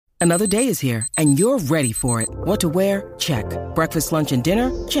Another day is here, and you're ready for it. What to wear? Check. Breakfast, lunch, and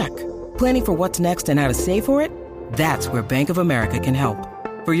dinner? Check. Planning for what's next and how to save for it? That's where Bank of America can help.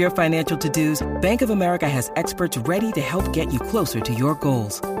 For your financial to-dos, Bank of America has experts ready to help get you closer to your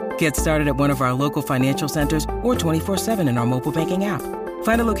goals. Get started at one of our local financial centers or 24/7 in our mobile banking app.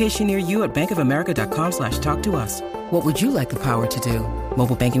 Find a location near you at bankofamerica.com/talktous. What would you like the power to do?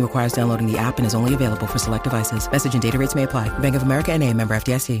 Mobile banking requires downloading the app and is only available for select devices. Message and data rates may apply. Bank of America N.A., member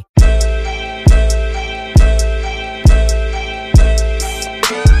FDIC.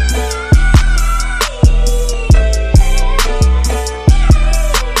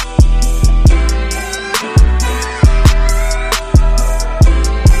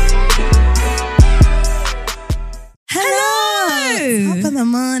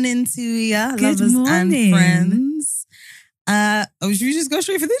 Morning to ya, Good lovers morning. and friends. Should we just go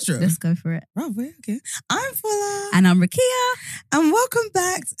straight for the intro? Let's go for it. Right, okay. I'm Fuller. And I'm Rakia. And welcome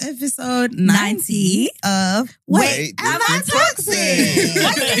back to episode 90 of Wait, Am I Toxic?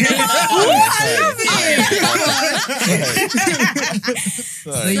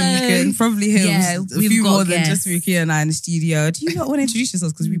 So you can probably hear a we've few got more than guests. just Rakia and I in the studio. Do you not want to introduce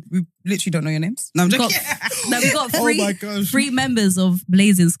yourselves? Because we literally don't know your names. No, I'm joking. We've got Oh my gosh. three members of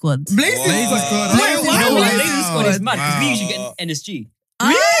Blazing Squad. Blazing Wow. Squad. Wait, You why know what? Blazing Squad is mad because we Wow. usually get NSG.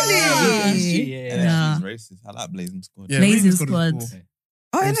 Really? NSG, yeah. Yeah. Racist. I like Blazing Squad. Yeah, Blazing Squad is Squad. cool.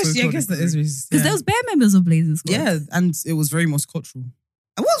 Oh, Yeah, NSG, so I guess that is racist. Because there was bare members of Blazing Squad. Yeah, and it was very multicultural.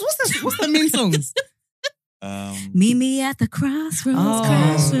 And what's the main songs? Meet me at the crossroads, Oh.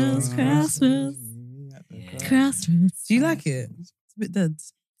 crossroads. Do you like it? It's a bit dead. to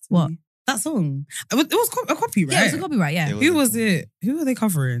What? me. That song? It was a copy, right? Yeah, it was a copyright, yeah. It Who was it? Who were they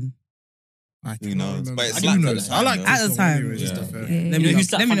covering? Who knows? But it's I slapped know. at the time. I like At the time. Anyway, just Yeah. to fair. Yeah. Let You know me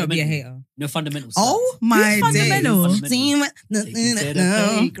who's not, that let me not be a fundamental? hater. No fundamentals. Oh my Who's days. fundamental?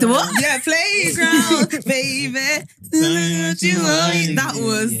 Fundamental. The what? Yeah, playground, baby. That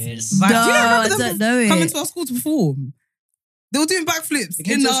was. Yes. Do you No, I remember don't them know coming it. to our school to perform? They were doing backflips They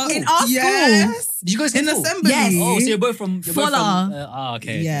came to our school? In our school? Yes. Did you guys In get full? assembly. Yes. Oh, so you're both from... Fuller.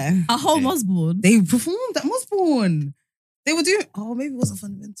 Okay. Yeah. A whole Okay. Osborne. They performed at Osborne. They were doing. Oh, maybe it wasn't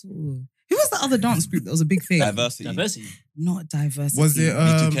fundamental. Who was that other dance group that was a big thing? Diversity. Not diversity. Was it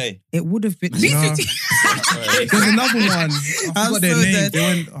B2K. It would have been. No. B2K. There's another one. I I'm forgot their so names.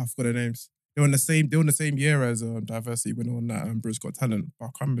 dead. I forgot their names. They were in the same. They were in the same year as Diversity when on that Bruce Got Talent. But I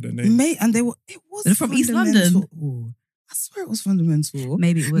can't remember their name. Mate, and they were. It was They're from East fundamental. I swear it was fundamental.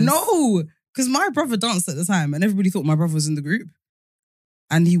 Maybe it was. No, because my brother danced at the time, and everybody thought my brother was in the group,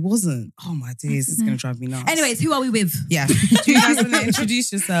 and he wasn't. Oh my days, it's gonna drive me nuts. Anyways, who are we with? yeah. Do you guys want to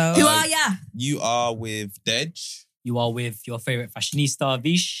introduce yourself? Who are ya? You are with Dej. You are with your favourite fashionista,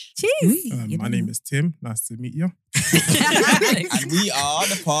 Vish. Cheers. My name is Tim. Nice to meet you. And we are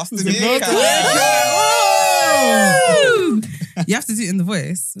the Pass The The Meerkat. Woo! You have to do it in the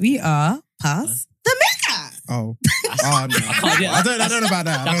voice. We are Pass The Meerkat. Oh, no. can't do I don't know about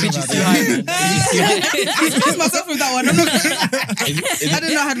that. I That don't pitch know is about too high, man. that. Pitch is too high. I excuse myself with that one. I'm not, Is I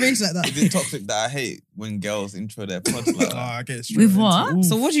didn't know I had range like that. Is it toxic that I hate when girls intro their pods like Oh, that? I get straight With into what? it. Ooh.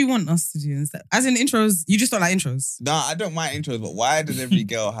 So what do you want us to do instead? As in intros, you just don't like intros? Nah, I don't mind intros, but why does every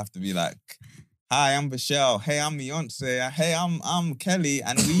girl have to be like, hi, I'm Michelle. Hey, I'm Beyonce. Hey, I'm Kelly.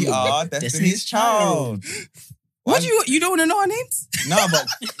 And we are Destiny's Child. What do you don't want to know our names? No, but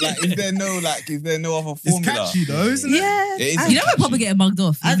like, is there no other It's formula? catchy though, isn't it? Yeah. It is You know we're probably getting mugged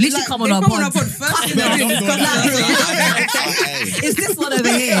off. You've literally come on our pod. first. Is this one over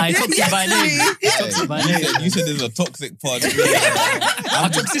here? I toxic by name. Hey, Toxic by name. you said there's a toxic pod. Our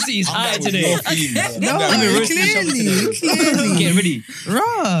toxicity is high today. No, clearly. Get ready.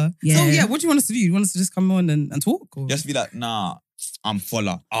 Raw. Yeah. So yeah, what do you want us to do? You want us to just come on and talk? Or? Just be like, nah, I'm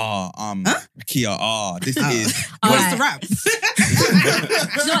Fuller. I'm Huh? Kia. This is. What's the rap?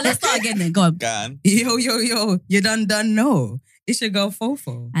 You know what, let's start again then. Go on. Gan. Yo, you done know. It's your girl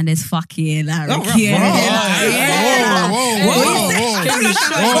Fofo. And there's fucking like, Oh, Rakia.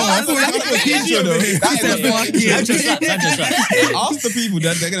 Ask the people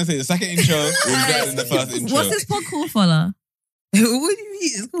that they're going to say the second intro was better than the first intro. What's this pod called, fella? What do you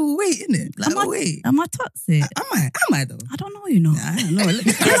mean? It's called wait, isn't it? Like, wait. Am I toxic? Am I though? I don't know, you know. I don't know.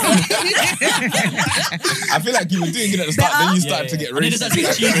 I feel like you were doing it at the start, then you started to get And then racist. it's actually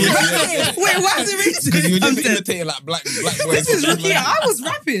cheesy. Wait, why is it racist? Because you were just imitating like black boys. This is Rakia. I was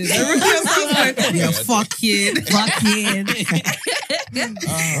rapping. Rakia sounds like, yeah, fucking.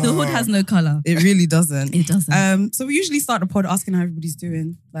 The hood has no colour. It really doesn't. It doesn't. So we usually start the pod asking how everybody's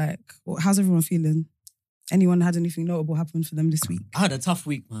doing. Like, how's everyone feeling? Anyone had anything notable happen for them this week? I had a tough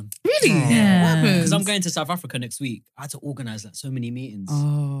week, man. Really? Yeah. What happened? Because I'm going to South Africa next week. I had to organise like so many meetings.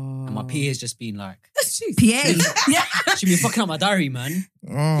 Oh. my PA has just been like, PA. Yeah. she been fucking up my diary, man.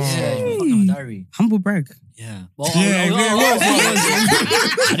 Oh. Yeah, she been fucking up my diary. Humble brag. Yeah. Well, Yeah,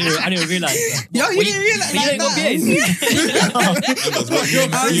 I didn't realize that. Yo, you didn't realise But you like ain't got PAs.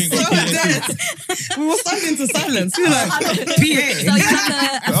 I'm so dead. We were stunned into silence. We were like, So PA. you're like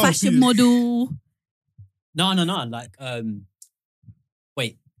a Oh, fashion PA. model. No. Like,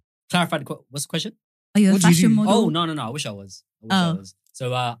 wait. Clarify what's the question? Are you a What do you fashion do? model? Oh, no. I wish I was. I Oh. was.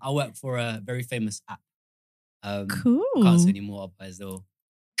 So I work for a very famous app. Cool. Can't say any more, otherwise though.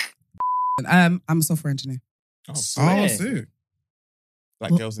 I'm a software engineer. Oh, Oh, Swear. sick.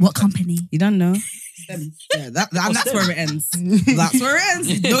 like girls in What tech. company? You don't know? Them. Yeah, and that's where it ends. That's where it ends.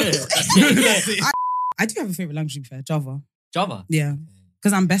 I do have a favorite language, to be fair, Java. Java. Yeah,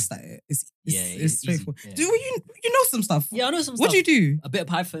 because I'm best at it. It's easy. straightforward. Yeah. Do you know some stuff? Yeah, I know some stuff. What do you do? A bit of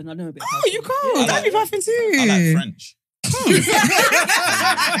Python. I know a bit of Oh, Python. you can't. Yeah. I do Python too. I like French.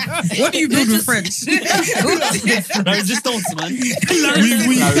 What do you build with French? La resistance, man. It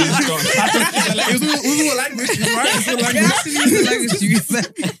was all language, right? It's all Yeah, language. actually, use the language to be fair.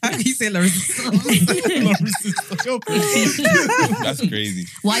 How can you say la resistance? That's crazy.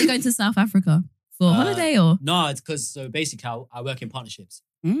 Why are you going to South Africa? For holiday or? No, it's because so basically I work in partnerships.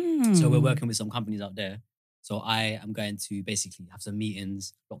 Mm. So we're working with some companies out there. So I am going to basically have some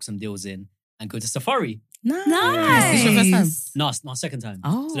meetings, lock some deals in, and go to safari. Nice. Nice. This your first time? No, it's my second time.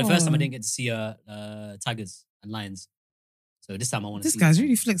 Oh. So the first time I didn't get to see tigers and lions. So this time I want to This see. guy's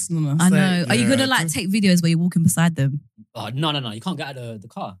really flexing on us. I know. Are you yeah, gonna like take videos where you're walking beside them? Oh, no. You can't get out of the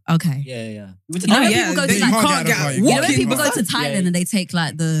car. Okay. Yeah. We went to You know when Thailand. people go to you like, can't can't get get out of you know when walking people go to bus. Thailand Yeah. and they take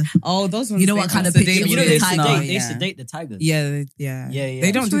like the Oh, those ones. You know what they kind of sedate picture You know with they the used to tiger, date. They used to date the tigers. Yeah. Yeah.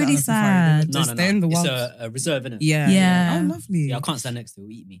 They don't It's do that really on safari. sad. They're in the It's wild. a reserve, innit? Yeah. Yeah. Oh, lovely. Yeah, I can't stand next to it.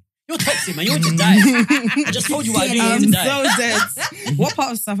 It'll eat me. You're toxic, man. You're to die. I just told you what I do. You're I'm to die. so dead. What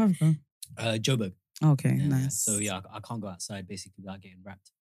part of South Africa? Joburg. Okay, Yeah, nice. So yeah, I can't go outside basically without getting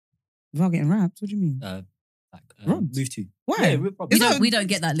wrapped. Without getting wrapped, what do you mean? Robbed? Move to. Why? Yeah, robbed. we don't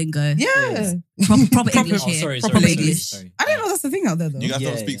get that lingo. Yeah. Proper English Oh, here. sorry. Proper sorry, English. Sorry. I didn't know that's the thing out there though. You guys Yeah,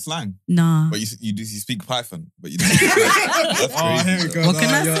 don't speak yeah. slang, Nah. but you speak Python, but you don't speak Python. That's Oh, crazy. here we go. What can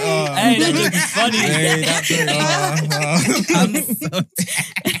I yeah, say? Hey, that joke is funny. Hey, that's it. I'm so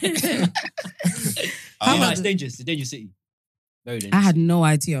How Um, much? It's dangerous. It's a dangerous city. Very dangerous. I had no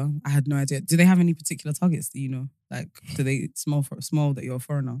idea. Do they have any particular targets that you know? Like, do they smell that you're a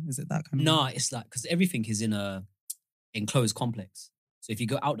foreigner? Is it that kind of? No, it's like because everything is in a enclosed complex. So if you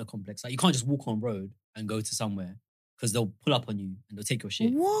go out the complex, like you can't just walk on road and go to somewhere because they'll pull up on you and they'll take your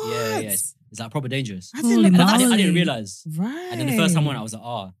shit. What? Yeah. It's like proper dangerous. I Holy didn't, moly. I didn't Molly. realize. Right. And then the first time I went, I was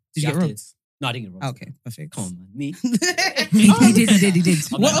like, Did you get have to- robbed? No, I didn't get robbed. Okay, perfect. Come on, man. Me. He did. I'm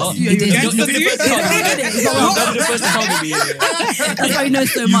What like, else oh, do you he did. do? You're the first to tell me. He did it. You're the first to tell me. Yeah. That's why he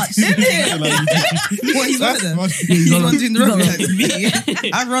knows so much. What, he's one of them? That's He's got one robbed. doing the You got road robbed. like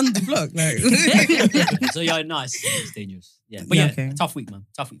me. I run the block. Like. So yeah, nice. It's dangerous. Yeah, but Yeah, yeah, okay. tough week, man.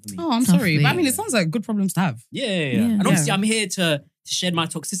 Tough week for me. Oh, I'm Tough sorry. But I week. mean, it sounds like good problems to have. Yeah. Yeah. And obviously, Yeah. I'm here to shed my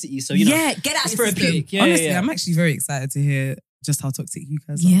toxicity. So you know, Yeah, get out it's of the system. therapeutic. Yeah, Honestly, yeah. I'm actually very excited to hear just how toxic you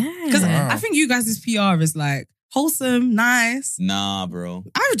guys are. Yeah. Because Wow. I think you guys' PR is like wholesome, nice. Nah, bro.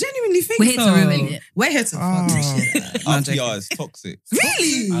 I genuinely think We're here so. to ruin it. We're here to fuck this shit. No, Our I'm joking. PR is toxic.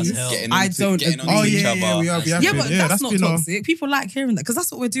 Really? As hell. Getting I onto- don't getting agree. onto Oh, each yeah, other. yeah, we have Yeah, but yeah, that's not been toxic. People like hearing that because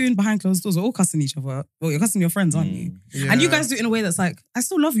that's what we're doing behind closed doors. We're all cussing each other. Well, you're cussing your friends, aren't you? Yeah. And you guys do it in a way that's like, I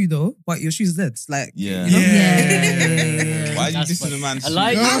still love you though, but your shoes are dead. Like, Yeah. you know? Yeah. Why are you That's dissing funny. the man? I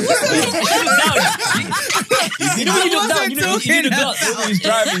like No. You know when you look down, you know you need a glove. He's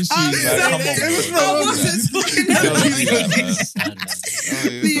driving shoes, man. Come on, bro. I wasn't talking Don't about do that, man.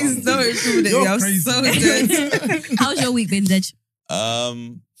 Please don't incriminate me. You're I'm crazy. so dead. How's your week been, Dej?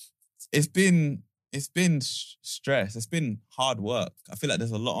 It's been stress. It's been hard work. I feel like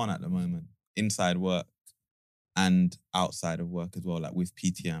there's a lot on at the moment, inside work and outside of work as well. Like with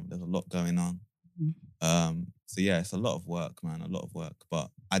PTM, there's a lot going on. So yeah, it's a lot of work, man. A lot of work. But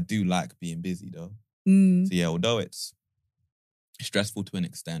I do like being busy though. Mm. So yeah, although it's stressful to an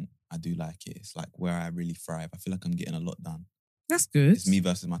extent, I do like it. It's like where I really thrive. I feel like I'm getting a lot done. That's good. It's me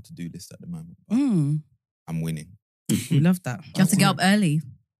versus my to-do list at the moment. But Mm, I'm winning. we love that. You have to get up early.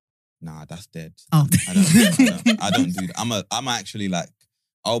 Nah, that's dead. Oh. I don't do that. I'm actually like,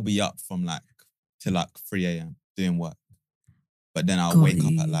 I'll be up from like till like 3 a.m. doing work. But then I'll wake up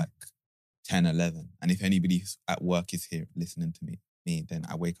Golly. at like 10, 11. And if anybody at work is here listening to me, me, then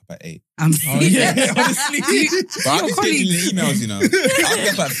I wake up at 8. I'm Oh, yeah, honestly. But I'll be Your colleagues. scheduling emails, you know. I'll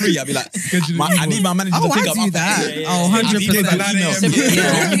get up at 3. I'll be like, Scheduling I need my manager Oh, to pick I up do after that. 8. Oh, 100%. I need emails.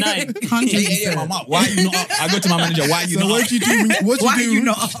 7 8 100%. a.m. I'm up. Why are you not up? I go to my manager. Why are you So not what up? do you do? What Why do are you you do?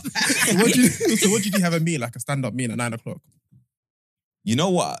 not up? What do you do? Have a meeting, like a stand-up meeting at 9 o'clock? You know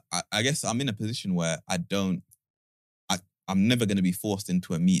what? I guess I'm in a position where I'm never going to be forced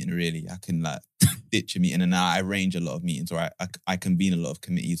into a meeting, really. I can like ditch a meeting, and I arrange a lot of meetings, or I convene a lot of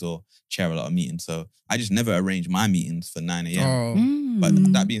committees or chair a lot of meetings. So I just never arrange my meetings for 9 a.m. Oh,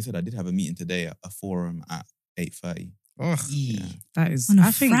 But that being said, I did have a meeting today at a forum at 8:30. ugh. Yeah. That is, On a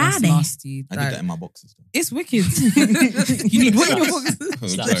I think that's Friday. nasty. I did that in my boxes. Though. It's wicked. You need what in your box?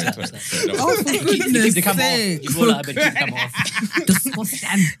 Slap, Sorry, slap, sorry, slap. sorry. Oh, for You keep goodness the camera off. sake. You roll out of bed, keep the camera off.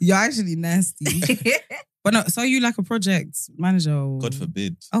 Disgusting. You're actually nasty. But no, so you like a project manager? Or... God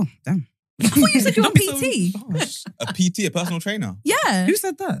forbid. Oh, damn. I thought you said you were Don't be so PT. harsh. A PT, a personal trainer. Yeah. Who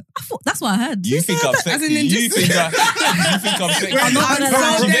said that? I thought that's what I heard. You think I'm As in sexy? You ninja- think I'm sexy? I'm not gonna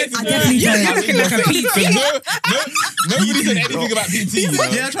lie. I definitely Yeah, don't. you're looking like a PT. Nobody said anything about PT. You know?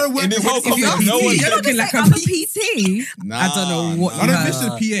 Yeah, trying to work In this whole if you're conference, no PT. one You're said looking like a I'm a PT. PT. Nah, I don't know what I don't know if you it's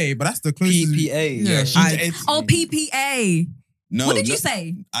have. a PA, but that's the closest. PPA. Yeah, I- Oh, PPA. No, What did you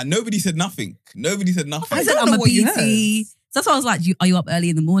say? Nobody said nothing. Nobody said nothing. I said don't I'm know a what you PT. So that's why I was like, are you up early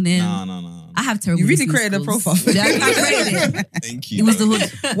in the morning? No. I have terrible You really listening created a skills. profile. Yeah, I created it. Thank you. It was the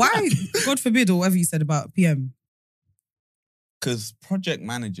hood. Why, God forbid, or whatever you said about PM? Because project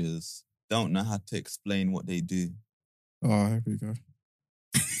managers don't know how to explain what they do. Oh, here we go.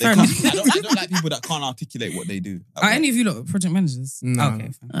 Fair Can't- enough. I don't like people that can't articulate what they do. Are any of you lot project managers? No. Okay,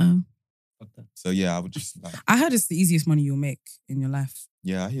 fine. So yeah, I would just like, I heard it's the easiest money you'll make in your life.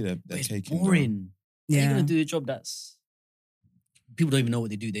 yeah, I hear they're But it's taking. boring. You're Yeah. gonna do a job that's people don't even know what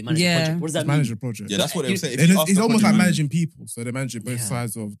they do. They manage Yeah. a project. What does that Manage mean? a project. Yeah, that's what they were saying. If And you it's ask the almost project like manager- managing people. So they're managing both Yeah.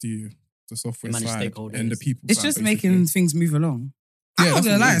 sides of the software Manage side stakeholders. and the people It's side. just basically. making things move along. I'm Yeah, not that's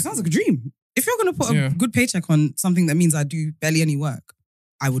gonna what it lie, it is. sounds like a dream. If you're gonna put a Yeah. good paycheck on something that means I do barely any work,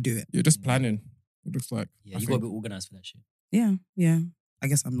 I will do it. You're just planning. It looks like. Yeah, I you gotta think. be organized for that shit. Yeah. I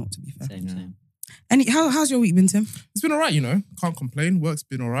guess I'm not, to be fair. Same, Yeah. same. And how's your week been, Tim? It's been all right, you know. Can't complain. Work's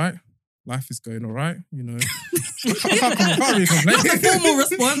been all right. Life is going all right, you know. can't really complain. Formal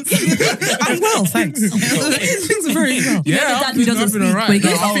response. I'm well, thanks. Things are very well. You know the dad who doesn't I've been all speak when he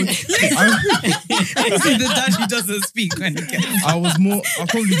gets I old. See the dad who doesn't speak when he gets. I was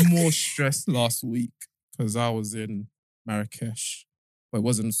probably more stressed last week because I was in Marrakesh. But it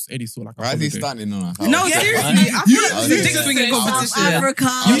wasn't any sort of like a Why is he holiday. standing on us? No, seriously. I feel like I this is a was dick gonna swinging say, competition. South Africa.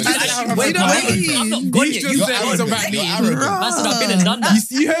 You just- Wait, I'm not gone He's yet. just You said got it was arrogant. about me. You're arrogant. Man said I've been and done that.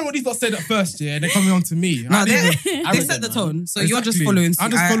 You heard what he's not said at first, yeah? And they're coming on to me. No, I they didn't even- set the man. tone. So you're just Exactly. following suit.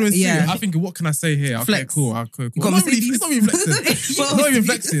 I'm just following suit. Yeah. I think, what can I say here? Okay, Flex. cool. Okay, You cool. got Not really- Mercedes? It's not even flexing. It's not even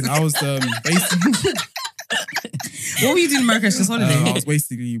flexing. I was basically, What were you doing in Marrakesh this holiday? I was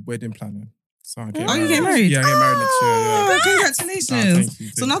basically wedding planning. So I get Oh, you get married? Yeah, I get married next year. Yeah. Oh, congratulations. thank you,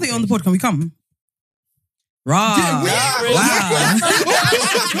 So now that thank you're on the you. pod, can we come? Wow. Yeah, Wow.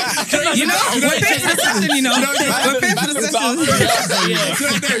 You know, we're paying for the session, you know. We're paying for the session.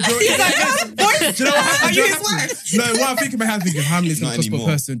 He's like, boy, Do you know what? are you his happened? wife? No, what I'm thinking about having is how many it's Not going to cost per anymore.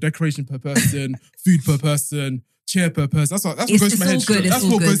 person, decoration per person, food per person, chair per person. That's what It's- goes to my it's head all straight. good, it's That's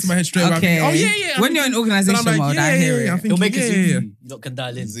all what goes good. to my head straight away. I'm Okay. thinking, oh, yeah. When you're in Then organisation I'm like, mode, I hear it. I'm He'll thinking, make a yeah, Zoom. yeah. You lot can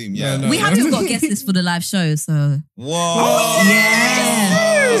dial in. Zoom, yeah. No, We haven't got guest list for the live show, so Whoa. yeah.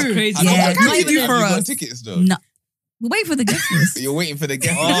 That's crazy. I know Yeah. what What you do you do for You got us? tickets though. No. We're waiting for the guest list. You're waiting for the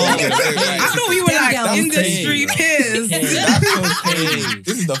guest. Oh. I thought we were like That's industry okay, peers. Okay. That's okay.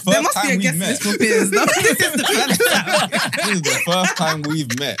 This is the There first must be time a we've guest met. list for peers. No, this is the first time. This is the first time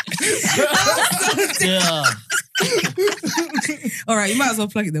we've met. Yeah. All right, you might as well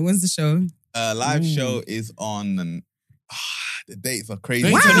plug it then. When's the show? Live show is on. The dates are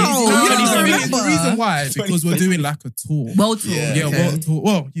crazy. Wow. You know, you don't the remember. reason why is because we're doing like a tour. World tour. Yeah. Yeah, Okay. world tour.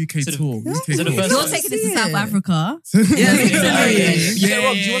 Well, UK So the- tour. UK so the tour. first- You're taking this to South Africa. Yeah, Yeah, literally. yeah. Get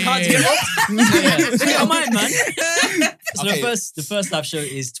robbed. Do you want cards to get robbed? Get your mind, man. So Okay. the first live show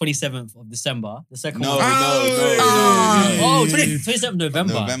is 27th of December. The second No, one. Oh. Oh, 27th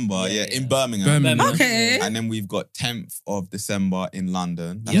November. November, yeah, in Birmingham. Birmingham. Okay. And then we've got 10th of December in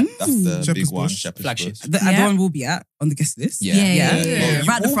London. Yeah. That's the Shepherd's big one, Bush. Shepherd's Flagship. Bush. The Yeah. one will be on the guest list. Yeah. Yeah. Yeah.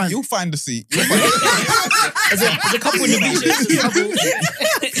 Right at the front. You'll find the seat. You'll find There's a couple in the bleachers. There's a couple.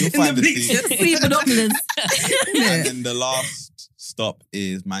 You'll find the seat. Three binoculars. And then the last stop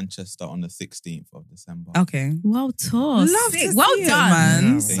is Manchester on the 16th of December. Okay. Well tossed. Love Sick. to Well see it, done.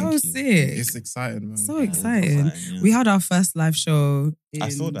 man. Yeah, So thank you. sick. It's exciting, man. So Yeah, exciting. yeah. We had our first live show in I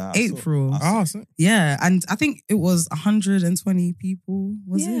saw that. I saw- April. I saw- Oh, so, Yeah, and I think it was 120 people.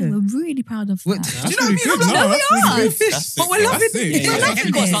 Was Yeah, it? we're really proud of What- that. do you know what I mean? good. I'm like, No, we that's are. really We're fish, That's but sick. we're loving That's it. sick. You're Yeah, loving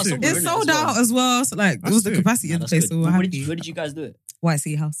yeah, it. yeah. It's sold out as well. So like, it That's was the sick. capacity of the That's place. good. So we're Where happy. did you guys do it? White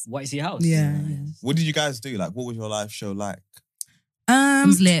Sea House. White Sea House. Yeah. What did you guys do? Like, what was your live show like? It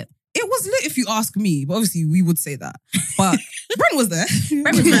was lit. It was lit if you ask me, but obviously we would say that. But Brent was there.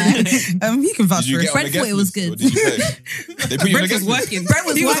 Brent was there. He can vouch Did you for get it. on the Brent guest thought it was list, or good. did you pay? They put you on the Brent was guest list? working. Brent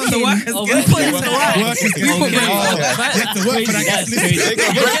was He was on the working. workers Oh, guest Brent list. was working. We put Okay. Brent on. Oh, You have to work for that That's guest crazy. list.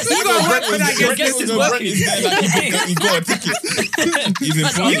 You got Brent was there. Your guest is working. He's there, like, he got a ticket. He's I'll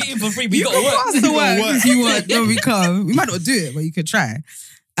employed. get you for free, but you You got can to put work. us to work if you want when we come. We might not do it, but you could try.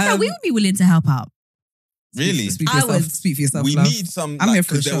 No, we would be willing to help out. Really? Speak for I yourself. would. Speak for yourself. We love. need some. I'm here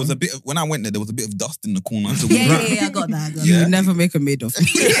for because a there show. was a bit. When I went there was a bit of dust in the corner. So Yeah, I got that. I got You that. will never make a maid of me.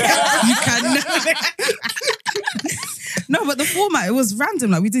 You can never. No, but the format, it was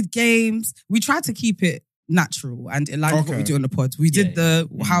random. Like, we did games. We tried to keep it natural and in line with what we Okay. do on the pod. We did the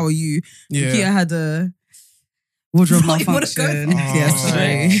how are you? Yeah. Kia had a wardrobe What, you wanna go malfunction. for? Yeah, Oh.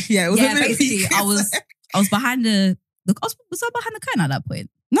 sorry. Yeah, it was Yeah, a bit basically, I was behind was I behind the curtain at that point?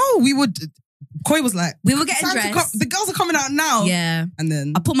 No, we would. Koi was like, We were getting "Time to come- dressed. the girls are coming out now. Yeah. And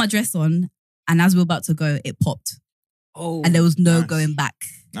then I put my dress on, and as we were about to go, it popped. Oh. And there was no Nice. going back.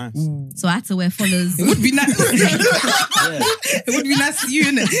 nice. So I had to wear followers. it would be nice. Yeah. It would be nice to you,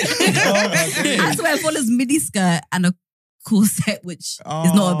 innit? I had to wear followers mini skirt and a corset, which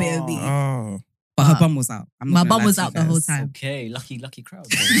is not a bit of me. Oh. But her bum was out. I'm not My gonna bum lie was to you out the whole guys. time. Okay, lucky crowd.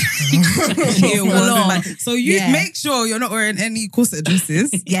 It was Hello. mad. So you Yeah. make sure you're not wearing any corset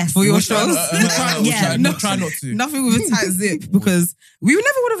dresses Yes. for your We'll try- shows. we'll try- we'll Yeah. try- No. we'll try not to. Nothing with a tight zip because we never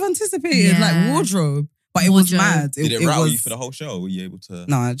would have anticipated Yeah. like wardrobe. But it was Wardrobe. mad. Did it rattle was, you for the whole show? Or were you able to?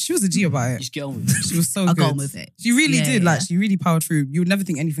 Nah, she was a G about it. Just get on with it. She was so I good. got on with it. She really Yeah, did. yeah. Like, she really powered through. You would never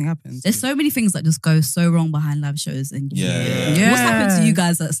think anything happened. There's so many things that just go so wrong behind live shows. And Yeah. what's happened to you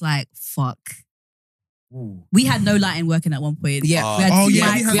guys that's like, fuck? Ooh. We had no lighting working at one point. Yeah. We had Oh, two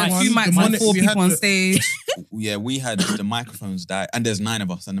yeah, mics. We had one. two The mics and monitor- 4 we had people on the- stage. Yeah, we had the microphones die, and there's 9 of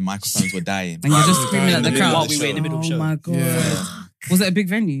us, and the microphones were dying. And you're just Right. screaming at the In the crowd. middle While we were in the middle of the Oh show. my God. Yeah. Was it a big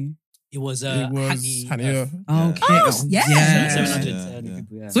venue? It was It was Hackney. Hackney, Okay. Oh, yeah. Yeah. 700 Yeah.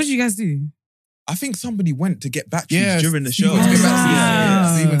 people, yeah. So what did you guys do? I think somebody went to get batteries Yeah, during the Steve show. went to get Oh, batteries.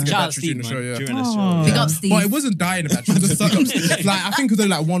 wow. Steve went to get Shout out batteries during the Steve, show, man. yeah. During the Oh. show. Big yeah. up, Steve. But it wasn't dying of batteries. Just like, I think it was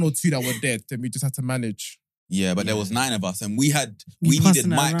only like 1 or 2 that were dead. Then we just had to manage. Yeah, but there was 9 of us, and we We needed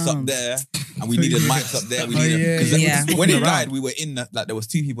passing it mics around. up there, and we needed mics up there. We Oh, needed yeah, because yeah. when it Around. died, we were in the there was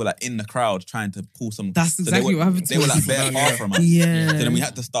 2 people like in the crowd trying to pull some. That's so exactly they were, what happened to They were us. like bare far Yeah. from us. Yeah. So then we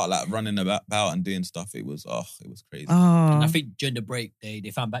had to start like running about and doing stuff. It was crazy. And I Oh. think during the break, they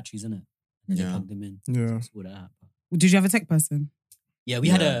found batteries in it. And they Yeah. plugged them in. Yeah. That's all that happened. Did you have a tech person? Yeah, we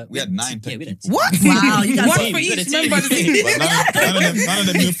had a 9 yeah, tech we had a people. What? Wow, you guys One team. for You got a each team. member of the team. But none of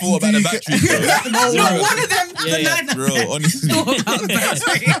them knew full about the batteries. No, Bro. one of them. Yeah, the yeah. nine Bro, honestly, know about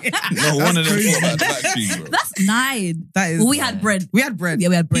battery. no one of them crazy. thought about the batteries, bro. That's 9. That is. Well, we had bread. We had bread. Yeah,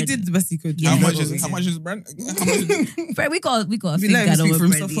 we had He bread. did the best he could. Yeah. How Yeah. much is Brent? How much is Bread, we got a We thing let him going speak on for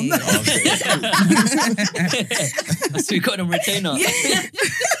with himself bread. on that. So we got them retainer.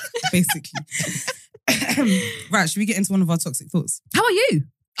 Basically. Right, should we get into one of our toxic thoughts? How are you?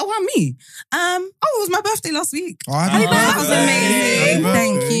 Oh, me. It was my birthday last week. Oh, happy That was birthday. amazing. Happy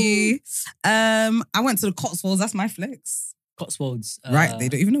Thank birthday. you. I went to the Cotswolds. That's my flex. Cotswolds. Right, they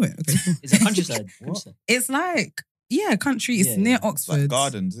don't even know it. Okay, cool. It's a countryside. Countryside. It's like, yeah, country. It's Yeah, near yeah. It's like Oxford.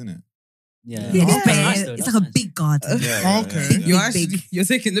 gardens, isn't it? Yeah. Yeah, Oh, it's, That's nice, though. it's That's like a nice. big garden. Okay. You're Big, actually big. you're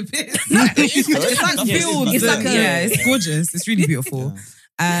taking the piss. It's like Yeah, fields. it's like a- yeah, it's gorgeous. It's really beautiful.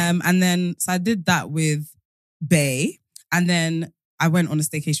 And then so I did that with Bay, and then I went on a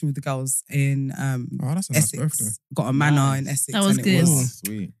staycation with the girls in Oh, that's a nice birthday. Essex. Got a manor Nice. in Essex. That was and good. It Oh, was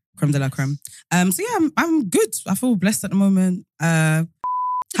sweet. creme de la creme. So yeah, I'm good. I feel blessed at the moment. How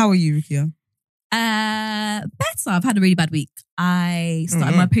are you, Rukia? Better. I've had a really bad week. I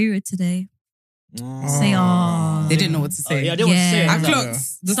started Mhm. my period today. Say, oh. They didn't know what to Oh, say. yeah, I didn't want to say it. I I was like, clocked.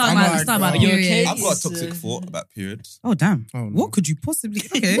 the Start I'm my, like, start my are you period. okay? I've got a It's, toxic thought about periods. Oh damn! Oh, no. What could you possibly?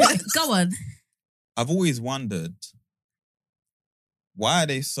 Okay. What? Go on. I've always wondered, why are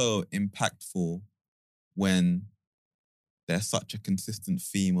they so impactful when there's such a consistent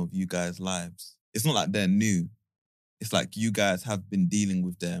theme of you guys' lives? It's not like they're new. It's like you guys have been dealing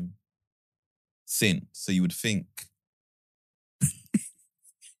with them since. So you would think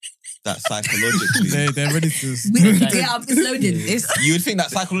that psychologically, They're ready to. Yeah, it's loaded. you would think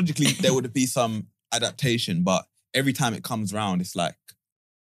that psychologically there would be some adaptation, but every time it comes round, it's like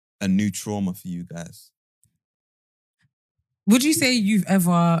a new trauma for you guys. Would you say you've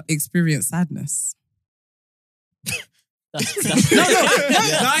ever experienced sadness?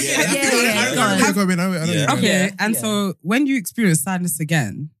 Okay, and so when you experience sadness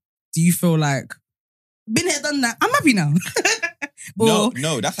again, do you feel like, been here, done that, I'm happy now?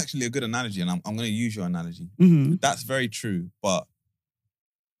 No, that's actually a good analogy, and I'm going to use your analogy. Mm-hmm. That's very true, but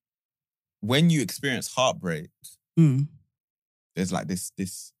when you experience heartbreak, there's like this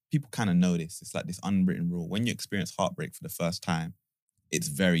people kind of know this. It's like this unwritten rule. When you experience heartbreak for the first time, it's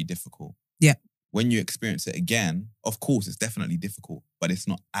very difficult. Yeah. When you experience it again, of course, it's definitely difficult, but it's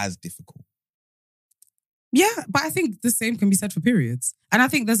not as difficult. Yeah, but I think the same can be said for periods. And I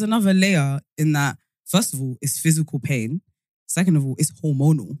think there's another layer in that, first of all, it's physical pain. Second of all, it's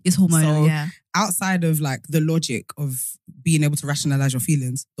hormonal. It's hormonal, so yeah. Outside of like the logic of being able to rationalize your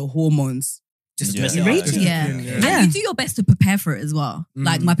feelings, the hormones just Yeah. Yeah. Yeah. And you do your best to prepare for it as well.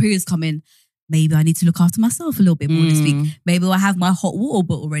 Like my periods come in, maybe I need to look after myself a little bit more this week. Maybe I have my hot water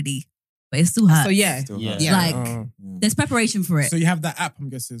bottle ready, but it still hurts. So yeah. Like, there's preparation for it. So you have that app, I'm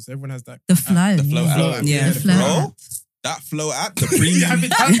guessing. So everyone has that. The flow. The flow app. Yeah. The flow Bro, app. that flow app, the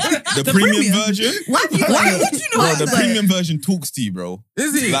premium version. Why would you know Bro, the that? premium version talks to you, bro.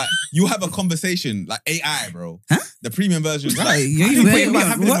 Is it? Like, you have a conversation, like AI, bro. Huh? The premium version is Right, like, you're even Wait, putting me what on.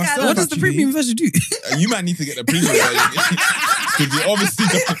 happened What, myself, what does the actually? premium version do? you might need to get the premium version. Because you obviously,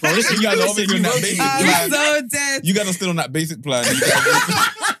 you guys are obviously on that basic plan. I'm so dead. You guys are still on that basic plan.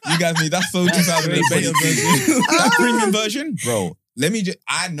 You guys need, that's so 2008 version. That premium version, bro. Let me just,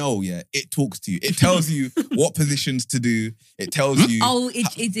 I know, yeah, it talks to you. It tells you what positions to do. It tells you. Oh,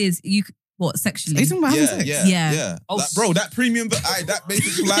 it is. You what, sexually? Are you talking about having sex? Yeah. Oh, bro, that premium, that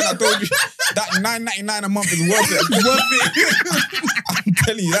basic plan I told you, that $9.99 a month is worth it. It's worth it. I'm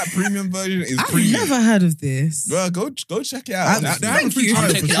telling you, that premium version is I've premium. never heard of this. Bro, go check it out. Thank you.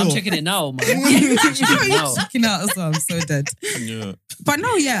 I'm checking it now, man. You're Now. checking out as well. I'm so dead. Yeah. But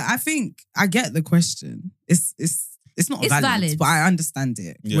no, yeah, I think I get the question. It's not It's valid, valid. but I understand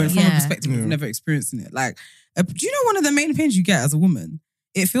it. Yeah. When from a Yeah. perspective of never experiencing it. Like, do you know one of the main pains you get as a woman?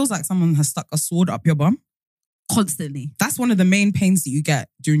 It feels like someone has stuck a sword up your bum. Constantly. That's one of the main pains that you get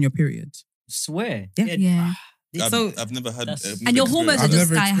during your period. Swear. Yeah. I've never had. That's- And your hormones are I've just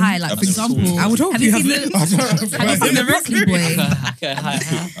never sky high. Like, I've for never example, I would hope have you you have. seen have you seen the broccoli boy? Okay,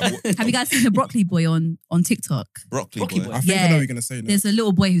 hi. Have you guys seen the broccoli boy on TikTok? Broccoli Broccoli boy. boy. I think I know what you're going to say now. There's a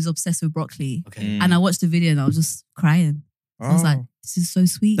little boy who's obsessed with broccoli. Okay. And I watched the video and I was just crying. I was like, this is so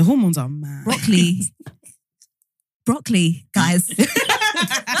sweet. The hormones are mad. Broccoli, guys.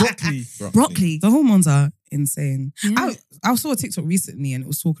 Broccoli. The hormones are insane. Yeah. I saw a TikTok recently and it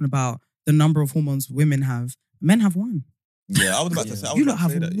was talking about the number of hormones women have. Men have one. Yeah, I was about to say. I was You about lot to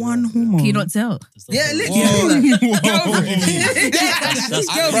have say that, one yeah. hormone. Can you not tell? Yeah, Whoa. literally. Whoa. That's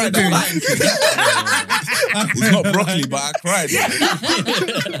I cried that line. It's not broccoli, but I cried.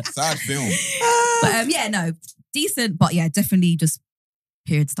 Sad film. But yeah, no. Decent, but yeah, definitely just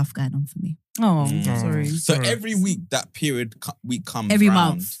period stuff going on for me. Oh, Mm. sorry. So every week that period week comes Every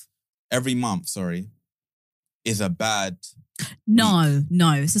round, month. Every month, sorry, is a bad. No.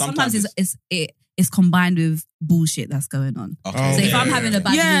 So sometimes it's combined with bullshit that's going on. Okay. So if I'm having a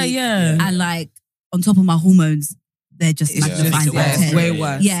bad week yeah. and like on top of my hormones, they're just It's magnified just by worse, 10. way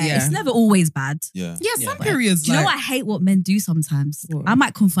worse. Yeah, it's never always bad. Yeah. Yeah, some Yeah. periods. Do you know like, what I hate what men do sometimes? What? I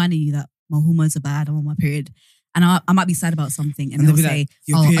might confide in you that my hormones are bad, I'm on my period. And I might be sad about something and And they'll they'll be say, like,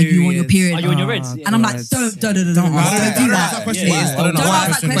 your are you on your period? Are you on your Oh, reds? And I'm like, don't Don't do ask that. that question. Yeah. I don't know Don't why.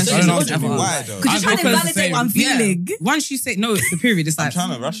 ask that question. I don't know Because why. Why though? you're trying to validate what I'm feeling. Once you say no, it's the period. It's I'm like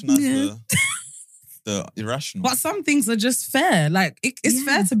trying to rationalize Yeah. the irrational. But some things are just fair. Like it's Yeah.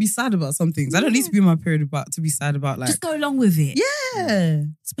 fair to be sad about some things. I don't need to be in my period about to be sad about like. Just go along with it. Yeah.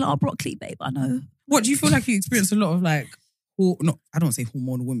 It's like, oh, broccoli, babe, I know. What do you feel like you experience a lot of like? No, I don't say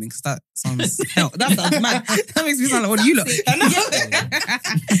hormonal women because that sounds hell. That sounds mad. That makes me sound like what do you look?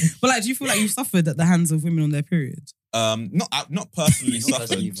 But like, do you feel like you've suffered at the hands of women on their period? Not personally Not suffered.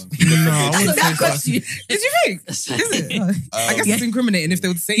 personally, bro. No, I wouldn't Answer say that so. question. Did you think? Is it? I guess it's incriminating if they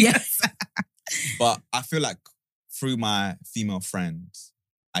would say yes. But I feel like through my female friends,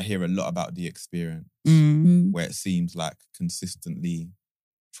 I hear a lot about the experience Mm. where it seems like consistently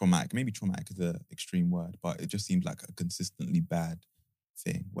traumatic. Maybe traumatic is an extreme word, but it just seems like a consistently bad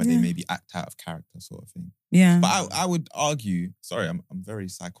thing where they Yeah. maybe act out of character sort of thing. Yeah. But I would argue, sorry, I'm very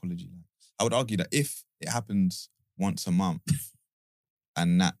psychology. I would argue that if it happens once a month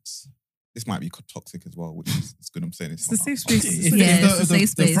and that's this might be toxic as well, which is it's good. I'm saying It's a safe on- space. Yeah, it's a safe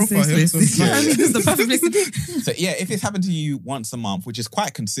space. profile here, so- Yeah. It's the perfect place to be. So yeah, if it's happened to you once a month, which is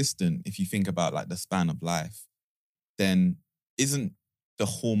quite consistent if you think about like the span of life, then isn't the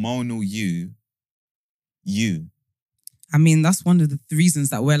hormonal you? I mean, that's one of the reasons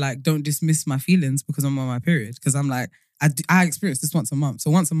that we're like, don't dismiss my feelings because I'm on my period. Because I'm like, I experience this once a month.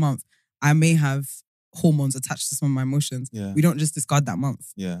 So once a month, I may have hormones attached to some of my emotions. Yeah. We don't just discard that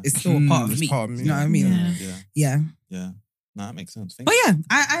month. Yeah. It's still a part of It's me. part of me, You know what I yeah. mean? Yeah. Yeah. Yeah. No, that makes sense. But yeah,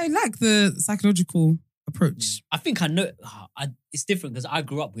 I like the psychological approach. I think I know. It's different because I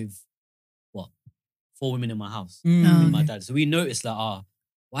grew up with 4 women in my house. Mm. Oh. With my dad. So we noticed like,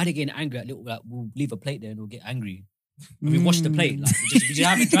 why are they getting angry at little? Like, we'll leave a plate there and we'll get angry. And we wash the plate. Like, we just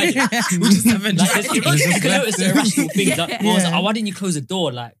haven't tried it. We just haven't Like, tried you can notice the irrational things. Yeah. Like, I was like, why didn't you close the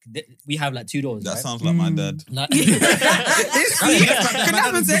door? Like, we have like 2 doors. That right? sounds like my dad. Like, Can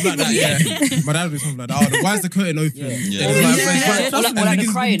happen to anybody. My dad would do something like that. Oh, why is the curtain open? Yeah. Yeah. Or Yeah. like the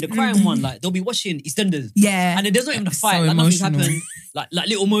crying one. Like, they'll be watching EastEnders. Yeah. And then there's not even a It's fight. so Like, nothing's emotional. happened. Like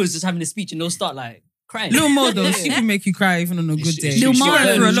little Mo's just having a speech and they'll start like crying. Little Mo though, she can make you cry even on a good day. Lil' She Mo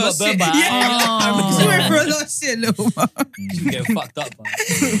went through a she lot got of burned shit. by- Yeah. She went through a lot of shit, Little Mo. She's getting fucked up. Man.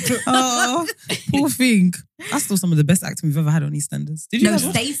 Oh, poor thing. That's still some of the best acting we've ever had on EastEnders. Did you No, have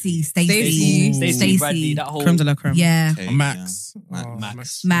one? Stacey. Stacey. Stacey, Bradley, that whole Creme de la creme. Yeah. Okay, Max. yeah. Oh,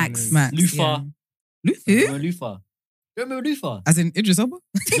 Max. Max. Max. Lufa. Yeah. Remember Lufa? You remember Lufa? As in Idris Elba? Oh,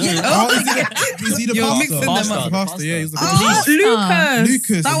 is he the You're pastor? mixing them Pastor, up. pastor, yeah, he's the Oh, pastor. Lucas.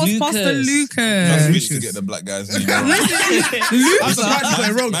 Lucas. That was Lucas. Pastor Just Lucas. wish to get the black guys. I'm Lucas. surprised you got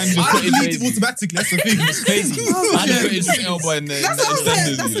it wrong. Man just I put it believed it crazy. automatically. That's the thing. It's crazy. I just put his elbow in there. That's what I'm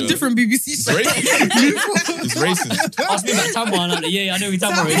saying. That's a different BBC It's show. racist. It's racist. Ask me about Tamwa and I'm like, yeah, I know who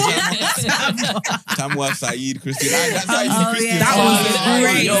Tamwa is. Tamwa, Saeed, Christian. That's how you see Oh, Christian. yeah. That was Oh, a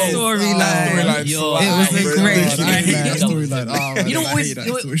great yo. storyline. Yo. It was a great storyline. You know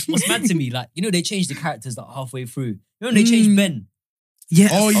what's mad to me? Like, you know, they changed the characters like halfway through. You know, when they changed Ben.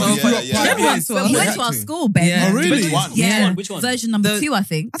 Yes. Oh, Oh, yeah, yeah. Ben went to He us. went to our school, Ben. Yeah. Oh, really? Which one? Yeah. Which one? Version number The- 2, I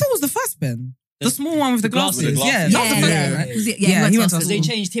think. I thought it was the first Ben. The small one with the glasses. With the Yeah, glasses. that was the first Yeah. one, right? Yeah, he he went went to to Because they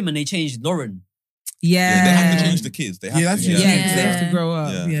changed him and they changed Lauren. Yeah, they have to Yeah. change the kids. They have Yeah, to. that's Yeah, Yeah. because they have to grow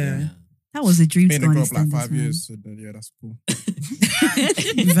up. Yeah. Yeah. That was a dream to Been go in on the club like EastEnders, 5 man. years. So then, yeah, that's cool.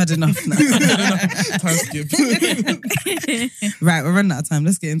 We've had enough now. Time skip. Right, we're running out of time.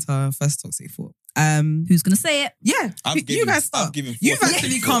 Let's get into our first toxic thought. Who's gonna say it? Yeah, you guys start. I've given You've 4 actually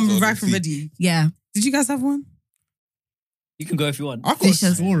toxic come thoughts, right from obviously. ready. Yeah. Did you guys have one? You can go if you want. I've got a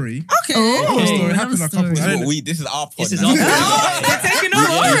Dishes. story. Okay. Oh. I've got a story. another Happened a couple. story. This I is don't what this is our pod. This is now. our pod. Oh, we're taking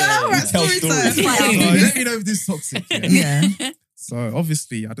over. Yeah. All right, Tell story stories. time. Let me know if this is toxic. Yeah. Yeah. So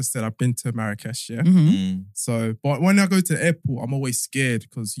obviously, I just said I've been to Marrakesh. Yeah. Mhm. Mm. So, but when I go to the airport, I'm always scared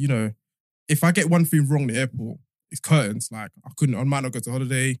because, you know, if I get one thing wrong at the airport, it's curtains. Like, I might not go to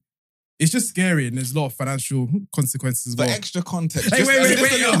holiday. It's just scary and there's a lot of financial consequences as For well. extra context, Hey, just, wait, just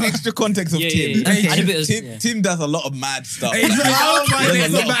wait, a little wait. extra context of Yeah, Tim. yeah, yeah. Okay. I did a bit of- Tim, yeah. Tim does a lot of mad stuff. Hey, oh my He God,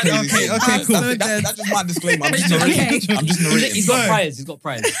 does a lot not of bad. crazy Okay, things. cool. That's just my disclaimer. I'm just Okay. narrating. I'm just narrating. He's got So- prize. He's got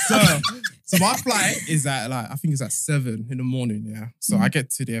prize. So my flight is at I think it's at 7 in the morning, yeah. So I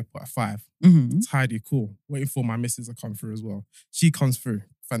get to the airport at 5. Mhm. Tidy, cool. Waiting for my missus to come through as well. She comes through.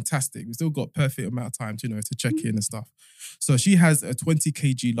 Fantastic. We still got perfect amount of time to check in and stuff. So she has a 20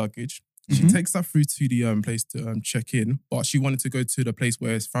 kg luggage. She takes that through to the place to check in, but she wanted to go to the place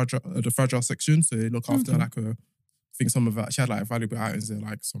where it's the fragile section. So they look after like I think some of that. She had like valuable items there,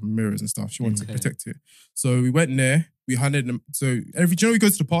 like some mirrors and stuff. She wanted to protect it. So we went there. We handed them. So we go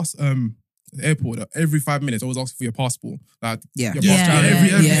to the airport. Every 5 minutes, always asking for your passport. Like Yeah. your Yeah, passport. yeah,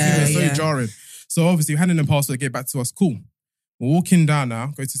 Everything yeah, was so yeah. jarring. So obviously, we handed them passport. Get back to us. Cool. We're walking down now.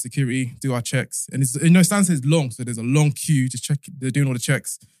 Go to security. Do our checks. And it's stands is long, so there's a long queue. Just check. They're doing all the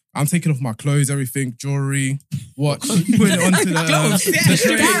checks. I'm taking off my clothes, everything, jewelry, watch, putting it onto the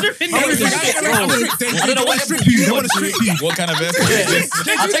strip. I don't know what strip you. They want to strip you. What kind of airport is this?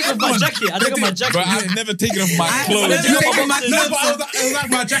 I take off my jacket. I take off my jacket. Bro, I've never taken off my I've clothes. never taken my No, but it was like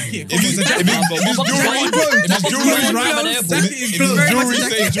my jacket. If it's jewelry,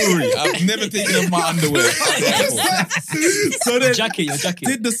 say jewelry. I've never taken off my underwear at the airport. So then, Jacket, your jacket.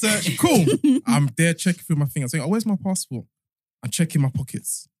 did the search. Cool. I'm there checking through my thing. I'm saying, oh, where's my passport? I'm checking my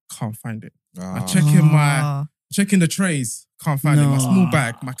pockets. Can't find it. I'm checking the trays. Can't find it. My small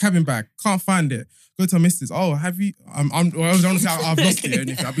bag, my cabin bag. Can't find it. Go to my missus. Oh, have you? I was honestly, I've lost it or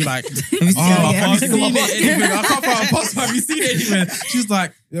anything. I'd be like, have you seen it anywhere? I can't find my passport. Have you seen it anywhere? She's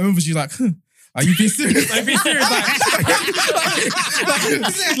like, Are you being serious? Are you being serious?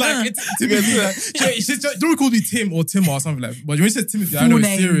 Don't call me Tim or Tim or something like that. But when you said Timothy, I know it's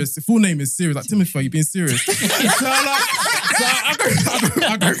serious. The full name is serious. Like, Timothy, are you being serious? I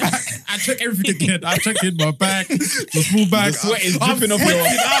go back. I check everything again. I check in my bag, the full bag. The sweat is dripping off your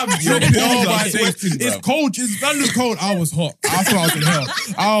dripping. Oh my days. Sweating, It's cold. It's cold. I was hot. I thought I was in hell.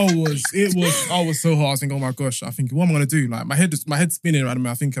 I was so hot. I was thinking, oh my gosh. I think, what am I gonna do? Like my head's spinning right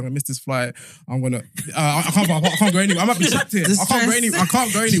now. I think I'm gonna miss this flight. I'm gonna. I can't go anywhere. I might be trapped here. I can't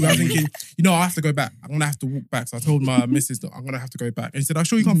go anywhere. I'm thinking, I have to go back. I'm gonna have to walk back. So I told my missus that I'm gonna have to go back. And he said, "I'm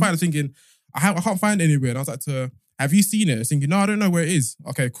sure you can't find it." Thinking, I can't find it anywhere. And I was like, to her, have you seen it? I was thinking, no, I don't know where it is.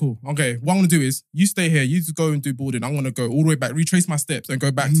 Okay, cool. Okay, what I'm gonna do is you stay here. You just go and do boarding. I'm gonna go all the way back, retrace my steps, and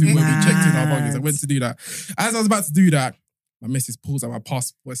go back to where we checked in our baggage. I went to do that. As I was about to do that, my missus pulls out my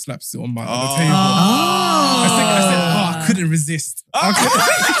passport, slaps it on the table. I said, I couldn't resist.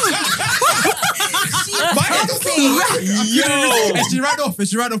 My head was so and she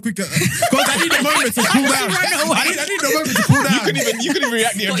ran off quicker. Because I need a moment to cool down. I need a moment to cool down. You couldn't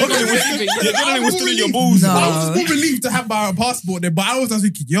react. Your adrenaline was still in your balls. I was just more relieved to have my passport there, but I was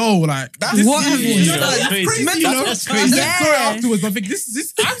thinking, what happened? That's crazy. That's crazy. Sorry afterwards, but I think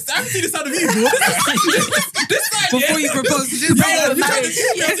this I haven't seen this side of you, bro. This side, Before you propose, you You're trying to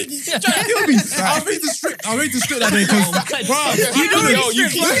kill me. I was ready to strip that day because,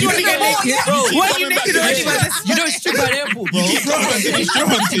 You don't strip at the airport, bro. I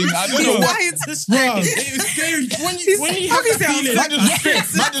don't know why it's a strip. It was scary. When you have the feeling.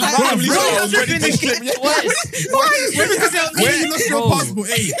 When you lost your passport,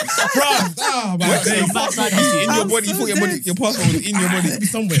 in your body, you thought your passport was in your body.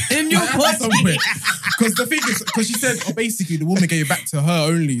 Somewhere. In your body. Somewhere. Because the thing is, because she said, basically, the woman gave it back to her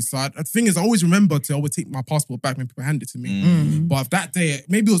only. So the thing is, I always remember I would take my passport back when people hand it to me. But that day,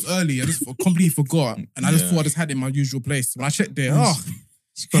 maybe it was early, I just completely forgot. And I just thought I just had it in my usual place. When I checked there, headache.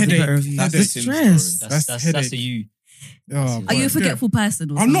 That's the stress. That's a you. Oh, Are you a forgetful person?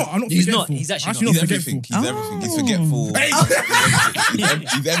 Or I'm something? not He's forgetful. not. He's actually Actually not. not everything. forgetful. He's forgetful.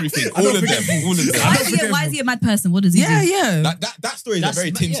 He's everything. All of them. Why is he a mad person? What does he do? Yeah. That story is a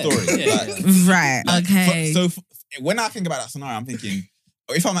very Tim story. Right. Okay. So when I think about that scenario, I'm thinking,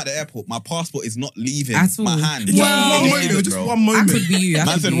 if I'm at the airport, my passport is not leaving At all. my hand. Just one moment. That could be you.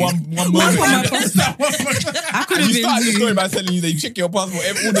 Man said one moment. I could have You been started the you. story by telling you that you check your passport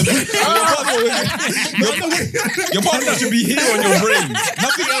all the time. Your passport should be here on your brain.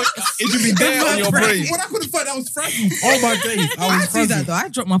 Nothing else. It should be there on your brain. When I couldn't find that, I was frightened. Oh my days. I do that though. I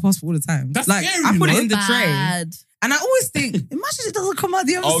drop my passport all the time. That's like scary, I put it man. in the tray. Bad. And I always think, imagine it doesn't come out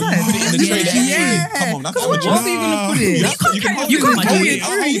the other Oh, side. you put it in the tray. Yeah. Come on, that's Because where else are you going to put it? You can hold You it. can't My hold jacket. it.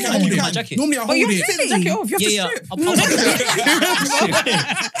 You can hold My it. jacket. Normally I But hold you have to it. take the jacket off. You have to Yeah. strip.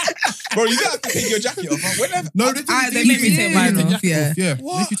 Bro, you don't have to take your jacket off. Whenever. No, They make me take mine off. Yeah. Yeah.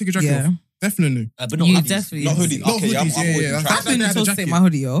 What? If you take your jacket Yeah. off. Definitely. But not You hoodies. definitely. Not hoodie. Not Okay, I'm hoodies, holding yeah. track. I've been Had the supposed to take jacket. my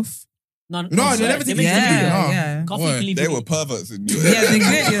hoodie off. No, No, they never take me. it. Yeah. Can't think They were perverts in you. Yeah, they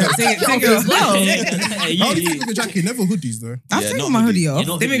did. Take it off as well. I only take the jacket, never hoodies though. I've Yeah, taken not my hoodie hoodies. off. Yeah,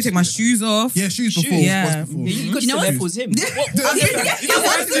 not They made me hoodies. take my shoes off. Yeah, shoes before. Yeah. What's before? You got to know the what? airport's him. We've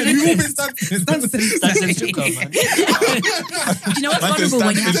all been stuck. That's a strip club, man. Do you know what's vulnerable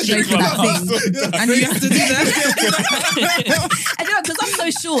when you have to go through that thing? And you have to do that. I know, because I'm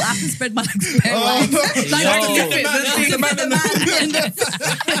so short, I have to spread my legs bare wide. Like, Yo. I can fit the man.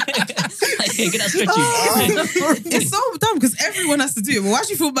 Get that stretchy. It's so dumb because everyone has to do it. But why do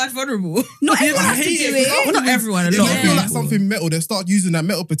you feel bad vulnerable? Not everyone I has to hate do it. it. Well, not everyone. A If lot. they feel like something metal, they start using that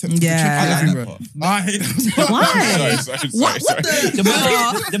metal protector to Yeah. check I it like that everywhere. part. I hate that. Why? Sorry.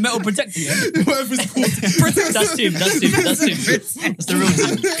 The metal protector, yeah? Whatever it's called. That's him. That's the real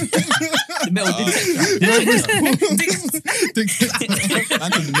team. The metal detector.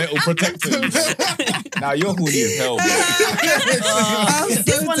 Man said the metal protector. Now your hoodie is hell, bro.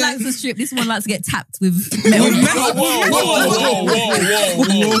 This one likes to strip. This one likes to get tapped with metal. Whoa.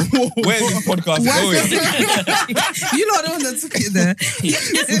 Where's this podcast going? You lot are the one that took it there.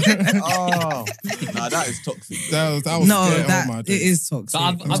 Oh, nah, that is toxic. That was No, yeah, that oh my it days. is toxic. So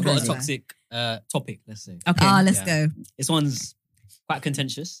I've got a crazy. toxic topic, let's say. Okay. Let's Yeah. go. This one's quite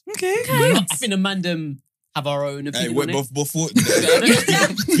contentious. Okay. I think the mandem have our own Hey, opinion wait, on it. before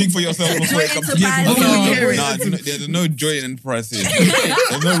speak for yourself before it comes to Bad Nah, news. there's no joy in enterprise here.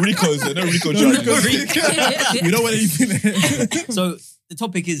 There's no Ricos. There's no Rico charges. You know what you feel? So the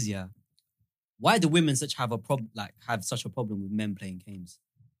topic is, why do women have such a problem with men playing games?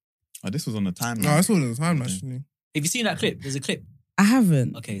 Oh, this was on the timeline. No, I saw it at the time actually. Have you seen that clip? There's a clip. I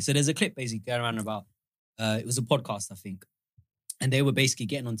haven't. Okay, so there's a clip basically going around about, it was a podcast, I think. and they were basically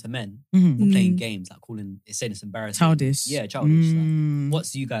getting onto men Mhm. for playing games, like saying it's embarrassing. Childish. Yeah, childish. Mm. Like,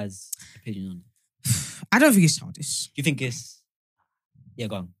 what's you guys' opinion on it? I don't think it's childish. Do you think it's... Yeah,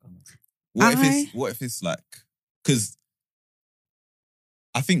 go on. What if it's like, because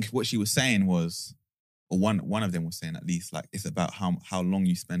I think what she was saying was, or one of them was saying at least, like it's about how long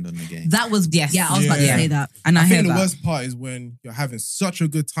you spend on the game. That was Yes. Yeah, I was about to Yeah. say that. And I I hear think the that. worst part is when you're having such a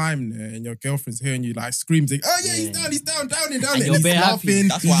good time there and your girlfriend's hearing you like screaming, "Oh yeah, Yeah. he's down, down, And and you're he's bare happy. laughing."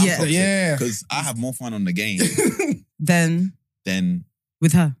 That's why Yeah. I'm toxic. Yeah. Because I have more fun on the game Then than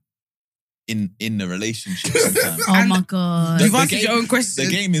with her. in the relationship sometimes. Oh And my God. The- You've the answered game- your own The question.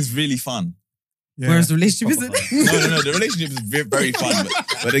 game is really fun. Yeah. Whereas the relationship Proper isn't. fun. No, the relationship is very fun,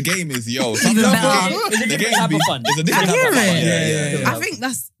 but the game is Even sometimes better. It's a the different game type be- of fun. It's a I different type hear of fun. it. Yeah. I think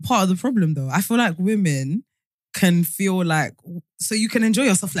that's part of the problem, though. I feel like women can feel like, so you can enjoy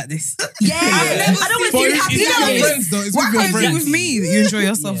yourself like this. Yeah. I don't want to But see you it's happy. with like your this. friends though. It's Why with your can't you do it friends. with me that you enjoy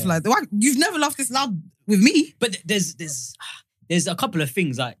yourself Yeah. like that? Why, you've never laughed this loud with me. But there's a couple of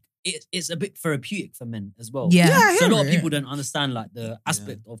things like it's a bit therapeutic for men as well. Yeah. I So a hear lot of it. people don't understand like the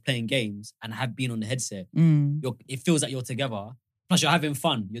aspect of playing games and have been on the headset. Mm. It feels like you're together. Plus you're having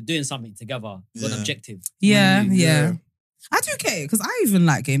fun. You're doing something together. You've got an Yeah. objective. Yeah, You know yeah. I do okay because I even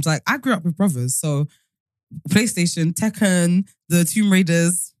like games. Like I grew up with brothers, so PlayStation, Tekken, the Tomb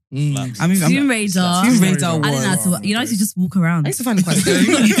Raiders. Mm. I'm even Tomb Raider. Tomb Raider. I didn't know how was- to. You know, to just walk around. I used to find it quite scary.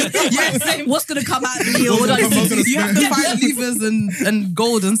 Yeah, same. What's gonna come out of me? Or what do I What's gonna come out? see? You have to find levers and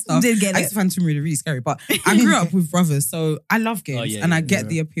gold and stuff. Didn't get I it. used to find Tomb Raider really scary, but I grew up with brothers, so I love games Oh, yeah, and I yeah, get yeah.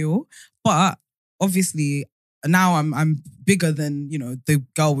 the appeal. But obviously, now I'm bigger than the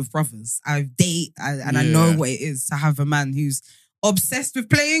girl with brothers. I date and I know Yeah. what it is to have a man who's obsessed with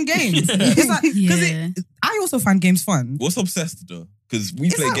playing games. It's like, Yeah. I also find games fun. What's obsessed though? Because we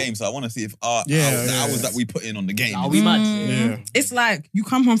It's play like- games, so I want to see if the hours that we put in on the game. Are we mad? Yeah. It's like you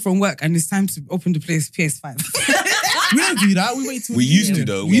come home from work and it's time to open the PS5. We don't do that. We wait till We used to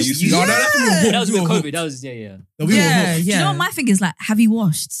though. We used to. No, no, that's when we were hooked. That was We with were COVID. hooked. That was yeah. No, we were yeah, hooked. Do you know what my thing is like? Have you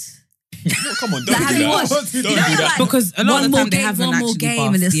washed? No, come on, don't Like, do have you that. watched- Don't do You know, that. like, Because a lot one of the more time they game, haven't one more actually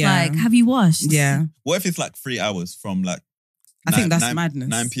game, and it's buffed. like, have you washed? Yeah. What if it's like 3 hours from like I think that's 9 madness.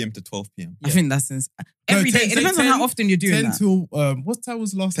 9 p.m. to 12 p.m. I think that's every day. 10 It depends on how often you're doing 10 that. till what time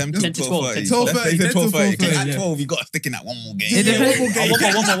was last? 10 10 to to 12. 12:30. 12:30, 10 till 12:30, At yeah. 12, you got to stick in that one more game. It depends.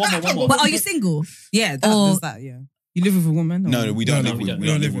 One more. But are you single? Yeah, Or- there's that. Yeah, you live with a woman. Or? No, we don't No, live we with don't. we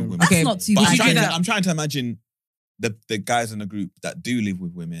don't We live don't with live women. Okay, That's not too But bad. I'm trying to imagine the guys in the group that do live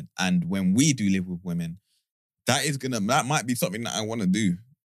with women, and when we do live with women, that might be something that I want to do. Do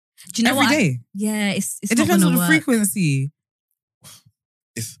you know every what? day. Yeah, it's It not depends on gonna the work. frequency.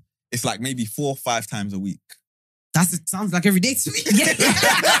 It's like maybe 4 or 5 times a week. It sounds like every day to me. Yeah,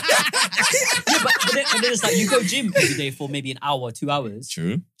 but then it's like you go gym every day for maybe an hour, 2 hours.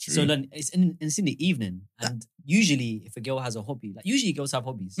 True. So then it's in the evening, and usually if a girl has a hobby, like usually girls have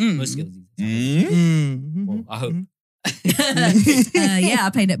hobbies. Mm. Most girls do. Well, I hope. Yeah, I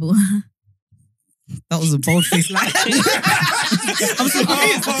play netball. That was a bold face lie. I'm so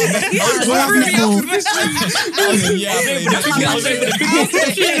confused. Yeah, I don't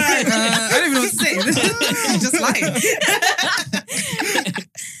even know what to say. Just lying.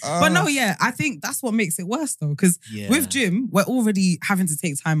 But no, yeah, I think that's what makes it worse though. Because Yeah. with gym, we're already having to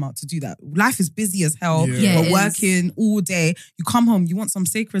take time out to do that. Life is busy as hell. Yeah. Yeah, it We're is. working all day. You come home, you want some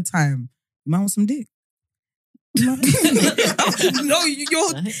sacred time. You might want some dick. No,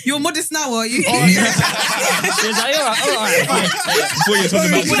 you're modest now, are you? She was like, all right. Before you're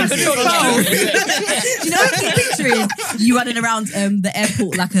talking about Do you know what I keep picturing? You running around the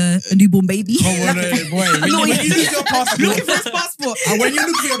airport like a newborn baby. Boy, when you look at your passport, Looking for his passport. and when you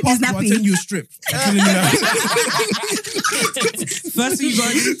look for your passport, I nappy. send you a strip. I'm telling you that. First thing you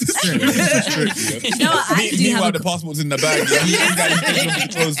got to You know what? I do Meanwhile, have the passport's in the bag. Yeah. You guys taking off your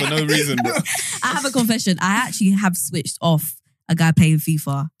clothes for no reason. Bro. I have a confession. I actually have switched off a guy playing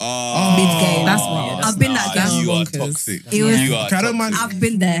FIFA. Oh, Mid-game. That's what- I've been that girl. You are Bonkers. toxic. It was- You are Okay, I don't mind. I've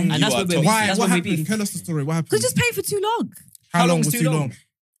been there. And that's You what are we're toxic. Why? that's What when we happened? beef. Tell us the story. What happened? Because just paying for too long. How long was was too too long? long?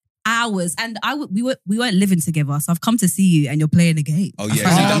 Hours. And we weren't living together. So I've come to see you and you're playing a game. Oh yeah, Oh,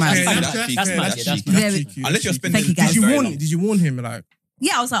 that's okay. cheeky. That's cheeky. mad, yeah, That's that's cheeky. mad. cheeky. Unless you're spending Thank you, guys. Did you very warn? long. Did you warn him? Like,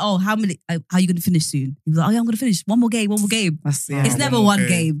 Yeah, I was like, oh, how are you going to finish soon? He was like, oh yeah, I'm going to finish. One more game. That's Yeah. It's one never more one game.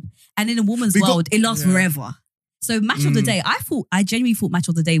 game. And in a woman's We got- world, it lasts yeah. forever. So match of the day, I genuinely thought match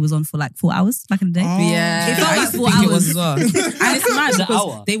of the day was on for like 4 hours back in the day. Yeah, It felt I like used to 4 think it hours. was as well. And it's mad It's an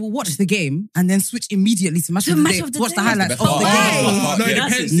because hour. they will watch the game and then switch immediately to match of the match day. of the Watch the day. highlights of That's the the best game. part. No, it Yeah.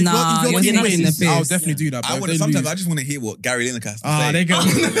 depends. Nah, If you're your team taking the wins, piss. I'll definitely do that. But if they Sometimes lose- I just want to hear what Gary Lineker has to say. they go. I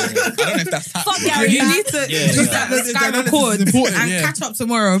don't know if that's Fuck tactical. Gary. You need to Yeah, just yeah. at the Sky Analysis is record important, and yeah. catch up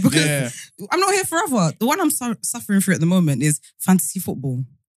tomorrow because Yeah. I'm not here forever. The one I'm suffering through at the moment is fantasy football.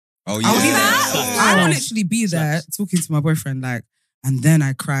 Oh I'll yeah. be there. Slaps. I will literally be there talking to my boyfriend like, and then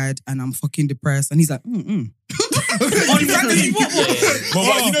I cried and I'm fucking depressed. And he's like, On fantasy football. But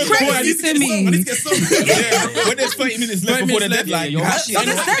what, you know, Crazy boy, I need to me. I need to get some. Yeah, when there's 30 minutes left 30 before the minutes left, deadline, yeah, you you're have to. right.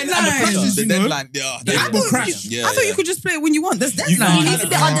 There's deadlines, The you know. deadline, yeah. The app will crash. I thought you could just play it when you want. There's You deadline. You need to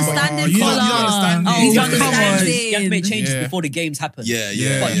be understanding, you Colin. don't understand. Oh, You Yeah. have to make Come on. changes- you have to make changes Yeah. before the games happen. Yeah,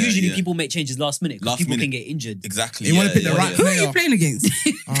 yeah. But yeah, usually yeah. people make changes last minute because Last people minute. can get injured. Exactly. You wanna yeah, pick the yeah, right yeah. Who are you playing against?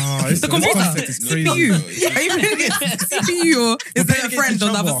 It's The computer. concept is crazy. CPU. Are you playing against CPU or is there a against friend each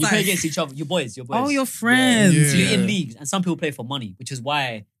on the other. other You play side? against each other, your boys. Oh, your friends. Yeah. So you're in leagues, and some people play for money, which is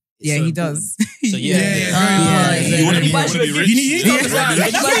why. It's Yeah, so he important. does. So yeah, yeah. You wanna be You rich. need to Yeah.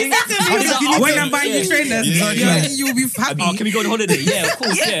 understand. When I'm buying you trainers, Yeah. you'll be happy. Oh, can we go on holiday? Yeah, of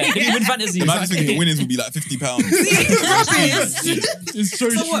course. Yeah, can you win fantasy? Imagine thinking winnings will be like £50. Rubbish. It's so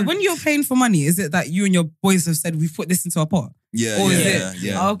So what, when you're paying for money, is it that you and your boys have said we've put this into a pot? Yeah, Or is yeah, it-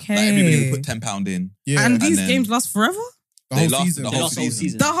 yeah. Okay. Like everybody will put £10 in. Yeah. And these then- games last forever? the They whole last season. the They whole lost the whole season.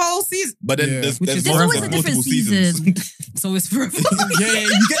 season. The whole season. But then Yeah. there's Which is There's always a multiple different seasons. season. So it's forever. Yeah,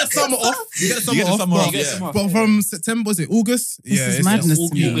 you get the summer off. You get the summer off. summer but- off, yeah. summer off. But from September, was it August? This is madness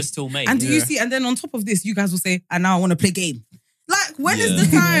to me. August till May. And do you Yeah. see, and then on top of this, you guys will say, and now I want to play game. Like, when is Yeah.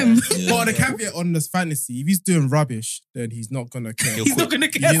 the time? Yeah. But the caveat on this fantasy, if he's doing rubbish, then he's not gonna care. He'll He's quit. not going to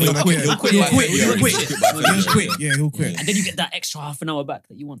care. He'll He'll quit. He'll quit. He'll by quit. February. He'll quit. He'll by He'll February. quit. Yeah, he'll quit. And then you get that extra half an hour back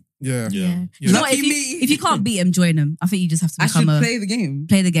that you want. Yeah. Yeah. You know what, Lucky if me. if you can't beat him, join him. I think you just have to I should become play the game.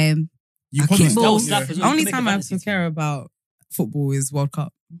 play the game. You I probably keep That ball. was slap as well. Only You can time make I a have to fantasy care about football is World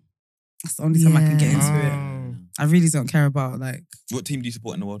Cup. That's the only time I can get into it. Oh. I really don't care about, like, What team do you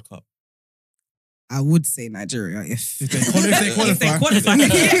support in the World Cup? I would say Nigeria if If they qualify, if they qualify.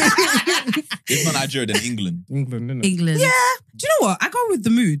 If not Nigeria, then England. England, innit? England. Yeah. Do you know what? I go with the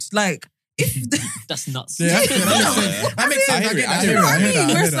mood. Like, if That's nuts. Yeah, that makes Yeah. sense. That makes sense. I I hear get it, that. I hear you know what I I hear mean? that. I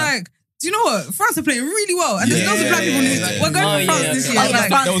Where hear it's that. like, do you know what? France are playing really well, and there's Yeah, loads of black yeah, people. yeah. We're going Oh, for France yeah, this yeah. year. Oh, yeah, Like,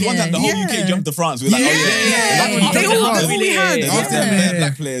 France, There was one time the whole Yeah. UK jumped to France. We were like, oh yeah, Yeah. They all That's all we had. They After had them, bare yeah.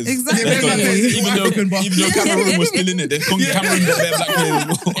 black players. Exactly. They've got- Yeah. Even though Cameroon was still in it, they've gone Cameroon got bare black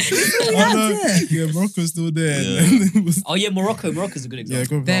players. Oh, no. Yeah, Morocco's still there. Yeah. And then it was- Oh yeah, Morocco's a good Yeah,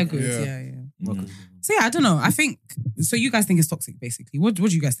 example. good. They're Morocco, good. yeah. Yeah. Morocco's a good one. So yeah, I don't know. I think so. You guys think it's toxic, basically. What do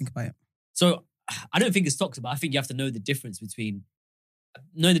you guys think about it? So I don't think it's toxic, but I think you have to know the difference between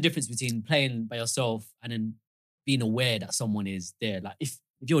playing by yourself and then being aware that someone is there. Like if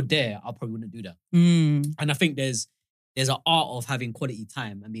you're there, I probably wouldn't do that. And I think there's an art of having quality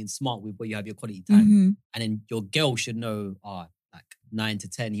time and being smart with where you have your quality time. Mhm. And then your girl should know, like 9 to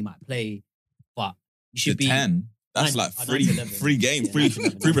 10, he might play, but you should be 10. That's Nine- like oh, free 9 to 11. game, Yeah, free 9 to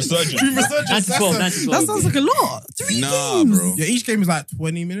 11. resurgence. 9 to 12, 9 to 12. That sounds like a lot. 3 Nah, games. bro. Yeah, each game is like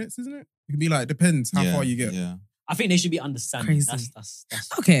 20 minutes, isn't it? It can be like, depends how far you get. Yeah. I think there should be understanding. Crazy. That's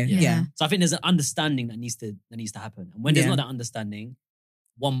Okay. Yeah. Yeah. So I think there's an understanding that needs to happen. And when there's Yeah. not that understanding,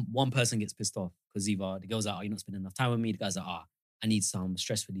 one person gets pissed off because either the girl's like, oh, you're not spending enough time with me. The guy's like, I need some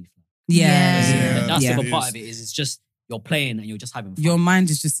stress relief. Yeah. Yeah. That's Yeah. the part of it is it's just you're playing and you're just having fun. Your mind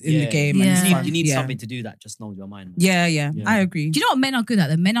is just in the game. Yeah. And it's You need, fun. you need yeah. something to do that just knows your mind. man. Yeah. Yeah. Yeah. I agree. Do you know what men are good at?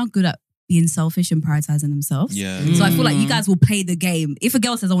 The men are good at being selfish and prioritizing themselves. Yeah. So I feel like you guys will play the game. If a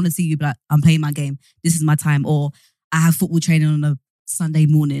girl says, I want to see you, but I'm playing my game. This is my time. Or I have football training on a Sunday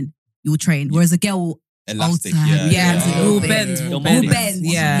morning. You'll train. Whereas a girl will Elastic. alter. Yeah. Yeah. Yeah. We'll Yeah. bend. You're We'll All molding. bend. bend.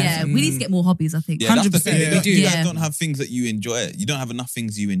 Yeah. Yeah. We need to get more hobbies, I think. Yeah, that's the 100%. thing. We do. You guys Yeah. don't have things that you enjoy. You don't have enough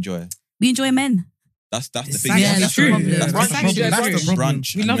things you enjoy. We enjoy men. That's the It's thing. actually Yeah, that's true. the problem. That's Brunch, the actually, problem. that's the problem.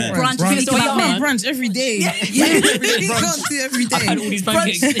 Brunch. We and love men. brunch. brunch. Brunch. So we Yeah. have brunch every day. Yeah. We can't do every day. I've had all these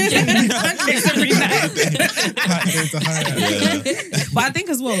pancakes. Pancakes every night. Yeah. But I think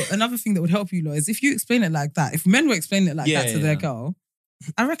as well, another thing that would help you lot is if you explain it like that. If men were explaining it like Yeah, that to yeah. their girl,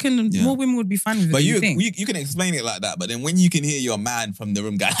 I reckon Yeah. more women would be fine with it. But than you think. you can explain it like that, but then when you can hear your man from the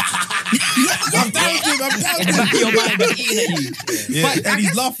room going, I'm down with him. I'm down In the with back of him. your mind, they're eating at you. yeah. And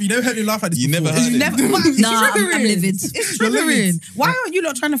he's laughing. You never heard him laugh at this You never before. heard it. Never, it's Nah, I'm triggering. livid. It's You're triggering. livid. Why aren't you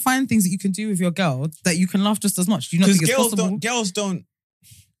not trying to find things that you can do with your girl that you can laugh just as much? Do you not Because think it's possible? girls don't.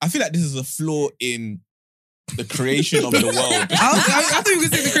 I feel like this is a flaw in the creation of the world. I thought you were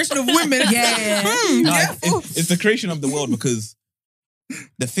going to say the creation of women. Yeah. No, Careful. it's the creation of the world because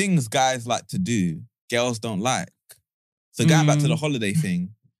the things guys like to do, girls don't like. So going back to the holiday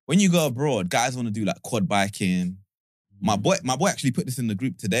thing, when you go abroad, guys want to do like quad biking. My boy actually put this in the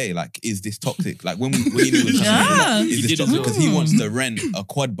group today. Like, is this toxic? Like when he was like, is this toxic? Because he wants to rent a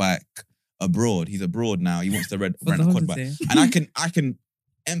quad bike abroad. He's abroad now. He wants to rent a quad bike, and I can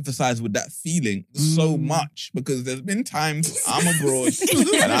emphasize with that feeling so much because there's been times I'm abroad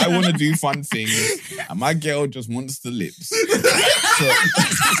and I want to do fun things, and my girl just wants the lips. So,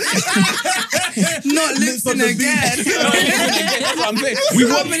 not lipsing again. That's what I'm saying. We're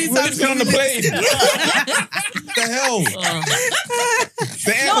lipsing on the plane. What the hell?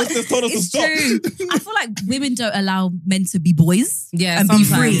 The air hostess told us to stop. True. I feel like women don't allow men to be boys and be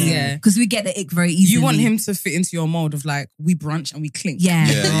free. Yeah, because we get the ick very easily. You want him to fit into your mold of like, we brunch and we clink. Yeah.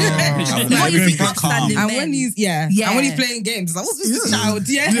 Like, and when he's and when he's playing games, it's like, what's this child?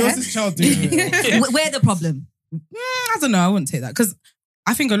 What's this child doing? We're the problem. I don't know. I wouldn't take that because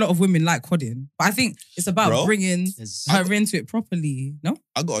I think a lot of women like quadding, but I think it's about bringing her into it properly. No,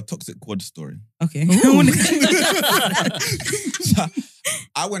 I got a toxic quad story. Okay. So,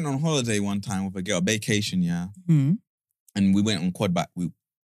 I went on holiday one time with a girl, vacation, and we went on quad bike. We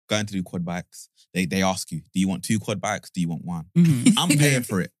going to do quad bikes. They ask you, do you want 2 quad bikes? Do you want 1? I'm paying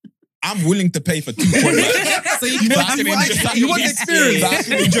for it. I'm willing to pay for 2 quad bikes. So you want experience. I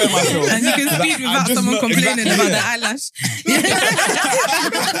can enjoy myself. And you can speed without someone complaining about the eyelash.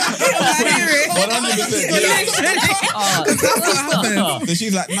 100%. So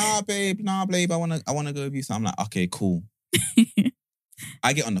she's like, nah, babe, I wanna go with you. So I'm like, okay, cool.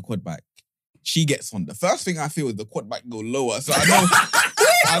 I get on the quad bike. She gets on. The first thing I feel is the quad bike go lower. So I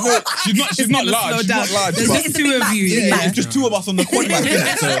know she's not large. She's not large. There's just 2 of you. Yeah, it's just 2 of us on the quad bike.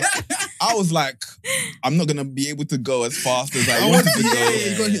 So I was like, I'm not gonna be able to go as fast as I wanted to go.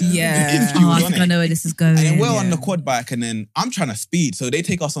 Yeah. I think I know where this is going. And then we're on the quad bike, and then I'm trying to speed. So they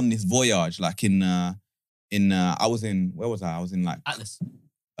take us on this voyage, like I was in, where was I? I was in like Atlas.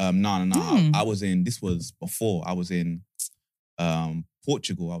 No. I was in, this was before. I was in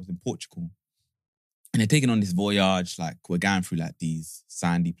Portugal. I was in Portugal. And they're taking on this voyage, like we're going through like these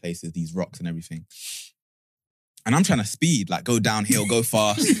sandy places, these rocks and everything. And I'm trying to speed, like go downhill, go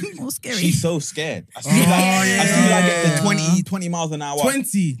fast. Oh, scary. She's so scared. I see like at the 20 miles an hour.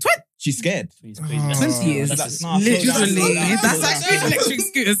 20. She's scared. 20 years. That's like, literally. That's actually electric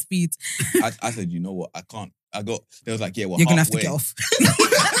scooter speed. I said, you know what? I can't. They was like, yeah, well, you're gonna have to get off.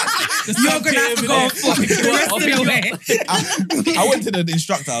 You're gonna have to go off the rest of the way. I went to the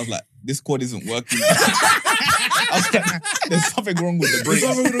instructor. I was like, this quad isn't working. I was like, there's something wrong with the brake.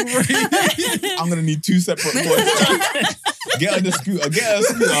 I'm gonna need 2 separate quads. Get her the scooter.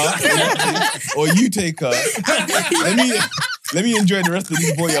 Or you take her. Let me enjoy the rest of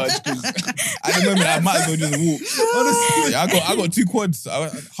this voyage because at the moment I might as well just walk. Honestly, I got 2 quads.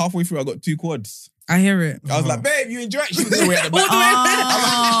 Halfway through, I got 2 quads. I hear it. I was like, babe, you enjoy it. She was all the way at the back.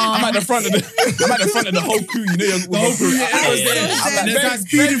 I'm at the front of the whole crew. You know, the whole crew. I'm like, babe,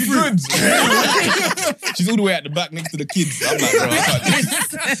 speeding good. She's all the way at the back next to the kids. I'm like, bro,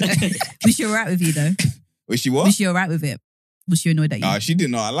 I can't. Was she alright with you though? Was she what? Was she alright with it? Was she annoyed at you? She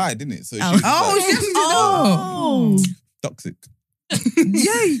didn't know I lied, didn't it? So she was toxic.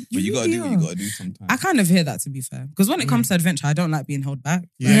 Yeah, but you gotta do what you gotta do sometimes. I kind of hear that, to be fair, because when it comes to adventure, I don't like being held back.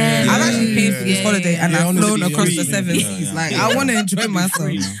 Yeah. I've actually paid for this holiday and I've flown across the 7 seas. Yeah. Like, I want to enjoy myself.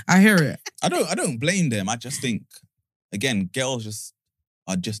 I hear it. I don't blame them. I just think, again, girls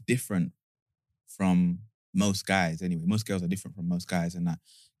are just different from most guys. Anyway, most girls are different from most guys, and that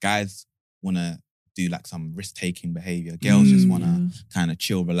guys want to do like some risk-taking behavior. Girls just want to kind of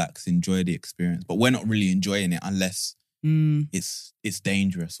chill, relax, enjoy the experience. But we're not really enjoying it unless it's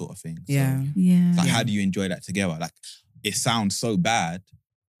dangerous, sort of thing. Yeah. So, like, how do you enjoy that together? Like, it sounds so bad,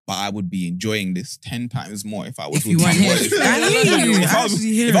 but I would be enjoying this 10 times more if I was with my boys. If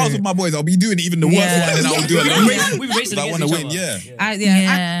I was with my boys, I'll be doing even the worst one than I would do alone. We've raced I want to win,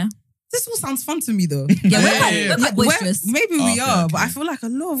 This all sounds fun to me though. We're quite boisterous. Maybe we are, but I feel like a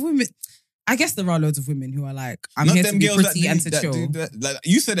lot of women. I guess there are loads of women who are like, I'm not here them to be girls pretty and to chill. Like,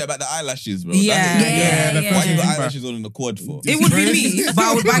 you said it about the eyelashes, bro. Yeah. Why you got eyelashes on in the quad for? It would be me, but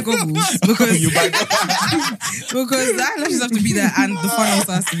I would buy goggles because You buy- because the eyelashes have to be there and the fun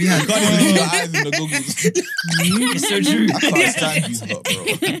also has to be had. You can't even leave your eyes in the goggles. It's so true. I can't stand these lot, bro. I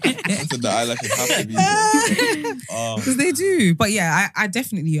said the eyelashes have to be there. Because they do. But yeah, I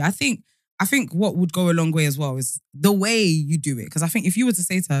definitely, I think what would go a long way as well is the way you do it. Because I think if you were to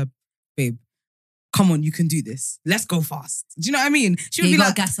say to her, babe, come on, you can do this. Let's go fast. Do you know what I mean? She would You be gotta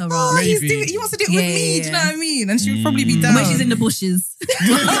like, gas her oh, up. he wants to do it with me. Do you know what I mean? And she would probably be down. When she's in the bushes.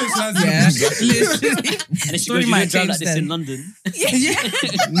 Yeah, literally. And then she Story goes, you might don't drive change like this then. in London. Yeah.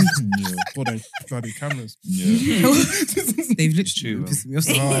 God, they bloody cameras. Yeah. They've literally True, been pissing me off.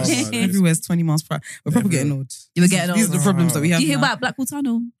 Oh, man. Everywhe's 20 miles per hour. We're probably getting old. You were getting These are old. the problems that we have. Do you hear now. about Blackwall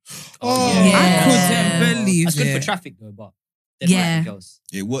Tunnel? Oh, Yeah. I couldn't believe That's good it. for traffic though, but then Yeah. everything else.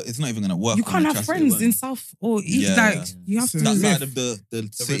 It's not even gonna work. You on can't the have traffic. friends in South or East. Yeah. Like, you have to. That That Live. side of the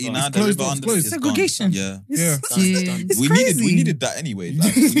city river. now, It's the closed, river it's under closed. is Segregation. gone. Yeah. Yeah. It's We crazy. needed that anyway.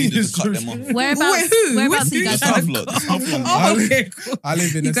 Like, we needed to cut them off. Whereabouts? Wait, who? Whereabouts Who? are you guys The from? South lot, the South lot. Oh, okay, cool. I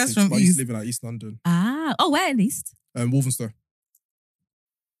live in You guys Essex, from but I used East? to live in like East London. Where at least? Walthamstow.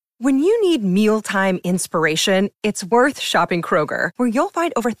 When you need mealtime inspiration, it's worth shopping Kroger, where you'll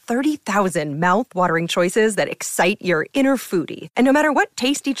find over 30,000 mouth-watering choices that excite your inner foodie. And no matter what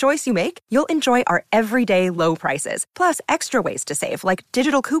tasty choice you make, you'll enjoy our everyday low prices, plus extra ways to save, like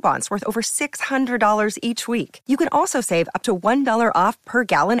digital coupons worth over $600 each week. You can also save up to $1 off per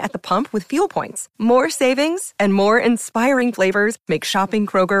gallon at the pump with fuel points. More savings and more inspiring flavors make shopping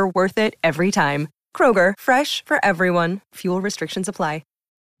Kroger worth it every time. Kroger, fresh for everyone. Fuel restrictions apply.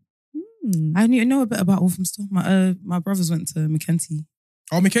 I know a bit about Walthamstow. My brothers went to Mackenzie.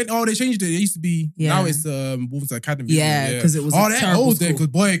 Oh, they changed it. It used to be, Yeah. now it's Wolverhampton Academy. Yeah, isn't it? 'cause it was a they're terrible old there, school. because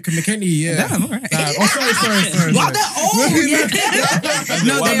boy, McKenny, yeah. Damn, all right. Sorry. Wow, they're old.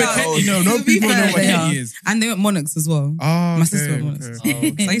 No, No, they they're are. old. No, To be people know fair, what they are. McKenny is. And they went Monarchs as well. Oh, My sister went Monarchs.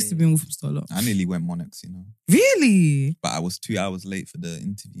 okay. So I used to be in Walthamstow a lot. I nearly went Monarchs, Really? but I was 2 hours late for the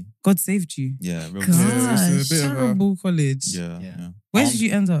interview. God saved you. Yeah, real Gosh, Yeah, it's a bit of a- terrible college. Yeah. Where did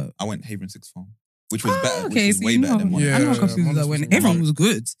you end up? I went Havering Sixth Form, which was better. Okay, which was so way you better know. than Monarchs. I know a Yeah, couple people that Monarchs went. was Everyone was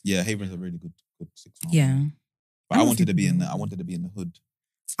good. Yeah, Havering's a really good sixth form. Yeah. But I I know wanted to be people- in the hood.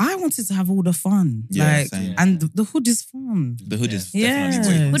 I wanted to have all the fun. Yeah, like, same. and the hood is fun. The hood is Yeah.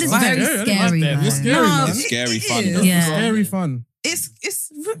 definitely way What is Right. very Yeah, scary, yeah, man. it's scary, No, man. It's scary it fun. is. though. Yeah. Scary fun. It's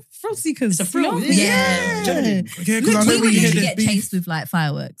thrill seekers. It's a thrill, No? yeah. Yeah. Yeah, because I We know would when you hear usually this get beef. chased with like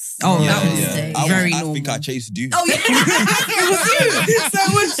fireworks. Oh, Yeah, that was yeah. very I normal. think I chased you. Oh, yeah. It was you. So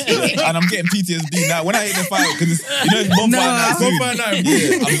was you. And I'm getting PTSD now. When I hit the fire, because it's bonfire No. night. soon. Bonfire night.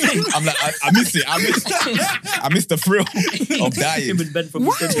 Yeah, I'm like, I miss it. I miss the thrill of dying. Him and Ben from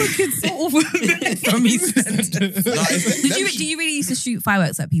Why EastEnders. were kids so awful from EastEnders? No, it's- Do you really used to shoot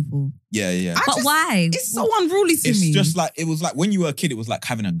fireworks at people? Yeah. But why? It's so unruly to It's me. just like, it was like when you were a kid, it was like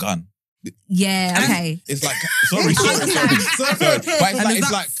having a gun. Yeah, okay. It's like, sorry. But And is it's that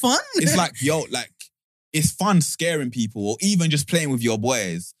like, fun? it's like, yo, like, it's fun scaring people or even just playing with your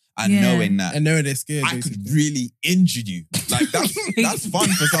boys and Yeah. knowing that And knowing they're scared, I basically. could really injure you. Like, that's fun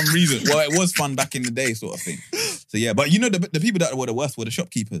for some reason. Well, it was fun back in the day, sort of thing. So, yeah. But you know, the people that were the worst were the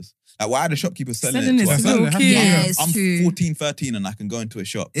shopkeepers. Like, why are the shopkeepers selling Selling it it to us? to little Yeah, kids. Yeah, it's I'm true. 14, 13 and I can go into a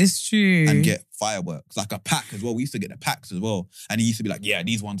shop It's true. and get fireworks, like a pack as well. We used to get the packs as well. And he used to be like, yeah,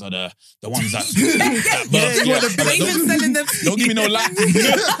 these ones are the ones that burst. you want Yeah. the big- even selling them. Don't give me no light.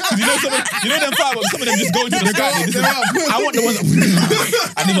 You know them fireworks, some of them just go into the sky. They just- I want the ones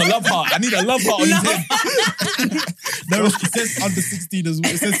that I need a love heart. I need a love heart on his head. No, it says under 16 as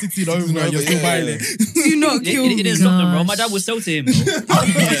well. It says 16 over and you're still Yeah. buying it. Do not kill me. It didn't stop them, bro. My dad would sell to him, bro.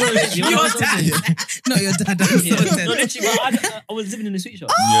 Your dad. Not your dad. I'm Yeah. so No, dead. literally, but I was living in a sweet shop.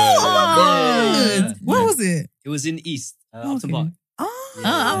 Oh, where Yeah. was it? It was in East, Upton Okay. Park. Oh,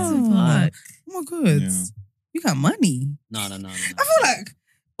 Yeah. Upton Park. Oh my god, Yeah. you got money. No. I feel like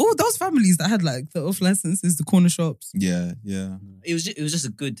all those families that had like the off licenses, the corner shops. Yeah. It was just a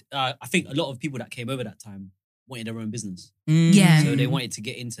good. I think a lot of people that came over that time wanted their own business, Yeah. so they wanted to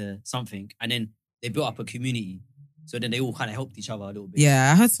get into something, and then they built up a community. So then they all kind of helped each other a little bit.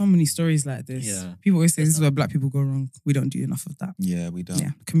 Yeah, I heard so many stories like this. Yeah. People always say this is where black people go wrong. We don't do enough of that. Yeah, we don't.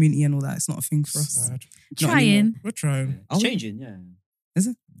 Yeah, community and all that. It's not a thing for us. Sad. Not anymore. Trying. We're trying. It's changing. Yeah, Is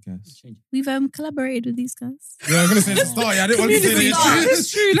it? Yes. it's changing. We've collaborated with these guys. Yeah, I'm going to say the start. Yeah, I didn't want to say Community. this.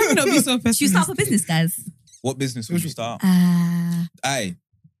 It's true. Let me not be so pessimistic. Should we start up a business, guys? What business would you start? Hey,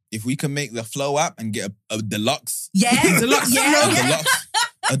 if we can make the Flow app and get a deluxe, Yeah. Deluxe. Yeah.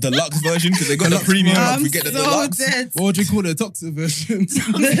 a deluxe version because they got the premium. I'm we get the so deluxe. dead. What would you call it? A toxic version?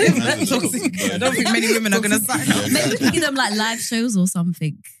 Toxic. I don't think many women are going to sign up. Maybe we can give them like live shows or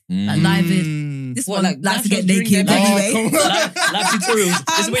something. Like live in. This What, one like likes to live get shows during naked their life? anyway. Live tutorials.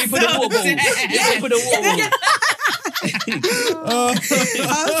 This is where you put the water bottle. This is where you put the water bottle.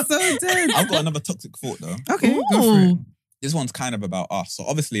 I'm so dead. I've got another toxic thought though. Okay, go for it. This one's kind of about us. So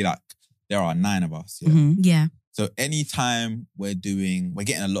obviously, like there are 9 of us. Yeah. Mhm. Yeah. So anytime we're getting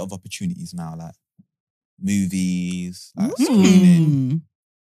a lot of opportunities now, like movies, like screening. Mm.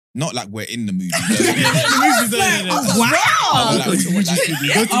 Not like we're in the movie. Wow. Like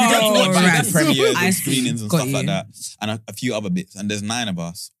premieres I and see. screenings and Got stuff you. like that, and a few other bits. And there's 9 of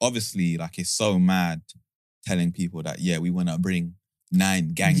us. Obviously, like it's so mad telling people that we want to bring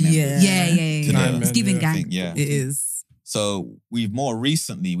 9 gang members. Yeah. To It's giving gang. thing, yeah. It is. So we've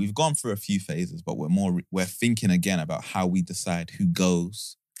gone through a few phases, but we're thinking again about how we decide who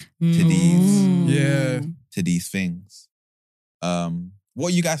goes to these things.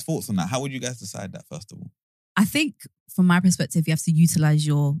 What are you guys' thoughts on that? How would you guys decide that, first of all? I think from my perspective, you have to utilize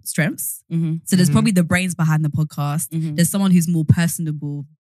your strengths. Mm-hmm. So there's probably the brains behind the podcast. Mhm. There's someone who's more personable.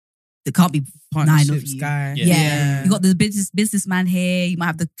 There can't be 9 of Partnerships you. guy. Yeah. You got the businessman here. You might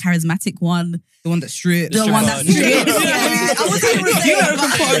have the charismatic one. The one that's stripped. The one that's stripped. Yeah. I was going to say.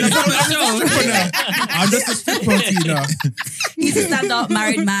 I'm just a stripper to you now. He's a stand-up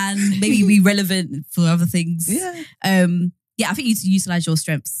married man. Maybe be relevant for other things. Yeah. I think you need to utilize your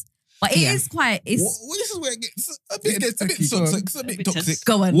strengths. But it is quite. It's This is where it gets a bit tricky, go on. toxic. It's a bit toxic.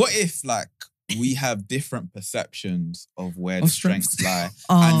 Go on. What if we have different perceptions of where the Of strengths strengths. lie,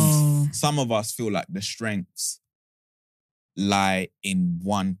 Oh. and some of us feel like the strengths lie in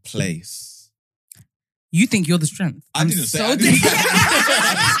one place? You think you're the strength. I didn't say. I didn't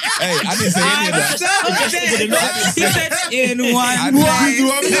say any of that. He said in one I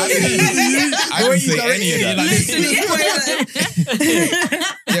didn't say any of that.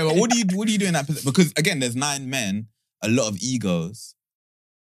 Yeah, but what do you do in that position? Because again, there's 9 men, a lot of egos.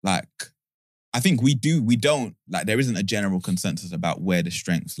 Like, I think we don't, like, there isn't a general consensus about where the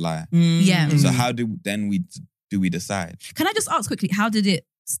strengths lie. Yeah. So how do we decide? Can I just ask quickly, how did it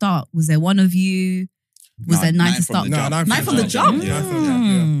start? Was there one of you? Was there 9 to from start? the jump. 9 from the jump? Yeah, 9 from the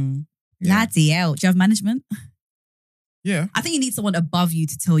jump, Yeah. Bloody hell. Do you have management? yeah. I think you need someone above you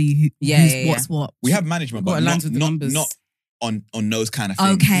to tell you who's Yeah. what's what. We have management, Got but to land with the numbers. not on those kind of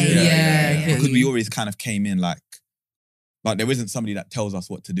things. Okay. Yeah. Because we always kind of came in like there isn't somebody that tells us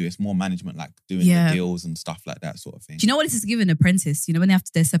what to do. It's more management, like doing the deals and stuff like that sort of thing. Do you know what this is giving an apprentice? You know, when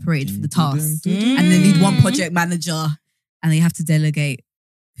they're separated for the tasks and they need one project manager and they have to delegate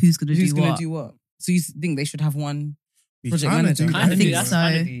who's going to Who's do going what. to do what? So you think they should have one We project kinda manager? do that. I think That's so.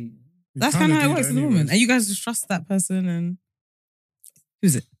 kinda That's kind of how it works at the moment. And you guys just trust that person and...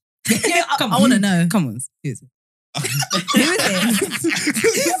 Who's it? Yeah, Come I on. want to know. Come on. Who is it? Who is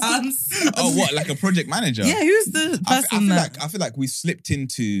it? Oh, what? Like a project manager? Yeah, who's the person I feel like we've slipped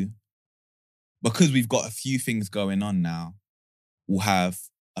into, because we've got a few things going on now. We'll have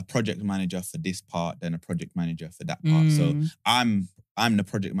a project manager for this part, then a project manager for that part. So I'm the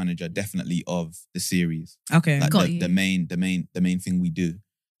project manager definitely of the series. Okay. Like Got the you. main thing we do.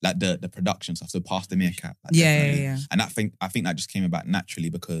 Like the production stuff. So Pass The Meerkat. Like Yeah. definitely. And I think that just came about naturally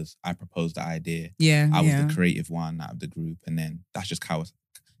because I proposed the idea. Yeah. I was the creative one out of the group, and then that's just how it's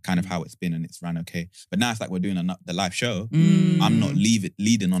been, and it's ran okay. But now it's like we're doing the live show. I'm not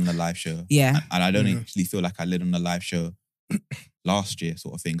leading on the live show. Yeah. And I don't actually feel like I led on the live show last year,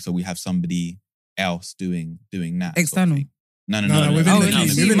 sort of thing. So we have somebody else doing that. External. Sort of thing. No. within the team, within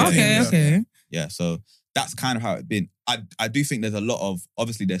within the the team, team, Okay. Yeah, so that's kind of how it's been. I do think there's a lot of,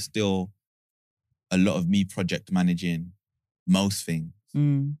 obviously there's still a lot of me project managing most things.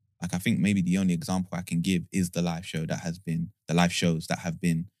 Like I think maybe the only example I can give is the live shows that have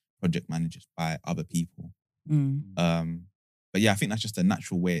been project managed by other people. But yeah, I think that's just a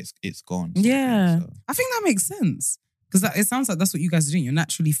natural way it's gone. sort of thing, Yeah. so. I think that makes sense. Because it sounds like that's what you guys are doing. You're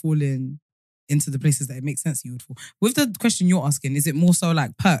naturally falling into the places that it makes sense you would fall. With the question you're asking, is it more so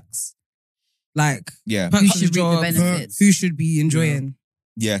like perks? Like Yeah. perks Who of the should reap the job, benefits? who should be enjoying?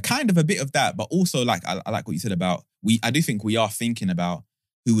 Yeah, kind of a bit of that, but also like I like what you said about I do think we are thinking about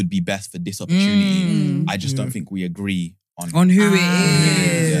who would be best for this opportunity. I just don't think we agree on who it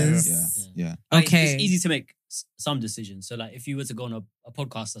Yeah, is. yeah. Like, Okay. it's easy to make some decisions. So like if you were to go on a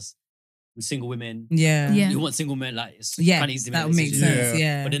podcast that's with single women, Yeah. Yeah. you want single men, like it's Yeah, kind of easy to that make would make decisions. sense.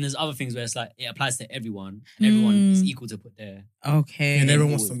 Yeah. But then there's other things where it's like it applies to everyone and everyone is equal to put their Okay. And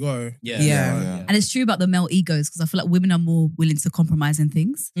everyone wants to go. Yeah. And it's true about the male egos because I feel like women are more willing to compromise in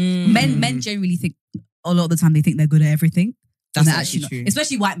things. Mm. Men generally think a lot of the time they think they're good at everything. That's And they're actually not. true.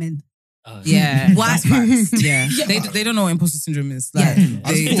 Especially white men. Yeah. Why? That's facts. Yeah. They don't know what imposter syndrome is. Like, Yeah.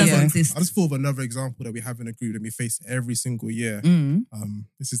 they- It doesn't yeah. exist. I just thought of another example that we have in a group that we face every single year. Mm.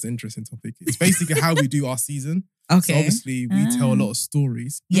 This is an interesting topic. It's basically how we do our season. Okay. So obviously we tell a lot of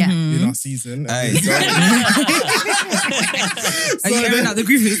stories Yeah. in our season. Hey, Are you airing out the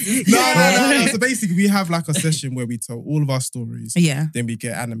grievances? No. So basically, we have like a session where we tell all of our stories. Yeah. Then we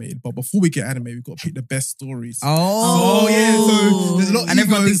get animated. But before we get animated, we've got to pick the best stories. Oh. Yeah. So there's a lot of And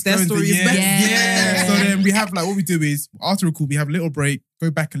everyone egos thinks their going story to- is best. Yeah. So then we have like, what we do is, after a call, we have a little break,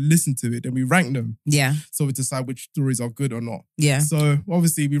 go back and listen to it, then we rank them. Yeah. So we decide which stories are good or not. Yeah. So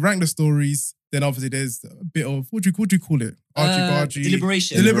obviously, we rank the stories. Then obviously there's a bit of, what do you call it? Argy-bargy.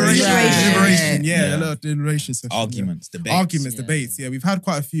 Deliberation. Deliberation. Right. Yeah, a lot of deliberation sessions. arguments, debates. Arguments, Yeah. debates. Yeah, we've had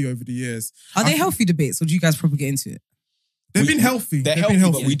quite a few over the years. Are they healthy debates or do you guys probably get into it? They've been healthy. They're They've healthy,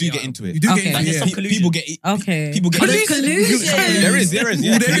 been but we do Yeah. get into it. You do Okay. get Like, into there's it. some People get Okay. people get Collusion. There is There collusion,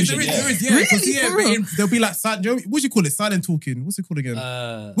 is. yeah. Really? Because For real? there'll be like silent. What do you call it? Silent talking. What's it called again?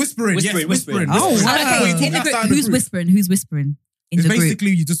 Whispering. whispering, Yes, whispering. Oh, Whispering. wow. When you talk In the outside group, the who's group. whispering? Who's whispering in It's the group?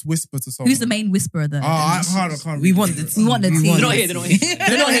 basically you just whisper to someone. Who's the main whisperer though? I can't. We want the team. We want the team. They're not here. They're not here.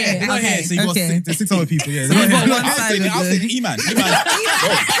 They're not here. They're not Okay. here. So you got Okay. there's 6 other people. Yeah. So you've got one I'll side say of the... E-Man.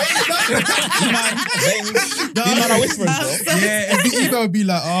 E-Man are whispering, bro. Yeah, if the email would be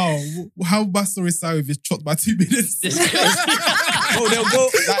like, oh, how my story sound if it's chopped by 2 minutes? Bro, they'll go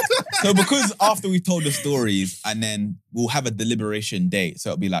like, so because after we told the stories and then we'll have a deliberation date. So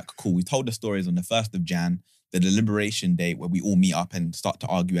it'll be like, cool, we told the stories on the 1st of Jan, the deliberation date where we all meet up and start to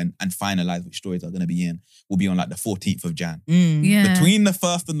argue and finalize which stories are going to be in will be on like the 14th of Jan. Yeah. Between the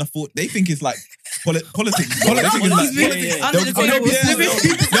 1st and the 4th, they think it's like politics. They think it's like, Yeah. They'll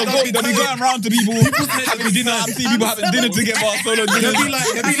be going around to people having dinner. I'm seeing people having dinner together. Solo They'll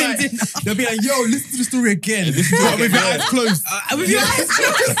dinner. be like, yo, listen to the story again. Listen to it With your again. eyes closed. With your eyes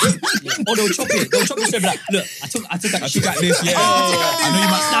Or they'll chop it. They'll chop the story. Be like, look, I took that I shit. took out this, yeah. I know you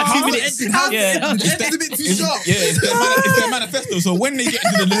might Nah, 2 minutes. Yeah. It's a bit too sharp. Yeah, it's their manifesto. So when they get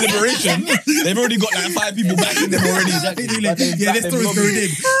into the deliberation, they've already got like 5 people backing them already. Yeah, their story's going in.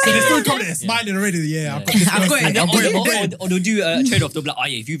 So they're still coming there smiling already. Yeah, I've got this I've got person. it. Or they'll do a trade-off. They'll be like, oh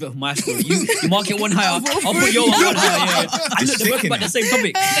yeah, if you vote for my story, you mark it one higher. I'll put your one higher. Yeah. And look, they're both about the same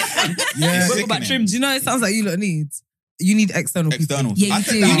topic. Yeah. Both about trims. Do you know it sounds like you lot need? You need external people. Externals. Yeah, you I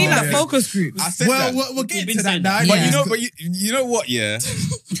said do. that. You need like Yeah. focus groups. I said Well, that. we'll get We've into been that saying now. that. But Yeah. you know what, yeah?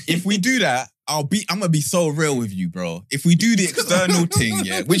 If we do that, I'm gonna be so real with you, bro. If we do the external thing,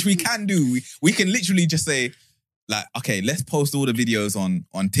 yeah, which we can do, we can literally just say, like, okay, let's post all the videos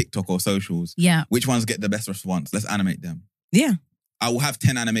on TikTok or socials. Yeah. Which ones get the best response? Let's animate them. Yeah. I will have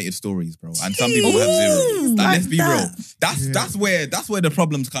 10 animated stories, bro. And some people will have 0. Like, let's be real. That's where the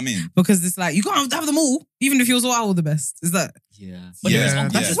problems come in. Because it's like, you can't have them all, even if yours are all the best. Is that? Yeah. But there is Yeah,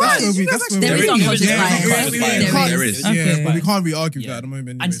 unconscious that's bias. where There is unconscious bias. There is. Yeah, but we can't really argue Yeah. that at the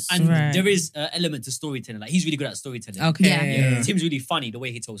moment. And anyways. Right. there is an element to storytelling. Like he's really good at storytelling. Okay. Yeah. Yeah. Tim's really funny the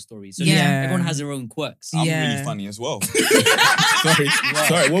way he tells stories. So Yeah. everyone has their own quirks. I'm Yeah. really funny as well.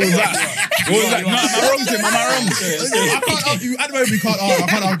 Sorry, what was that? What was that? No, am I wrong, Tim? Am I wrong? I can't argue. At the moment, we can't argue. I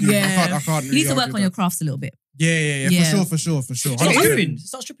can't argue. Yeah. I can't You really need to work argue on your that. crafts a little bit. Yeah. Yeah. For sure. Start 100%. stripping.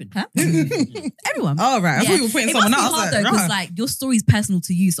 Start stripping. Huh? Everyone. Oh, right. I Yeah. thought you were putting It someone must be else. hard Like, though, because right. like your story's personal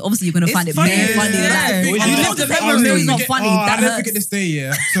to you, so obviously you're gonna It's find it funny, very funny. yeah. Like, You you live know the the memory. story's not funny. I'll That never hurts. forget this day,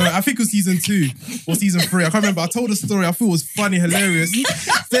 yeah. So I think it was season 2 or season 3. I can't remember. I told a story. I thought it was funny, hilarious.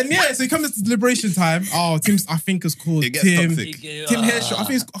 Then so it comes to deliberation time. Oh, Tim's, I think it's called It gets Tim. toxic. Tim Headshot. I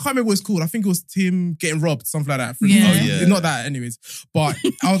can't remember what it's called. I think it was Tim getting robbed, something like that. Yeah. Oh, yeah. Not that, anyways. But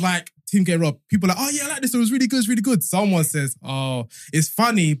I was like, Tim getting robbed. People are like, oh yeah, I like this. It was really good. It's really good. Someone says, oh, it's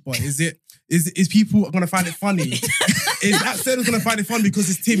funny, but is people gonna find it funny? Is that Sarah's gonna find it funny because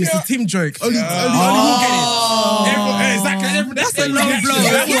it's Tim? It's a Tim joke. Only we'll get it. Everyone, exactly. That's a low blow.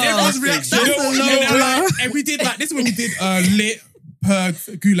 Everyone's reaction. That's a low blow. And we did like this is when we did lit per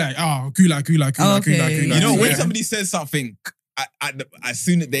gulag. Gulag. Okay. You know, when Yeah. somebody says something, as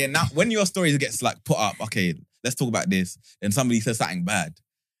soon as they announce, when your story gets like put up, okay, let's talk about this, then somebody says something bad.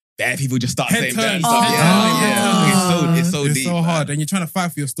 There, people just start Head saying turns. bad stuff. Oh. Yeah. It's so It's deep. so hard, man. and you're trying to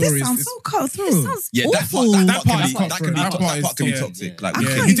fight for your This stories. sounds so cutthroat. Yeah, that awful. part That part is can cutthroat. be That part can be is- toxic. yeah. Like, I we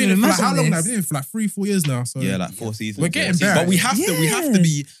can't can- You did it even for like imagine how long now? this. We did it for like 3-4 years now. So yeah, like 4 seasons. we're getting Yeah. better. But we have Yeah. to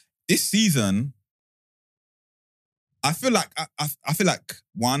be this season. I feel like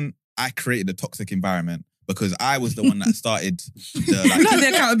one, I created a toxic environment because I was the one that started the like Not the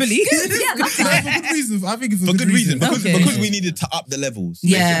accountability. Yeah, love for that. good reason. I think it's for good reason. Because, Okay. because we needed to up the levels.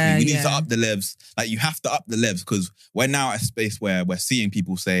 Yeah, basically. We needed to yeah. up the levels. Like you have to up the levels because we're now at a space where we're seeing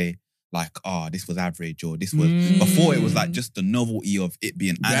people say, like, this was average, or this was before it was like just the novelty of it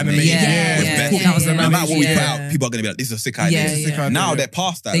being animated. animated. That was No matter what we put yeah. out, people are gonna be like, this is a sick idea. Now they're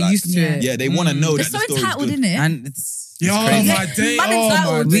past that. They're like, used to it. Yeah, they want to know They're that so the story's entitled, good. isn't it? And it's Oh crazy. my day! Man Oh my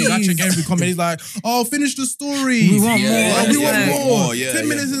entitled, day! please. Actually, every comment is like, finish the story. We want more. We want more. Yeah, 10 yeah.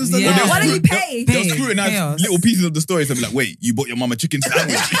 minutes into the Yeah. But Why don't you pay? They'll scrutinize Chaos. little pieces of the story. So be like, wait, you bought your mama chicken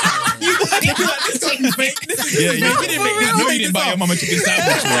sandwich? Yeah, you didn't make this. No, you didn't buy your mama chicken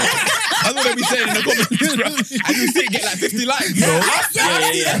sandwich, bro. That's what they be saying in the comments, bro. And you see it get like 50 likes, bro.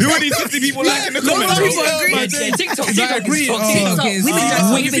 Who are these 50 people liking the comments, bro? TikTok.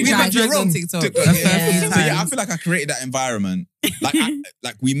 We've been dragged on TikTok. I feel like I created that environment.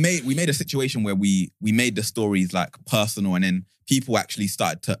 Like we made a situation where we made the stories like personal, and then people actually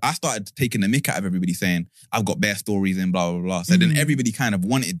I started taking the mick out of everybody saying, I've got bare stories and blah, blah, blah. So then everybody kind of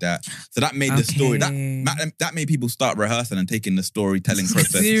wanted that. So that made the story, that made people start rehearsing and taking the storytelling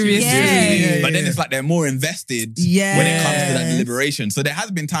process Seriously. Yeah. But then it's like they're more invested when it comes to that deliberation. So there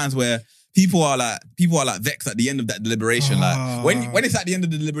has been times where people are like vexed at the end of that deliberation. Like when it's at the end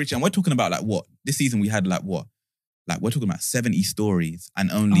of the deliberation, and we're talking about like what? This season we had like what? Like we're talking about 70 stories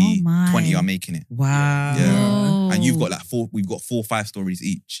and only 20 are making it. Wow. Yeah. Whoa. And you've got like we've got 4 or 5 stories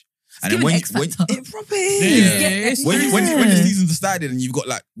each. And then Give when an X Factor. It probably is. when the season's started and you've got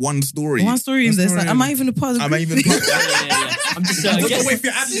like one story. One story in this. Like, am I even a part of the Am I even I'm just What's guess- the way for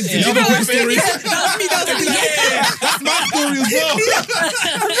your ad-libs? Yeah. You know what story? That's my story as well.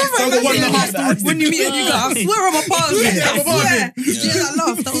 So the 1.5 stories. When you meet a new guy, I swear I'm a part of it. Yeah, I'm a part of it. Yeah, I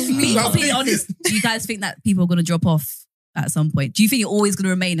laughed. That was me. Being completely honest, do you guys think that people are going to drop off at some point? Do you think you're always going to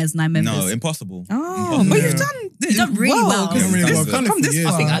remain as 9 members? No, impossible. Oh, but you've done really well. because Yeah, really this well. has come this I I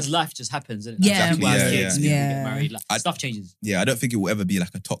far. think as life just happens, isn't it? Yeah. Like, people have Exactly, kids, yeah, people yeah. get married, like, stuff changes. Yeah, I don't think it will ever be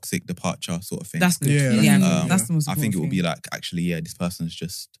like a toxic departure sort of thing. That's good. Yeah, Yeah, that's the most I think it will important be like, actually, this person's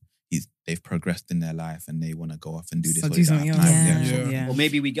just, they've progressed in their life and they want to go off and do this. So or do they something don't else. have time. Yeah. Yeah. Or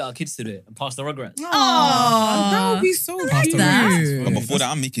maybe we get our kids to do it and pass the rugrats. Oh, that would be so cute. that. But before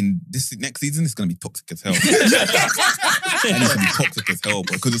that, I'm making this next season. It's gonna be toxic as hell. And it's gonna be toxic as hell,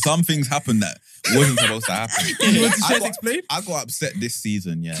 because some things happen that wasn't supposed to happen. You want to share explain? I got upset this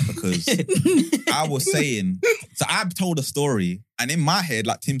season, because I was saying, so I've told a story, and in my head,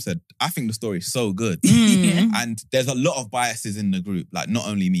 like Tim said, I think the story is so good. And there's a lot of biases in the group. Like not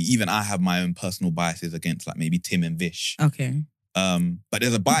only me, even I have my own personal biases against like maybe Tim and Vish. Okay. But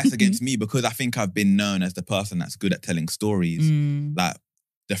there's a bias against me because I think I've been known as the person that's good at telling stories. Like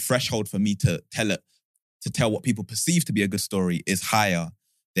the threshold for me to tell what people perceive to be a good story is higher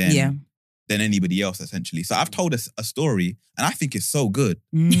than anybody else, essentially. So I've told us a story and I think it's so good.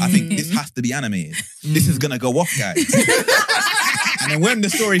 I think this has to be animated. This is gonna go off, guys. And then when the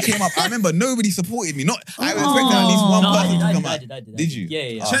story came up, I remember nobody supported me. I was expecting at least one No, person to I come did, out. I did. Did you?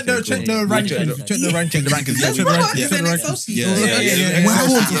 Yeah. Okay, Check the cool. rankings. Check the rankings. Check the rankings. Yeah, check the rankings. Yeah. Check the rankings. Yeah. Wow.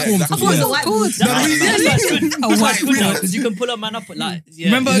 Yeah, I thought it was a whiteboard. That's good. white woman. Because you can pull a man up like,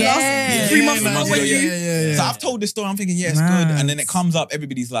 Remember Yeah. last 3 months Yeah. ago when you... Yeah. So I've told this story, I'm thinking, it's good. And then it comes up,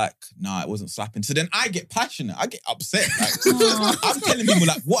 everybody's like, nah, it wasn't slapping. So then I get passionate. I get upset. Like, I'm telling people,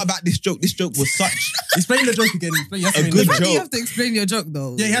 like, what about this joke? This joke was such Explain the joke again. You have to a explain good the joke. You joke. have to explain your joke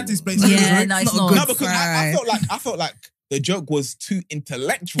though. Yeah, you have to explain. Yeah, no, it's not. No, because I felt like the joke was too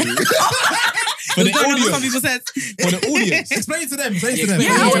intellectual for the Some audience. people said... For the audience. Explain it to them. Explain it to them.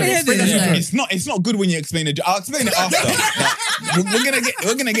 Yeah, I wanna hear Explain this. that joke. It's not good when you explain a joke. I'll explain it after. Like,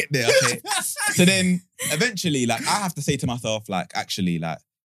 we're gonna get there, okay? So then eventually, like, I have to say to myself, like, actually, like,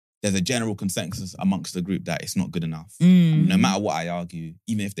 there's a general consensus amongst the group that it's not good enough. No matter what I argue,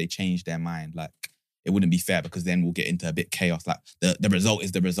 even if they change their mind, like, it wouldn't be fair because then we'll get into a bit chaos. Like the result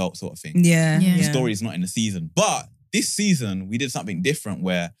is the result sort of thing. Yeah. The story is not in the season. But this season, we did something different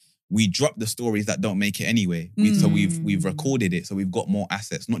where we dropped the stories that don't make it anyway. So we've recorded it. So we've got more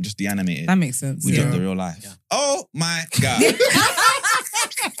assets, not just the animated. That makes sense. We Yeah. dropped the real life. Yeah. Oh my God.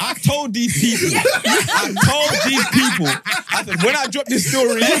 I told these people, I said, when I drop this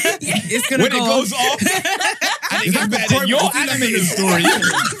story, It's gonna when go it goes off, and it gets better than your animated story,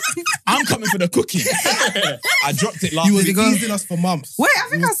 I'm coming for the cooking. I dropped it last You was week. teasing us for months. Wait, I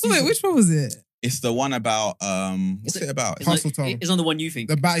think I saw it. Which one was it? It's the one about, what's it about? It's on Parceltown. it's on the one you think.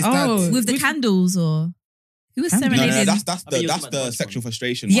 The Batty's Oh. dad. With the candles or who was No, no, No, serenading? that's I think it was the about the brunch sexual one.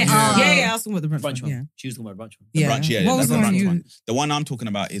 frustration Yeah. one. Yeah, I was talking about the brunch Brunch one. one. Yeah. She was talking about brunch one. The brunch, yeah. What was That's the the one brunch you... one. The one I'm talking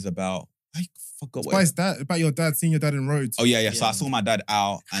about is about, I forgot what About his dad, about your dad, seeing your dad in Rhodes. Oh, yeah. So I saw my dad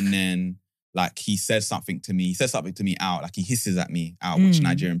out and then like he says something to me. He says something to me out, like he hisses at me out, which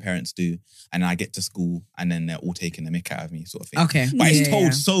Nigerian parents do. And I get to school and then they're all taking the mick out of me, sort of thing. Okay. But it's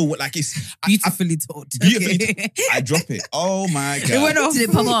told so, like it's... Beautifully told. Beautifully Okay. told. I drop it. Oh my God. It went off. Did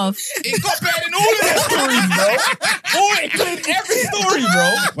it pop off? It got better than all of their stories, bro. All it included every story,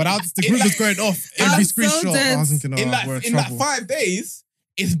 bro. But the group was going off every I'm so screenshot. dead. I was thinking, In we're in like trouble. 5 days,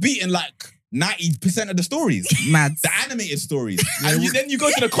 it's beaten like 90% of the stories. Mad. The animated stories. And then you go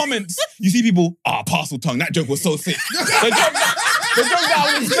to the comments, you see people, parcel tongue, that joke was so sick. The joke that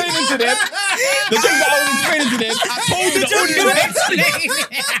I was explaining to them, I told you the audience.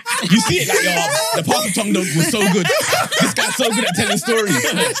 You see it like, yo, the parcel tongue joke was so good. This guy's so good at telling stories.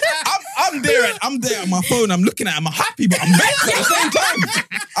 I'm there on my phone, I'm looking at him, I'm happy, but I'm vexed at the same time.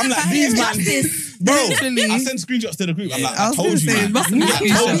 I'm like, these man, bro, I send screenshots to the group. I'm like, I told you, man. I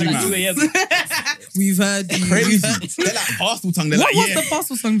told you, man. We've heard you. Crazy. They're like parcel tongue. They're What like, was the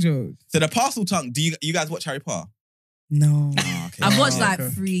parcel song joke? So the parcel tongue, do you guys watch Harry Potter? No. Oh, okay. I've watched like okay.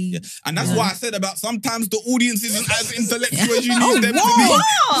 3. Yeah. And that's why I said about sometimes the audience isn't as intellectual as you need Oh, them to be.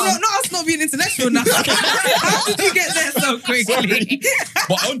 whoa. No, not us not being intellectual now. How did you get there so quickly?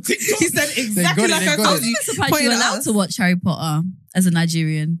 But on TikTok, He said exactly like I got told it. you. I'm surprised Pointed you're at allowed us. to watch Harry Potter as a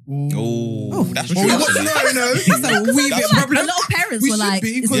Nigerian. oh, that's But true. we watch actually. That's a wee bit That's A problem. lot of parents We were should like, be,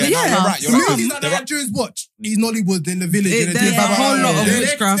 it's because Yeah, no, you're right. You're The right. movies that the They're right. Nigerians watch, these Nollywood in the village. There's a whole lot of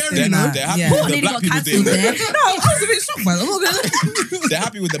witchcraft in that. They're happy Yeah. with the nearly black got people cancelled doing there. No, I was a bit shocked by that. I'm not gonna. They're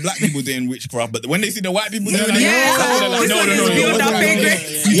happy with the black people doing witchcraft, but when they see the white people doing it, Yeah. they're like, This no, one no, is no, no, beyond no, our no, pay no, grade.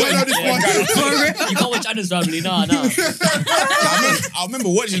 no. You don't know this one. You can't watch Adam's Family. Nah. I remember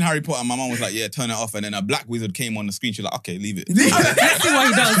watching Harry Potter and my mum was like, yeah, turn it off. And then a black wizard came on the screen. She's like, okay, leave it. Let's see what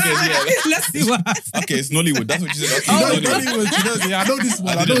he does. Yeah. Let's see what happens. Okay, it's Nollywood. That's what she said. Okay, Oh, it's Nollywood. Nollywood. She knows it. I know this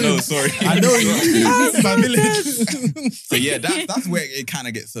one. I I know didn't know, you. sorry. I know you. This is my village. So yeah, that's where it kind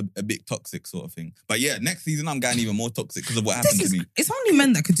of gets a bit toxic sort of thing. But yeah, next season I'm going even more toxic because of what happened to me. It's only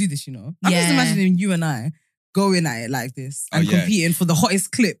men that could do this, you know. I'm just Yeah. imagining you and I going at it like this and Oh, yeah. competing for the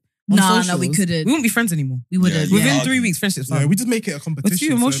hottest clip. on No, socials. we couldn't. We wouldn't be friends anymore. We wouldn't. Yeah. Within Yeah. 3 weeks, friendship's Yeah, done. we just make it a competition. too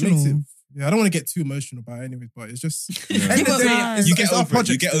so it makes emotional. it- yeah, I don't want to get too emotional about it anyway, but it's just... Yeah. End of the day, it's- You get it's our over it. You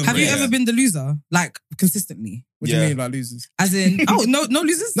project. get over Have you Yeah. ever been the loser? Like, consistently? What do Yeah. you mean, like losers? As in, no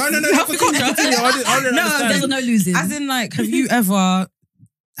losers? No, Not not for for culture. continue. I didn't No, understand. There were no losing. As in, like, have you ever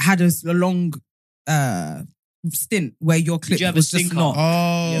had a long stint where your clip you have a was just stinker? not?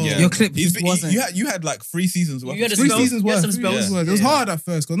 Oh. Yeah. Your clip He's just been- wasn't. You had like 3 seasons worth. You had of a 3 spell. seasons You had worth. some 3 spells. seasons worth. It was Yeah. hard at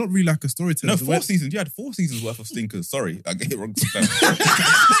first because I'm not really like a storyteller. No, So 4 seasons. You had 4 seasons worth of stinkers. Sorry, I get it wrong.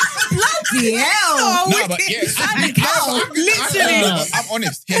 Bloody hell. No, but yeah, Literally. I'm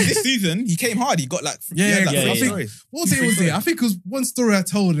honest. Yeah, this season he came hard. He got like Yeah, he had, like, yeah, 3 yeah. stories. What day was it? I think it was one story I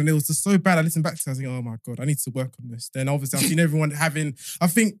told and it was just so bad. I listened back to it. I was thinking, oh my God, I need to work on this. Then obviously I've seen everyone having, I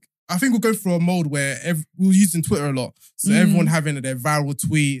think we'll go through a mode where we're using Twitter a lot. So everyone having their viral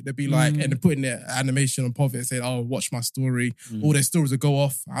tweet, they'd be like, and they're putting their animation on top of it saying, oh, watch my story. All their stories will go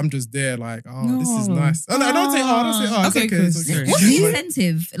off. I'm just there like, oh, this is No. nice. Oh, no, I don't say, oh, it's Okay, okay. good. It's okay. What's the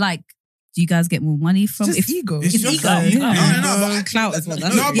incentive? Like, do you guys get more money from Just ego. It's It's just ego. that. Yeah. No, but Clout as well.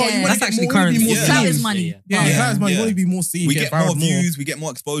 That's, No, but you Yeah. wanna that's get actually more, you wanna be currency. more Yeah. Clout seen. is money. Yeah, Yeah. that is money. You Yeah. want to be more seen. We get more viral views, we get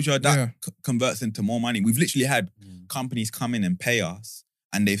more exposure. That Yeah. converts into more money. We've literally had companies come in and pay us,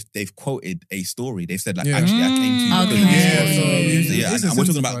 and they've quoted a story. They've said like, Yeah. actually, I came to you. Okay. because of this Yeah, story. so So, yeah, it's and we're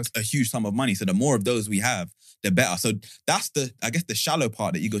talking about incentivized. a huge sum of money. So the more of those we have, the better. So that's the shallow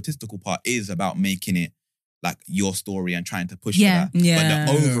part, the egotistical part is about making it like your story and trying to push Yeah. for that. Yeah.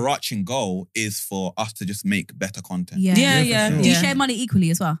 But the overarching goal is for us to just make better content. Yeah. Yeah, Yeah, yeah. for sure. Do you yeah. share money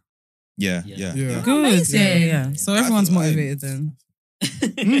equally as well? Yeah, Yeah. yeah. Yeah. Good. Amazing. Yeah. So everyone's That's what I- motivated then.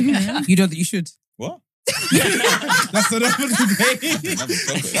 Yeah. You don't think you should? What? That's another debate.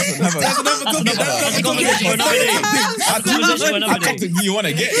 That's another topic. That's a conversation for another day. How Conversation for another day. toxic do you want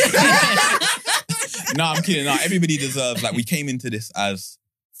to get? No, I'm kidding. No, everybody deserves, like, we came into this as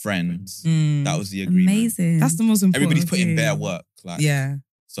friends. That was the agreement. Amazing. That's the most important. Everybody's putting thing. bare work. Like, Yeah.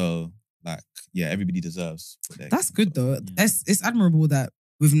 So, like, yeah, everybody deserves what they That's good though. It's admirable that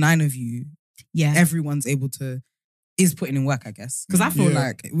with 9 of you, yeah. everyone's able to is putting in work, I guess. Because I feel Yeah.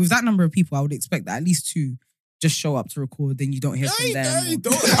 like with that number of people, I would expect that at least 2 just show up to record, then you don't hear from them. Hey, or-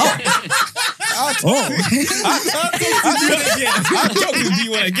 don't. How toxic do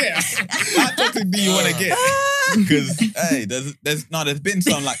you want to get? How toxic do you want to get? Because hey, there's been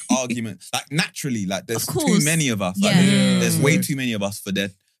some like argument, like naturally, like there's Of course. too many of us. Like, Yeah. there's way too many of us for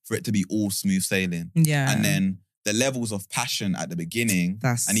it to be all smooth sailing. Yeah. And then the levels of passion at the beginning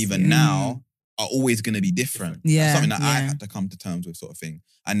That's and even now are always going to be different. Yeah, Something that I yeah. had to come to terms with, sort of thing.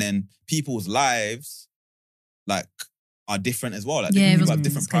 And then people's lives, like, are different as well. Like Yeah, people have everyone's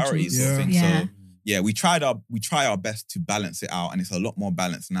different priorities. schedules. Sort of thing. Yeah. So yeah, we try our best to balance it out, and it's a lot more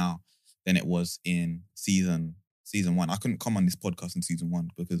balanced now than it was in season 1. I couldn't come on this podcast in season 1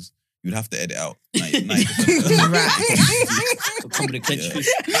 because you'd have to edit out 90%. Come with a clenched fist.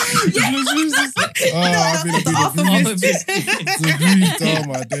 I've been aggrieved all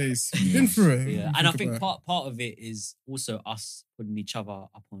my days. Been through it. Yeah, and I think part of it is also us putting each other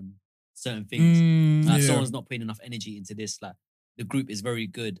up on certain things. Like someone's not putting enough energy into this. Like the group is very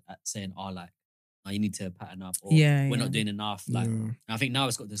good at saying, "Oh, like you need to pattern up," or "We're not doing enough." Like, and I think now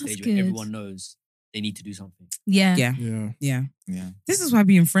it's got to the stage where everyone knows they need to do something. Yeah. This is why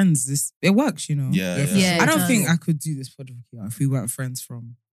being friends, it works, you know. Yeah, I don't it think does. I could do this pod with you if we weren't friends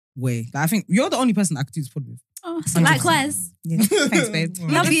from way. Like, I think you're the only person I could do this pod with. Oh, so likewise. Yeah. Thanks, babe.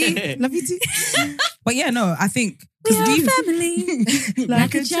 Love you. Love you too. But yeah, no, I think We are you, family,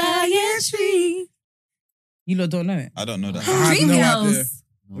 like a giant tree. you lot don't know it. I don't know that. I have Dream no girls. idea.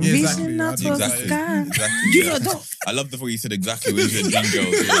 Yeah, exactly. Reaching out towards the sky. Exactly. You yeah. lot don't. I love the way you said exactly when you said Dream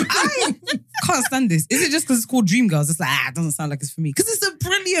Girls. Yeah. I can't stand this. Is it just because it's called Dream Girls? It's like, it doesn't sound like it's for me. Because it's a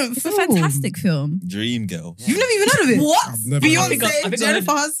brilliant It's a film. fantastic film. Dream Girls. You've never even heard of it? What? I've never heard of it. I think Beyonce, I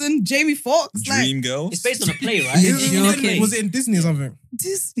Jennifer Hudson, Jamie Foxx. Like, Dream Girls. It's based on a play, right? Was it in Disney or something?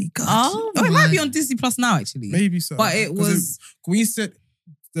 Disney. God. Oh, it might my. be on Disney Plus now, actually. Maybe so. But it 'Cause was. when you said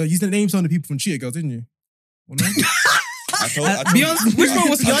you named some of the people from Cheetah Girls, didn't you? Well, no? I told Beyonce. Which one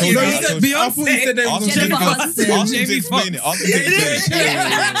was I told Beyonce? you, No, I you said told you. I thought you said they was on Jennifer Cheetah Girls. Hudson. Ask him to Jamie explain it. Foxx. Ask him to explain it.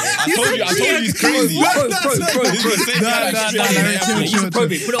 I told you he's crazy. This is the same guy that stripped in the airport. Probe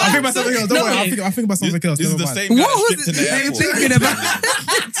it. Put it I on. think about something else. Don't worry. I think about something else. This is Never the mind. same guy What that was stripped in the it you airport. thinking about?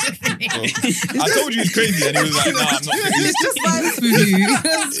 I told you he's crazy, and he was like, "Nah, I'm not crazy." It's just vibes with you.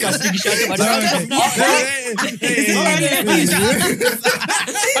 This guy's speaking shit about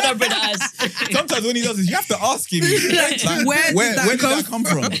Sometimes when he does this, you have to ask him. Like, Where did that come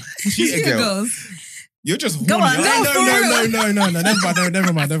from? Cheetah Girls. You're just horny. Go on,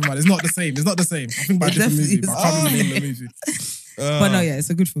 Never mind. It's not the same. I think about a different movie, but I can't remember the name of the movie. But no, yeah, it's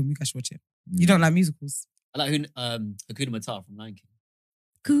a good film. You guys should watch it. You don't like musicals? I like Hakuna Matata from Lion King.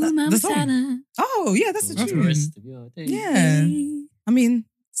 The song. Oh, yeah, that's the For the tune. rest of your day. Yeah. I mean,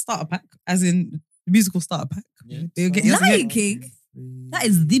 starter pack, as in the musical starter pack. Yeah. They'll get- Lion King. That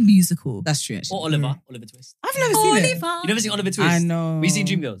is the musical. That's true, actually. Or Oliver Twist. I've never seen it. You never seen Oliver Twist? I know. But you seen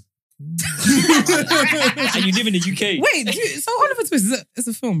Dreamgirls? And you live in the UK. Wait, so Oliver Twist is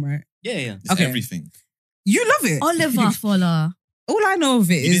a film, right? Yeah. It's Okay. everything. You love it. Oliver Fuller. All I know of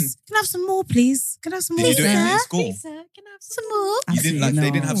it You is, can I have some more, please? Can I have some Did more? you do it sir? in school? Please, sir, can I have some more? You didn't like. No.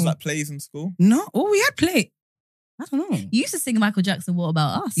 They didn't have like plays in school. No. Oh, we had play. I don't know. You used to sing Michael Jackson, What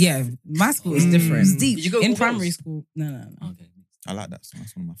About Us? Yeah, my school is different. It's deep. Did you go In all primary girls? school. No. Okay. I like that song.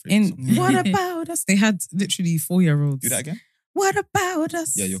 That's one of my favorite In songs. What About Us? They had literally 4-year-olds. Do that again? What about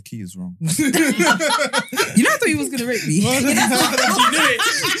us? Yeah, your key is wrong. You know, I thought he was gonna rape me. You knew it.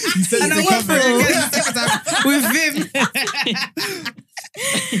 You said And I it went for cover. it again with Viv.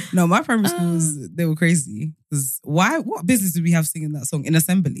 No, my primary schools, they were crazy. Because what business did we have singing that song in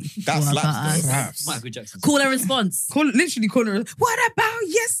assembly? That What slaps about though. us? Slaps. Michael Jackson. Call a response. Literally call her, what about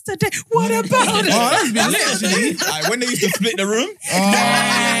yesterday? What about Oh, that's been lit, actually. Like, when they used to split the room.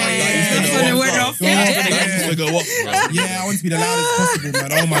 That's when it went off. That used to go off, bro. Yeah, I want to be the loudest possible,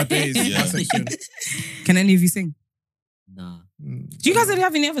 man. All my days. Yeah. That section. Can any of you sing? Nah. Do you guys really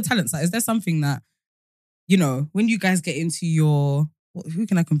have any other talents? Like, is there something that, you know, when you guys get into your, who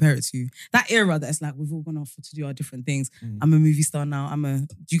can I compare it to? That era that's like, we've all gone off to do our different things. I'm a movie star now. Do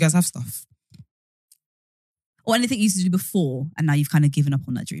you guys have stuff? Or anything you used to do before and now you've kind of given up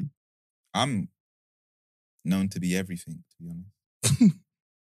on that dream. I'm known to be everything, to be honest.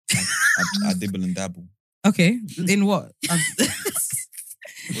 I dibble and dabble. Okay. In what? What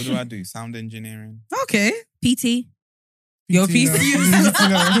do I do? Sound engineering. Okay. PT. Your PT piece.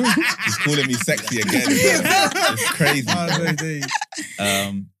 now. He's calling me sexy again. It's crazy. Oh, days.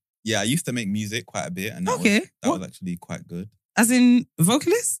 Yeah, I used to make music quite a bit, and that Okay. was actually quite good. As in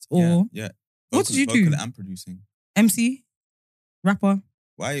vocalist or Yeah. What did you do? Vocal and producing. MC? Rapper?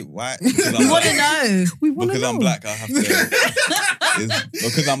 Why? We want to know. We want to Because know. I'm black, I have to.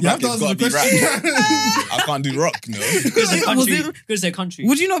 Because I'm You have black, to it's got to answer be the rap. question. I can't do rock, no. Because they're country.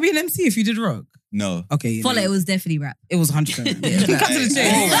 Would you not be an MC if you did rock? No. Okay. yeah, Follow, it was definitely rap. It was 100%. Cut to the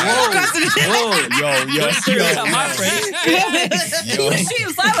chase. Yo, Stereotype my friend. yo. You're shooting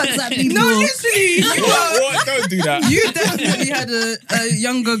fireworks at people. No, literally. What? Don't do that. You definitely had a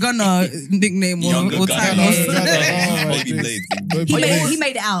younger gunner nickname or Younger title. gunner. Baby days. Blades. He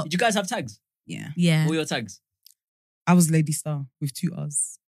made it out. Did you guys have tags? Yeah. Yeah. All your tags? I was Lady Star with 2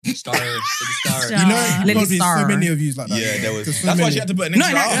 R's. Star. You know, Lily probably Star. so many of you like that. Yeah, there was. There's so That's why many. she had to put an No,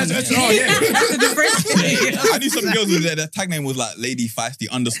 extra no, R on that's there. Oh, yeah. that's the difference. I knew some girls with their tag name was like Lady Feisty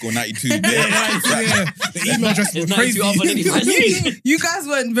 _92. Yeah. The email address was It's crazy. 92 off on any price. You guys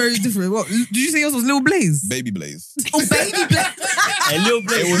weren't very different. What did you say yours was Lil Blaze? Baby Blaze. Oh, Baby Blaze. A little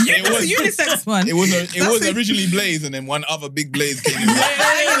bit. That's a unisex one. It was originally Blaze, and then one other big Blaze came in. All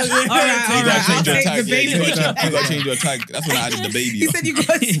right, You gotta change your tag. the Yeah, baby. you gotta change your tag. That's when I added the baby. He said you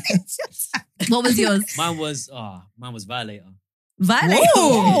got. What was yours? Mine was Violator. Violet.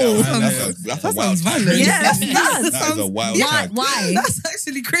 Whoa. That's a wild sounds tag. violent. Yeah, That That is a wild Why? tag. Why? That's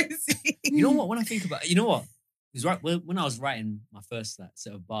actually crazy. You know what? When I think about it, you know what? It was right when I was writing my first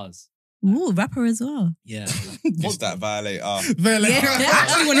set of bars. Ooh, rapper as well. Yeah. Just that violate. I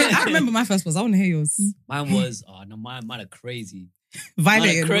remember my first was. I want to hear yours. Mine was mine are crazy.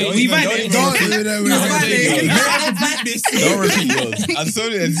 Violated. Crazy. We violated. Don't repeat yours. As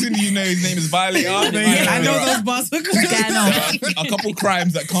soon as you know his name is Violate, I know those bars were crazy. a couple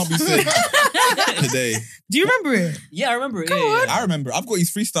crimes that can't be said today. Do you remember it? Yeah, I remember it. Go yeah, on. yeah. I remember. I've got his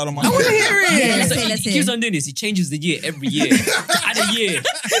freestyle on my I want to phone. hear it. Yeah, So let's he hear. keeps on doing this. He changes the year every year. Add a year.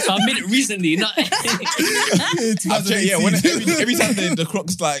 So I made it recently. Not I've changed, yeah, every time the clock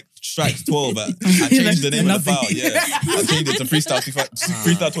strikes 12, I changed the name of the file. Yeah, I changed it to Freestyle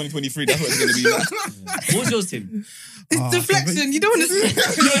 2023. That's what it's gonna be now. what was yours, Tim? It's deflection. You don't want to.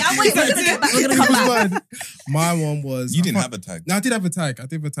 Yeah, I'm waiting. We're gonna get back. We're gonna come back. My one was. You didn't have a tag. No, I did have a tag.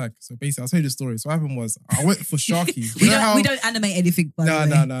 So basically, I'll tell you the story. So what happened was, I went for Sharky. We don't animate anything. By the way.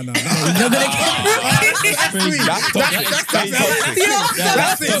 No. That's crazy. That's toxic. That's toxic.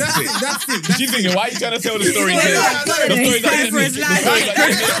 That's it. She's thinking, why are you trying to tell the story?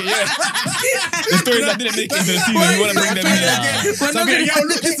 The stories that didn't make it into the season, you want to bring them in. So I'm going, yo,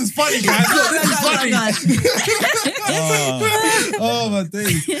 look, this is funny, guys. Look, this is funny. Oh my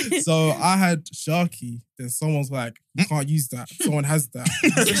days. So I had Sharky. Then someone's like, you can't use that. Someone has that.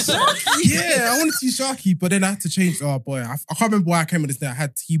 Yeah, I wanted to use Sharky, but then I had to change. Oh boy, I can't remember why I came with this thing. I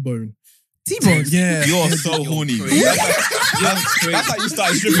had T-Bone. T-Bone. Yeah. You're so horny, bro. That's how you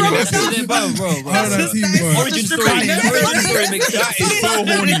started stripping in episode. bro. I don't know, T-Bone. Origin story makes That is so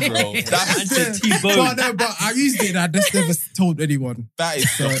horny, bro. That's T-bone. But I used it and I just never told anyone. That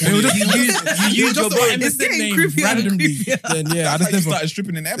is so It horny. was just You used your bone. It's getting name creepier and randomly. creepier. Then yeah, I That's just how you never. started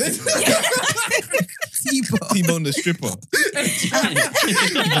stripping in episode. T-Bone. T-Bone the stripper. But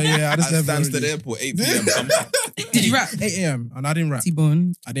yeah, I just At never. Stansted Airport, 8 p.m. sometimes. Did you rap? 8 a.m. and I didn't rap.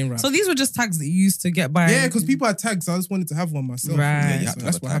 T-Bone. I didn't rap. So these were just tags that you used to get by. Yeah, because people had tags. So I just wanted to have one myself. Right. Yeah, You had to so have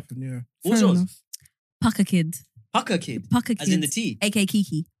that's a what tag. happened. Yeah. What was Fair yours? enough. Pucker Kid. Pucker Kid. Pucker Kid. As in the T. A.K.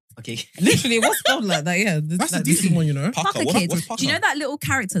 Kiki. Okay. Literally, what's spelled like that? Yeah, That's a decent one, you know. Pucker What? Kid. What's Do Pucker? you know that little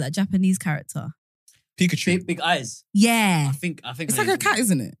character, that Japanese character? Pikachu. Big eyes. Yeah. I think. It's like a cat,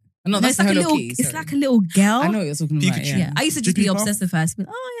 isn't it? No, No, that's it's like a Hello little. Kitty, It's sorry. like a little girl. I know what you're talking about. Pikachu. Yeah. Yeah, I used to just be Jigglypuff? obsessed with her. I'd be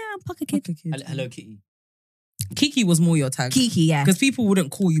like, oh yeah, I'm Pucker Kid. Pucker Kid. Hello Kitty. Kiki was more your tag. Kiki, yeah. Because people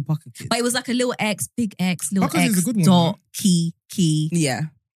wouldn't call you Pucker Kid. But it was like a little X, big X, little Puckers X, is a good one, dot, man. key, Yeah.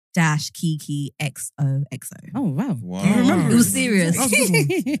 dash, Kiki, XO. Oh, wow. Wow. You remember It was serious. That was a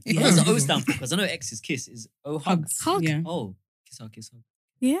good one. What does the O stand for? Because I know X is kiss. Is O hugs? Hug. Yeah. Oh, kiss hug.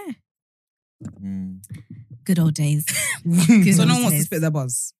 Yeah. Mm. Good old days. So no one wants to days. spit their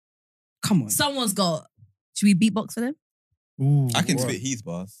buzz. Come on. Someone's got. Should we beatbox for them? Ooh, I can wow. spit his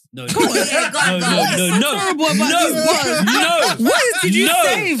bars. No, Come on, yeah, go on, go on. no. Horrible about No. this one. No. What did you No.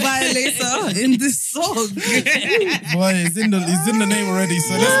 say, Violator, in this song? Boy, it's in the name already.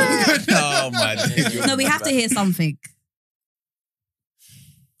 So let's Oh my days. No, we have to hear something.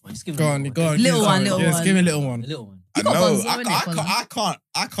 Just give go him on, go on. Little give it one, some. little Yes, one. give me a little A one. little one. I You got know. buns, though, innit,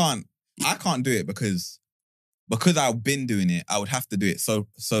 I can't do it because I've been doing it. I would have to do it. So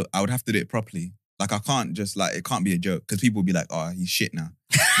I would have to do it properly. Like I can't just it can't be a joke because people will be like, oh, he's shit now.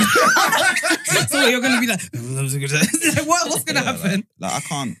 So you're gonna be like, what's gonna happen? Like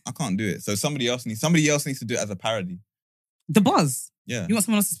I can't do it. So somebody else needs to do it as a parody. The buzz. Yeah. You want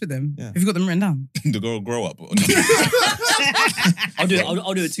someone else to spit them? Yeah. Have you got them written down? The girl grow up. I'll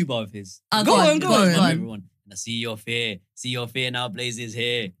do a 2-bar of his. Go on. Everyone. Now see your fear now. Blaze is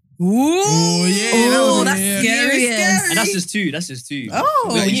here. Ooh, Oh, that's yeah. serious. And that's just two. Oh.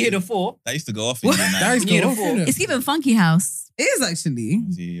 But when you hear the 4, That used to go off in the That night. is Yeah, good. the four. It's even Funky House. It is actually.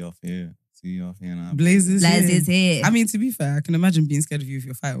 See you off here. Now. Blazes. Les is here. I mean, to be fair, I can imagine being scared of you with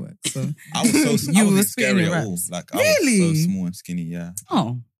your fireworks. So, I was so You I were wasn't spitting scary in at all. raps. Like I Really? was so small and skinny. Yeah.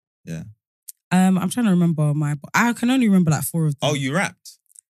 oh, Yeah. I'm trying to remember I can only remember like 4 of them. Oh, you rapped?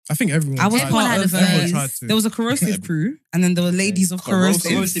 I think everyone. I was tried part to. of Everyone tried to. there was a corrosive crew, and then there were ladies of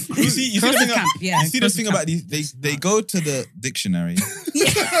corrosive. Corrosive crew. You see the Corosive thing, camp, yeah. you see the corosive thing camp. about these, they go to the dictionary.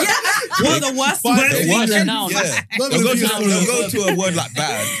 One of the worst But words. the in one- English. Now, Yeah, Not they'll gonna be a go story. to a word like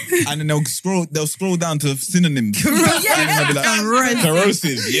bad, and then they'll scroll down to synonyms. And they'll be like,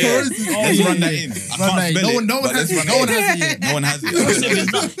 corrosive. Yeah, let's run that in. I Run that can't in. spell it. No one but has let's run it. No one it in. has it yet. No one has Corrosive is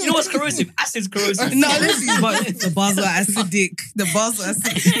it. not. You know what's corrosive? Acid's corrosive. No, listen, but the bars were acidic. The bars were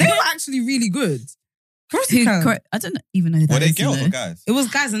acidic. They were actually really good. Corrosive camp. I don't even know who that Were they is, you girls know. or guys? It was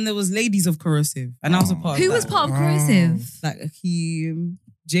guys and there was ladies of corrosive, and I was a part of Who that. was part of corrosive? Like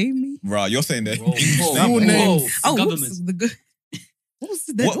Jamie. Right, you're saying that. Whoa, Now, whoa, but- whoa. Oh, Government. what's the good? What was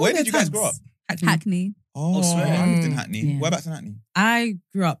the? What- where did you guys grow up? Hackney. Hackney. Oh, swear. I lived in Hackney. Yeah. Whereabouts in Hackney? I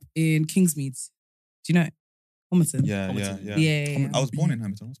grew up in Kingsmead. Do you know it? Homerton. Yeah. Yeah. I was born in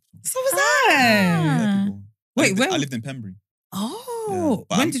Hamilton Hospital. So was I. Ah. People. Wait, I where? lived in Pembury. Oh, Yeah,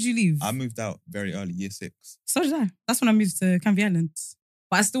 but when I'm- did you leave? I moved out very early, year 6. So did I. That's when I moved to Canvey Island.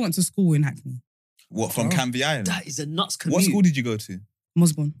 But I still went to school in Hackney. What, from Oh. Canvey Island? That is a nuts commute. What school did you go to?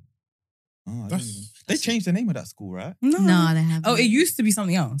 Mosbourne. Oh, I don't That's- even- they changed the name of that school, right? No. No, they haven't. Oh, it used to be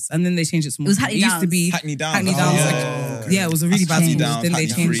something else, and then they changed it to It was Mosbourne. Hackney It used to Downs. be Hackney Downs. Hackney Downs. Oh, like- yeah. yeah, it was a really bad Hackney school. Downs, Then they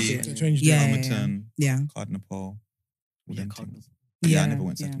Hackney changed Free. it. They changed it. Yeah, Homerton, yeah. Cardinal Pole. all them Cardinal. things. Yeah, I Yeah, never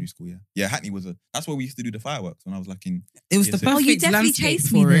went to yeah. secondary school. Yeah, yeah. Hackney was that's where we used to do the fireworks when I was like in. It was Yes, the it- Oh, perfect you definitely landscape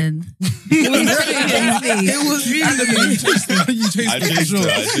chased me for it. then. It was really You chased I it for chased sure. her,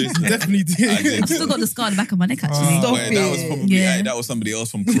 I chased her. You definitely did. I did. I've still got the scar on the back of my neck actually. Stop Wait, that was it. probably Yeah. that was somebody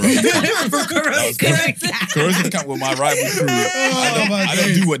else from Corrosive. Corrosive Camp were my rival crew. I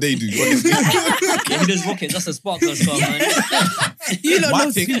don't do what they do. Honestly. If he does rockets, that's a sparkler scar, man. You don't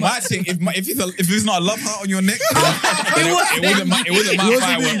know too my thing, if it's not a love heart on your neck, then it wasn't my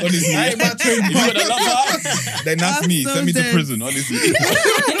firework. Honestly, I ain't my if you got a love heart, then that's I'm me. so Send me to dead. prison. Honestly.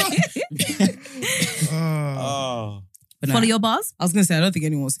 Oh. But Follow nah, your bars? I was gonna say I don't think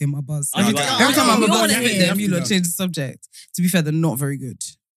anyone wants to hear my buzz. Oh, you Every can't. time I'm You about wanna to hit hear. them, you lot change the subject. To be fair, they're not very good.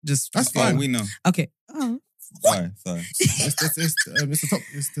 Just That's Oh, fine. we know. okay. Oh, Sorry. It's the top.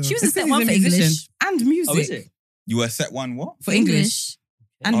 It's the. She was in this set is one a for musician English. and music. Oh, is it? You were set one what? For English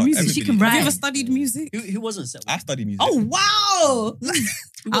and Oh, music. everybody She can did. write. Have you ever studied music? Who wasn't set I one? studied music. Oh wow!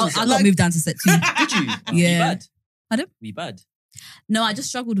 I got moved down to set 2. Did you? Yeah. Be bad. Pardon? Be bad. No, I just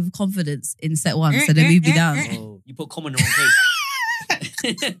struggled with confidence in set 1, so they moved me down. Oh, you put common on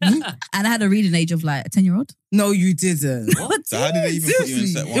face. And I had a reading age of like a 10-year-old. No, you didn't. What? So how did they even put you in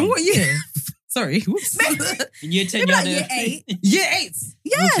set Seriously? one? In what year? Sorry. Whoops. In year 10, Maybe you like had year a... 8. Year 8.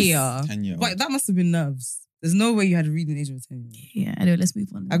 Yes. Rukia. 10-year-old. But that must have been nerves. There's no way you had a reading age of a 10-year-old. Yeah, anyway, let's move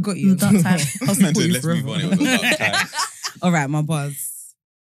on. I got It you. was a dark time. I'll Meant support to, you let's move forever. on. It was a dark time. All right, my buzz.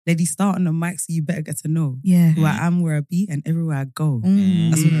 Lady, start on the mic so you better get to know Yeah. who I am, where I be, and everywhere I go.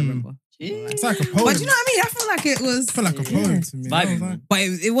 Mm. That's what I remember. It's like a poem. But you know what I mean? I feel like it was. I feel like a poem to me. Vibing, I was man. But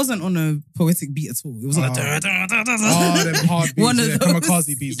it wasn't on a poetic beat at all. It was on a. Oh, them hard beats. One of Yeah, those.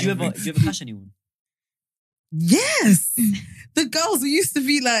 kamikaze beats. Did you ever clash anyone? Yes. The girls, we used to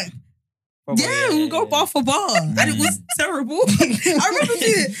be like, Probably, yeah, we'll go bar for bar. And it was terrible. I remember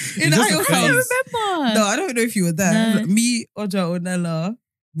it in It's the just a IO phase. I house. remember. No, I don't know if you were there. No. Like, me, Oja, Onella,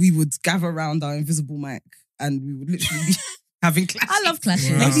 we would gather around our invisible mic and we would literally be having clashes. I love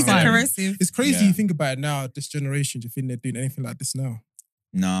clashing. Wow. It's Ladies are fun. corrosive. It's crazy Yeah. you think about it now, this generation, do you think they're doing anything like this now?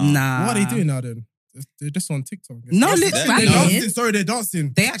 Nah. Nah. What are they doing now then? They're just on TikTok. No, Yes, literally. they're They're rapping. dancing. Sorry, they're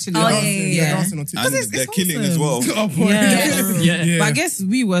dancing. They actually Oh, are. yeah, They're yeah. dancing on TikTok. And it's they're awesome. killing as well. Oh, boy. Yeah. Yeah. But I guess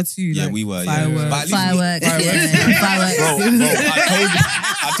we were too. Yeah, like, we were. Fireworks. Yeah. But at least Fireworks. Fireworks. Yeah. Fireworks. Bro,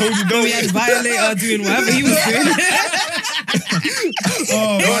 I told you We had don't. Violator doing whatever he was doing.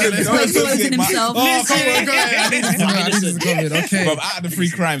 Oh, right, let's Don't go. associate my- himself. Oh, come on, go ahead. I need this to come in. I need this to come in. Okay. Bro, out of the 3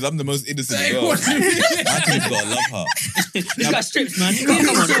 crimes, I'm the most innocent as well. My kid's got a love heart. This guy strips, man. Come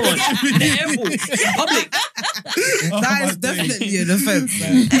on, come on. In the airport. In public. That is definitely an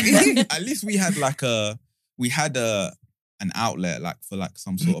offense. At least we had an outlet like for like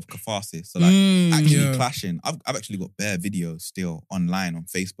some sort of catharsis. So like actually Yeah. clashing. I've actually got bare videos still online on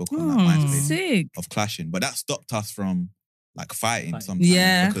Facebook on Oh, like MySpace Sick. of clashing, but that stopped us from like fighting sometimes.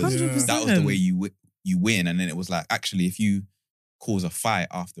 Yeah, because 100%. that was the way you win, and then it was like actually if you cause a fight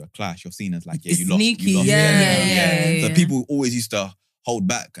after a clash, you're seen as like It's you lost. sneaky, You lost. yeah. So people always used to hold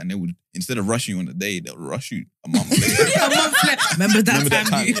back, and they would instead of rushing you on the day, they'll rush you a month later. Remember that Remember that time?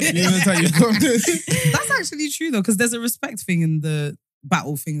 time. you- You know, tell you. That's actually true though, because there's a respect thing in the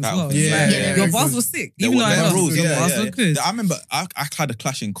battle thing as Battle well. thing, It's yeah, like, yeah. your bars were sick, There even though were I there lost. rules, Your yeah, bars yeah. were good. I remember I had a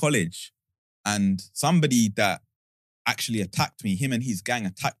clash in college, and somebody that actually attacked me, him and his gang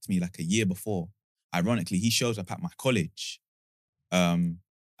attacked me like a year before. Ironically, he shows up at my college, and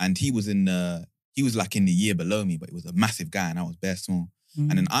and he was like in the year below me, but he was a massive guy and I was bare small.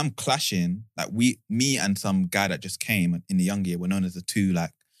 And then I'm clashing, like me and some guy that just came in the young year were known as the two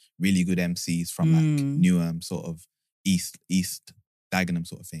like really good MCs from like Newham, sort of East Dagenham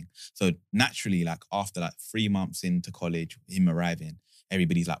sort of thing. So naturally, like after like 3 months into college, him arriving,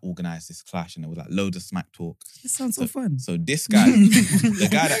 everybody's like organised this clash and there was like loads of smack talk. This sounds so fun. So this guy, the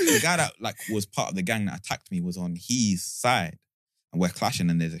guy that like was part of the gang that attacked me was on his side. And we're clashing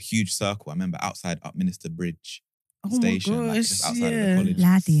and there's a huge circle. I remember outside Upminster Bridge station, my gosh, like just outside of the college.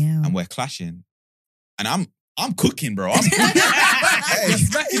 Bloody hell. And we're clashing. And I'm cooking, bro. I'm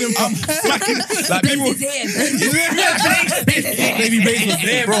smacking him. I'm smacking. Like people, Baby Bass was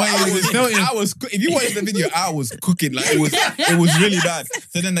there, bro. bro. I was. If you watch the video, I was cooking. Like it was really bad.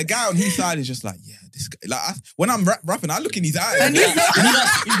 So then the guy on his side is just like, yeah, this guy. Like when I'm rapping, I look in his eyes. And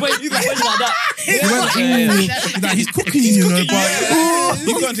he's waiting like that. He's like, he's cooking, you know.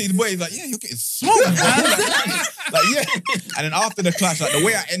 He's going to his boy. He's like, yeah, you're getting smoked. Like, yeah. And then after the clash, like the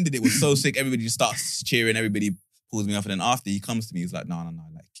way I ended it was so sick. Everybody just starts cheering. Everybody pulls me off. And then after he comes to me, he's like, no.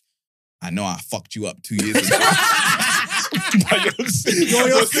 Like, I know I fucked you up 2 years ago. But you're sick.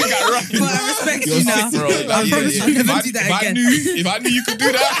 You're sick at rapping. But I respect You're you now. sick, bro. I promise you never do that again. If I knew you could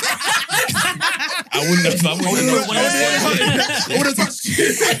do that, I wouldn't have touched you.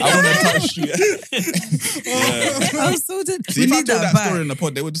 I wouldn't have touched you. I was so dead. See, if I told that story in the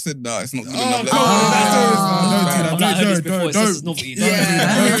pod, they would have said, no, it's not good enough.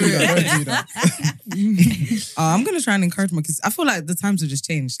 I'm going to try and encourage my kids. I feel like the times have just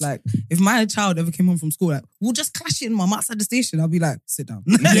changed. Like, if my child ever came home from school, like, we'll just clash in, mum, outside the station. I'll be like, sit down.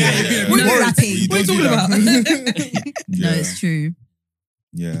 What are you talking about? No, it's true.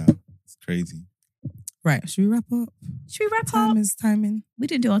 Yeah, it's crazy. Right, should we wrap up? Should we wrap Time up? is timing. We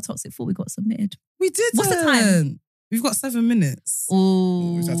didn't do our toxic before we got submitted. We did. What's the time? We've got 7 minutes.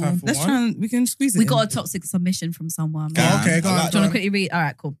 Oh, Is that time for Let's one? try and we can squeeze it. we in. got a toxic submission from someone. Okay, go I on. like Do you want to quickly read? All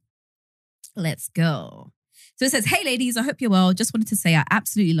right, cool. Let's go. So it says, "Hey ladies, I hope you're well. Just wanted to say I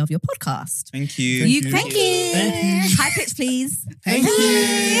absolutely love your podcast. Thank you. Thank you. High pitch, please. Thank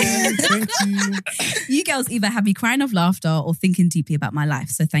you. Thank you. You girls either have me crying of laughter or thinking deeply about my life.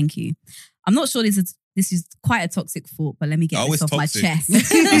 So thank you. I'm not sure this is quite a toxic thought, but let me get Oh, this it's off toxic. my chest. Yeah. As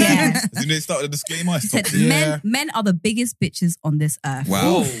soon as they started the disclaimer, it's It said, toxic. men are the biggest bitches on this earth.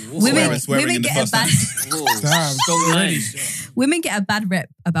 Wow. Women Swearing in the get a first bad sentence. Damn, Strong already. women get a bad rep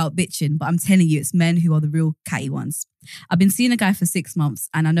about bitching, but I'm telling you, it's men who are the real catty ones. I've been seeing a guy for 6 months,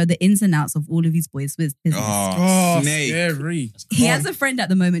 and I know the ins and outs of all of his boys' business. Oh, Oh, snake. scary. He has a friend at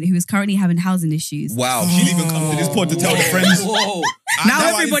the moment who is currently having housing issues. Wow. She'll even come to this pod to tell the friends. Whoa.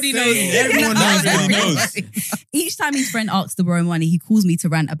 Now everybody knows. Everyone knows. Everybody knows. Each time his friend asks to borrow money, he calls me to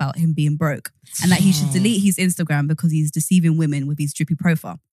rant about him being broke and that he should delete his Instagram because he's deceiving women with his drippy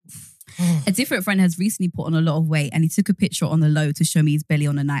profile. A different friend has recently put on a lot of weight and he took a picture on the low to show me his belly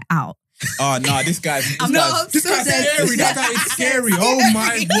on a night out. Oh, no, this guy's This guy's scary. That guy is scary. Oh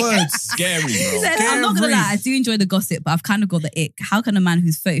my word. scary, He bro. said, I'm not going to lie, I do enjoy the gossip, but I've kind of got the ick. How can a man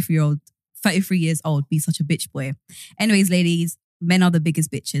who's 33 years old be such a bitch boy? Anyways, ladies, men are the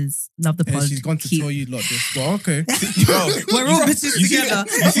biggest bitches. Love the Yeah, pod. she's gone to Keep- tell you lot this. Well, okay. Bro, We're all bitches you see together.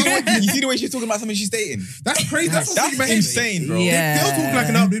 you see the way she's talking about something she's dating? That's crazy. That's insane, bro. Yeah. They'll talk like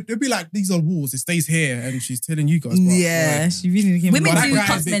an out. They'll be like, these are walls. It stays here. And she's telling you guys. But, Yeah, she really came. Women But that do guy is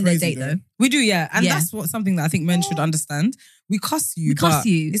cuss a bit men they crazy, date though. though. We do, yeah, and Yeah. that's something that I think men should understand. We cuss you, We cuss but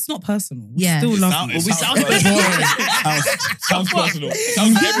you. it's not personal. We Yeah. still It love sounds- you. it We sounds sound Sounds personal.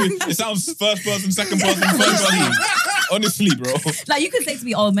 It sounds first person, second person, third person. Honestly, bro. Like you could say to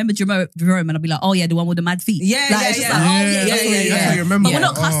me, oh, remember Jerome? And I'll be like, oh yeah, the one with the mad feet. Yeah, like, yeah, it's just yeah. like, oh Yeah, yeah, yeah, that's what it is. That's how you remember. But we're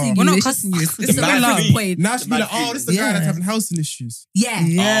not cussing you. We're not it's cussing just- you. It's The the mad love. feet. Point. Now she'll be like, oh, this is the guy Yeah. that's having housing issues. Yeah.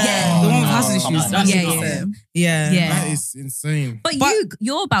 Yeah, the one with housing Oh, issues. that's Yeah, insane. yeah. Yeah, Yeah. That is insane. But But-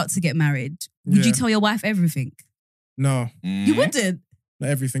 you're about to get married. Would you Yeah. tell your wife everything? No, You wouldn't. not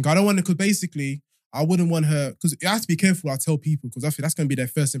everything. I don't want to, because basically, I wouldn't want her, because you have to be careful what I tell people, because I feel that's going to be their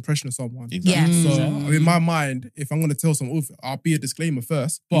first impression of someone. Yeah. So, in my mind, if I'm going to tell someone, I'll be a disclaimer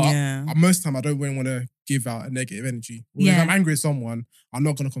first. But Yeah. most of the time, I don't really want to give out a negative energy. Or if Yeah. I'm angry at someone, I'm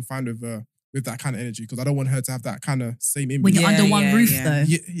not going to confine with that kind of energy, because I don't want her to have that kind of same image. When you're Yeah, under one yeah, roof yeah. though.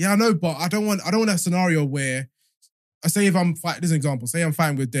 Yeah, I know, but I don't want a scenario where, I say if I'm fighting, this is an example, say I'm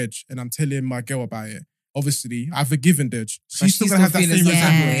fighting with Dej and I'm telling my girl about it. Obviously, I've forgiven Dej. But She's still going to have that feeling same the same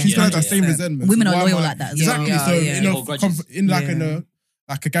resentment. way. She's going to have that Yeah, same yeah. resentment. Women So are why loyal am I- like that as well. Exactly. Yeah, So, yeah. you know, Hold grudges. in like Yeah.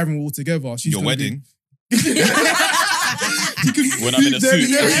 a gathering all together. She's Your gonna be- wedding. She could- When I'm in a suit.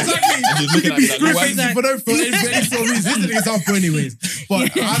 Yeah, exactly. And she's looking at me like, Screw why things is for no for any sort of reason. This is an example, anyways.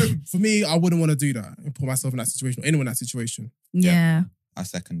 But for me, I wouldn't want to do that and put myself in that situation or anyone in that situation. Yeah. I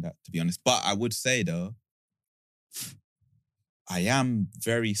second that, to be honest. But I would say though, I am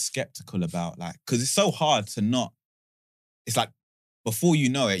very skeptical about because it's so hard to not. It's like before you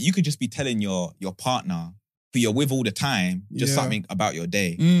know it, you could just be telling your partner who you're with all the time just something about your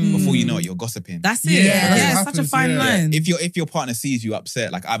day. Before you know it, you're gossiping. That's it. Yeah, It's such a fine line. If your partner sees you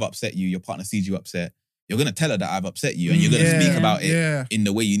upset, like I've upset you, your partner sees you upset, you're gonna tell her that I've upset you, and you're gonna speak about it in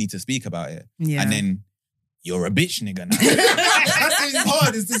the way you need to speak about it. Yeah. And then you're a bitch nigga now. It's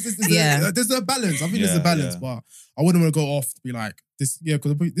hard. There's a balance. I think there's a balance, but I wouldn't want to go off to be like this. Yeah,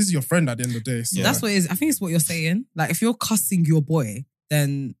 because this is your friend at the end of the day. So. That's what it is. I think it's what you're saying. Like if you're cussing your boy,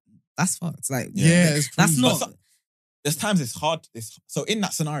 then that's fucked. Like it's that's not. There's times it's hard. So in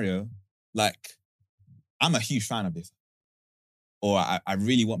that scenario, like I'm a huge fan of this, or I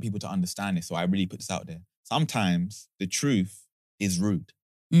really want people to understand this, so I really put this out there. Sometimes the truth is rude.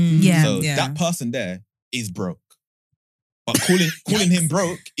 So that person there is broke. But calling him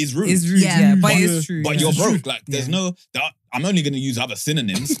broke is rude. Is rude, but it's true. But you're broke. Like there's no. I'm only going to use other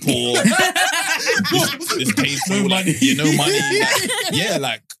synonyms for this tasteful, money.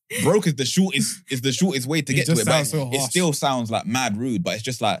 Like broke is the shortest way to get to it. But it still sounds like mad rude, but it's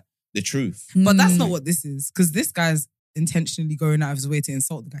just like the truth. But that's not what this is, because this guy's intentionally going out of his way to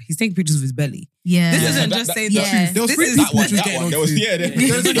insult the guy. He's taking pictures of his belly. Yeah. This isn't just saying the truth. There was three people just getting on. There was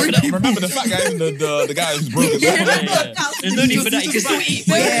remember the fat guy and the guy who's broke as well. There's no need for that. You can still eat.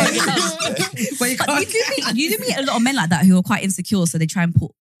 But you do meet a lot of men like that who are quite insecure, so they try and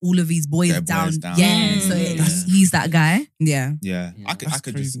put all of these boys down. Yeah, so he's that guy. Yeah. I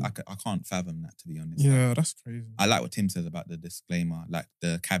can't fathom that, to be honest. Yeah, that's crazy. I like what Tim says about the disclaimer, like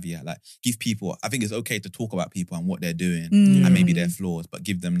the caveat, like give people. I think it's okay to talk about people and what they're doing and maybe their flaws, but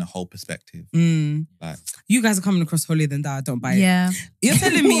give them the whole perspective. Like you guys are coming across holier than that. I don't buy it. You're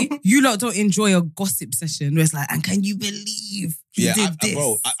telling me you lot don't enjoy a gossip session where it's like, and can you believe he did this?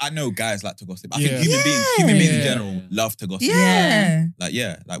 Bro, I know guys like to gossip. I think human beings in general love to gossip.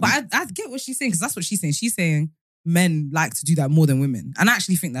 But I get what she's saying, because that's what she's saying. She's saying men like to do that more than women. And I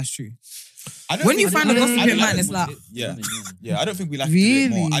actually think that's true. When you find a gossiping man, it's like... I don't think we like to do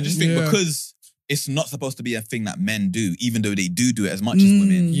it more. I just think because it's not supposed to be a thing that men do, even though they do it as much as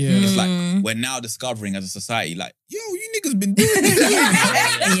women. It's like, we're now discovering as a society, like, yo, you niggas been doing this.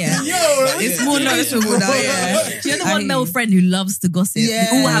 It's more noticeable now, Do you know the one male friend who loves to gossip? We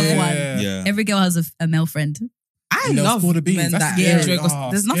all have one. Every girl has a male friend. I love men that enjoy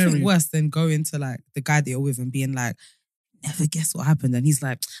gossip. There's nothing worse than going to like the guy that you're with and being like, never guess what happened. And he's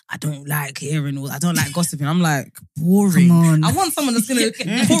like, I don't like hearing all, I don't like gossiping. I'm like, boring. Come on. I want someone that's going to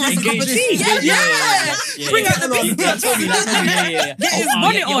pour us a cup of tea. Bring out the big Get his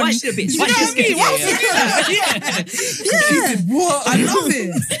bonnet on. Watch it a bit. What? I love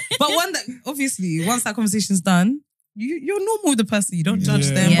it. But obviously, once that conversation's done, you're normal with the person. You don't judge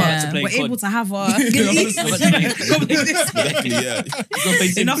them, but we're able to have our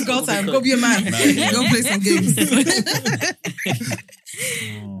enough girl time. Go be a man. Go play some games.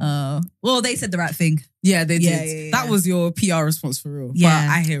 Well, they said the right thing. Yeah, they did. That was your PR response for real. Yeah,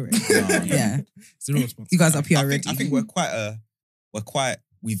 but I hear it. It's a real response. You guys are PR ready. I think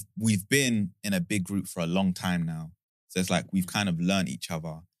we've been in a big group for a long time now. So it's like we've kind of learned each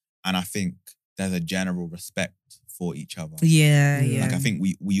other, and I think there's a general respect for each other. Yeah. Like I think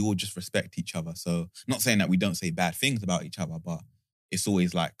we all just respect each other. So not saying that we don't say bad things about each other, but it's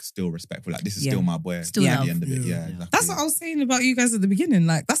always like still respectful. Like this is still my boy. Still at the end of it. Yeah, exactly. That's what I was saying about you guys at the beginning.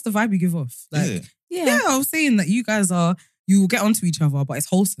 Like that's the vibe you give off. Like I was saying that you guys you will get onto each other, but it's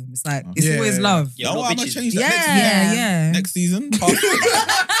wholesome. It's like it's always love. I'm gonna change that next season.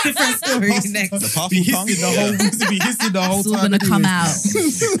 Different story next. The powerful tongue. Be hissing the whole It's all time. gonna come out.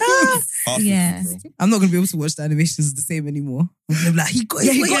 Yeah. I'm not gonna be able to watch the animations the same anymore. I'm gonna be like, he got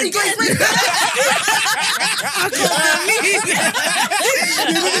his way. I can't believe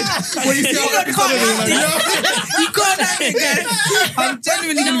it. When you see how You got that nigga. I'm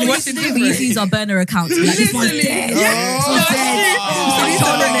genuinely gonna be watching this. We used to use our burner accounts. Like, this one's dead. This one's dead.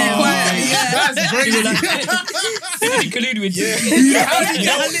 That's He collude with you.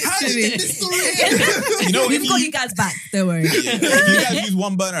 We've got you guys back. Don't worry. If you guys use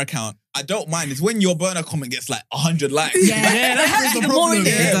one burner account, I don't mind. It's when your burner comment gets like 100 likes. That's the more it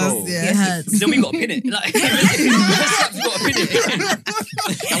It hurts. Then we got to pin it. Like, we got to pin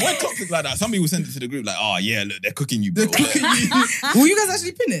it. And when toxic like that, some people send it to the group like, oh yeah, look, they're cooking you, bro. Will you guys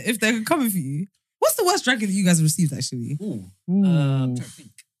actually pin it if they're coming for you? What's the worst dragging that you guys have received actually? I'm trying to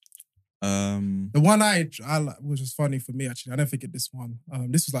think. The one I which was funny for me actually, I don't forget this one.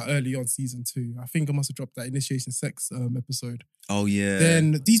 This was like early on season 2. I think I must have dropped that initiation sex episode. Oh yeah.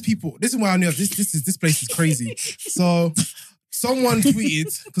 Then these people, this is why I knew this place is crazy. So Someone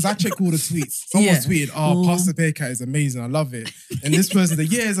tweeted, because I check all the tweets. Someone tweeted, Pass The Meerkat is amazing. I love it. And this person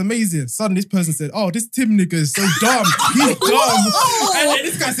said, yeah, it's amazing. Suddenly this person said, this Tim nigga is so dumb. He's dumb. And then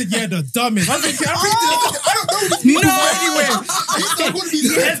this guy said, yeah, the dumbest. I was thinking, I don't know these people anyway. He's not going to be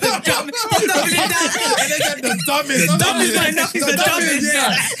the dumbest. And they said the dumbest. The dumbest. He's the dumbest.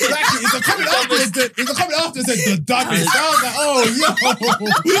 Yeah, exactly. It's a comment after it said the dumbest. I was like,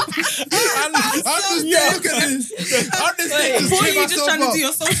 yo. Look at this. I'm just Boy, you just trying to do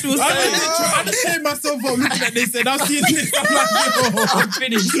your socials. I just came myself up looking at this and I'm seeing this. I'm like, yo. I'm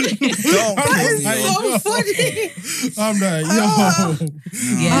finished. That is so funny. I'm like, yo.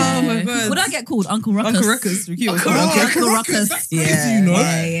 Yeah. Oh my God. What did I get called? Uncle Ruckus. Uncle Ruckus. Uncle Ruckus. That's crazy, you know?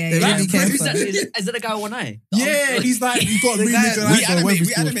 They really care for it. Is that the guy with one eye? Yeah, he's like, he got really good eyes.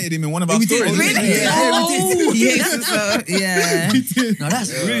 We animated him in one of our stories. No,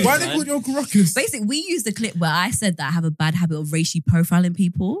 that's rude. Why they called you Uncle Ruckus? Basically, we used a clip where I said that I have a bad habit of racially profiling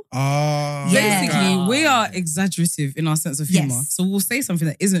people. Basically, we are exaggerative in our sense of humor. Yes. So we'll say something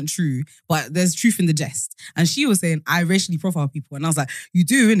that isn't true, but there's truth in the jest. And she was saying, I racially profile people. And I was like, you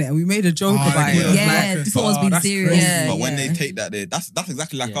do, innit? And we made a joke about it. Yeah, Like, thought I was being that's serious. crazy. Yeah, But when they take that, that's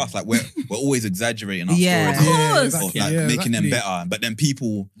exactly like us. Like we're always exaggerating our Yeah. stories. Of course. Of like making them better. But then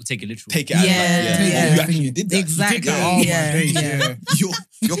people We'll take it literal. take it as Yeah. you actually did that. Exactly. Oh my Yeah. days, Yeah.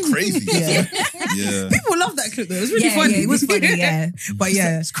 You're crazy. Yeah. People love that clip though. It was really funny. Yeah, it was funny, yeah. But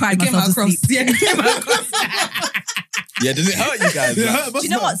yeah, Just cried it came myself out to across. sleep. Yeah, it came out across. Yeah, does it hurt you guys? It Like, hurt, but Do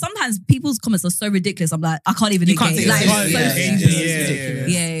you know what? Sometimes people's comments are so ridiculous. I'm like, I can't even can't engage. take Like, it. it's so Yeah.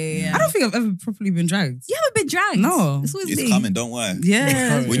 stupid. Yeah. I don't think I've ever properly been dragged. You haven't been dragged. No. It's always it's me. coming, don't worry.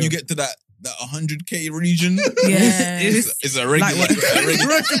 Yeah. When you get to that 100K region, Yeah. it's a regular.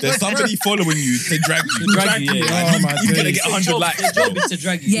 There's somebody following you to drag you. Drag you, yeah. Oh my He's gonna days. get 100 likes. Their job is to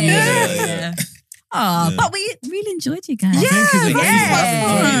drag you. Yeah. Oh, Yeah. but we really enjoyed you guys. Yeah, Thank you. it was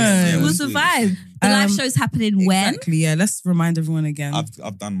Yeah, It it was was a good. vibe. The live show's happening when? Exactly, yeah. Let's remind everyone again.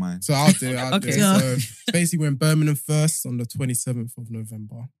 I've done mine. So I'll do it. Okay. So basically, we're in Birmingham first on the 27th of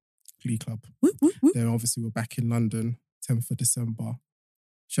November, Glee Club. Whoop, whoop, whoop. Then obviously we're back in London, 10th of December,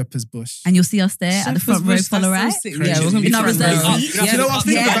 Shepherd's Bush. And you'll see us there at the front row, follow right? Yeah, we're gonna be In our front reserve row. seat. Do you know what I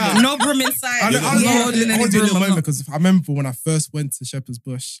think about? No broom inside. I Yeah. want to do a broom, little I'm moment not. because I remember when I first went to Shepherd's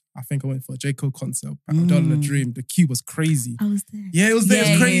Bush, I think I went for a J. Cole concert, Doll in a Dream. The queue was crazy. I was there. Yeah, it was there. It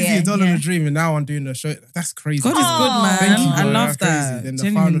was crazy. Yeah, Doll in yeah. a Dream, and now I'm doing a show. That's crazy. God is good, man. Thank you, I bro. love That's crazy. that. Then the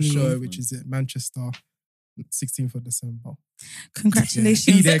Genuinely. final show, which is at Manchester, 16th of December.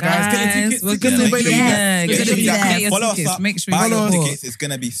 Congratulations, Be there, guys. Get your tickets. We're Tickets gonna are be available. there. We're Get gonna be your there. tickets. Follow us Tickets. up. Make sure Buy you your follow. tickets. It's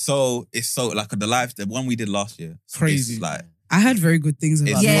gonna be so like the one we did last year. Crazy. It's like I heard very good things it's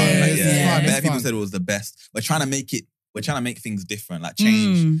about fun. it. Like, it's yeah. fun, it's Bare people fun. said it was the best. We're trying to make things different, like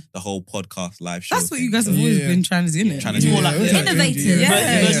change the whole podcast live show. That's what thing. you guys have always Yeah. been trying to do, innit? Trying to It's do more it. like Yeah. Innovative.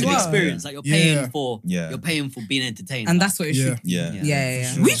 Yeah. immersive Yeah. experience. Like you're Yeah. you're paying for being entertained. And Like, that's what it Yeah. should be. Yeah.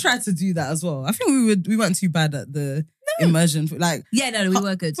 Yeah. sure. We tried to do that as well. I think we weren't too bad at the immersion. Like, Yeah, no, we were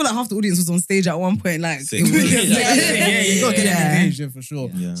I good. feel like half the audience was on stage at one point. Like, Sick. it was, Yeah, you got to get Yeah. engaged, yeah, for sure.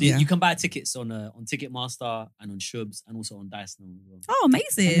 Yeah. So Yeah. you can buy tickets on Ticketmaster and on Shubs and also on Dice now as well. Oh,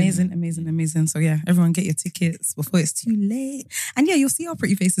 amazing. amazing. So yeah, everyone get your tickets before it's too late. And yeah, you'll see our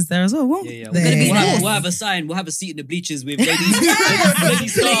pretty faces there as well, won't we? Yeah. We're gonna be We'll there. have, we'll have a sign. We'll have a seat in the bleachers with Lady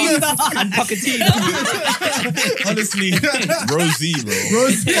Star and Pucketina. Honestly, Rosie, bro.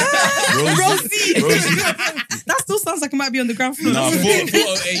 Rosie. Rosie. That still sounds like it might be on the ground floor. Nah,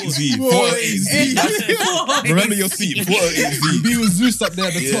 408Z. 408Z. Remember your seat. 408Z. Be with Zeus up there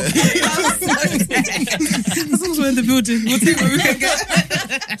at the top. As long as we're in the building, we'll take what we can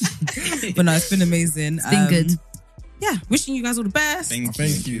get. But no, it's been amazing. It's been good. Yeah, wishing you guys all the best. Thank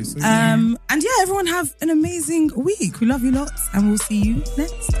you. And yeah, everyone have an amazing week. We love you lots, and we'll see you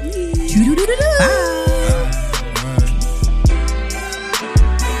next week. Bye.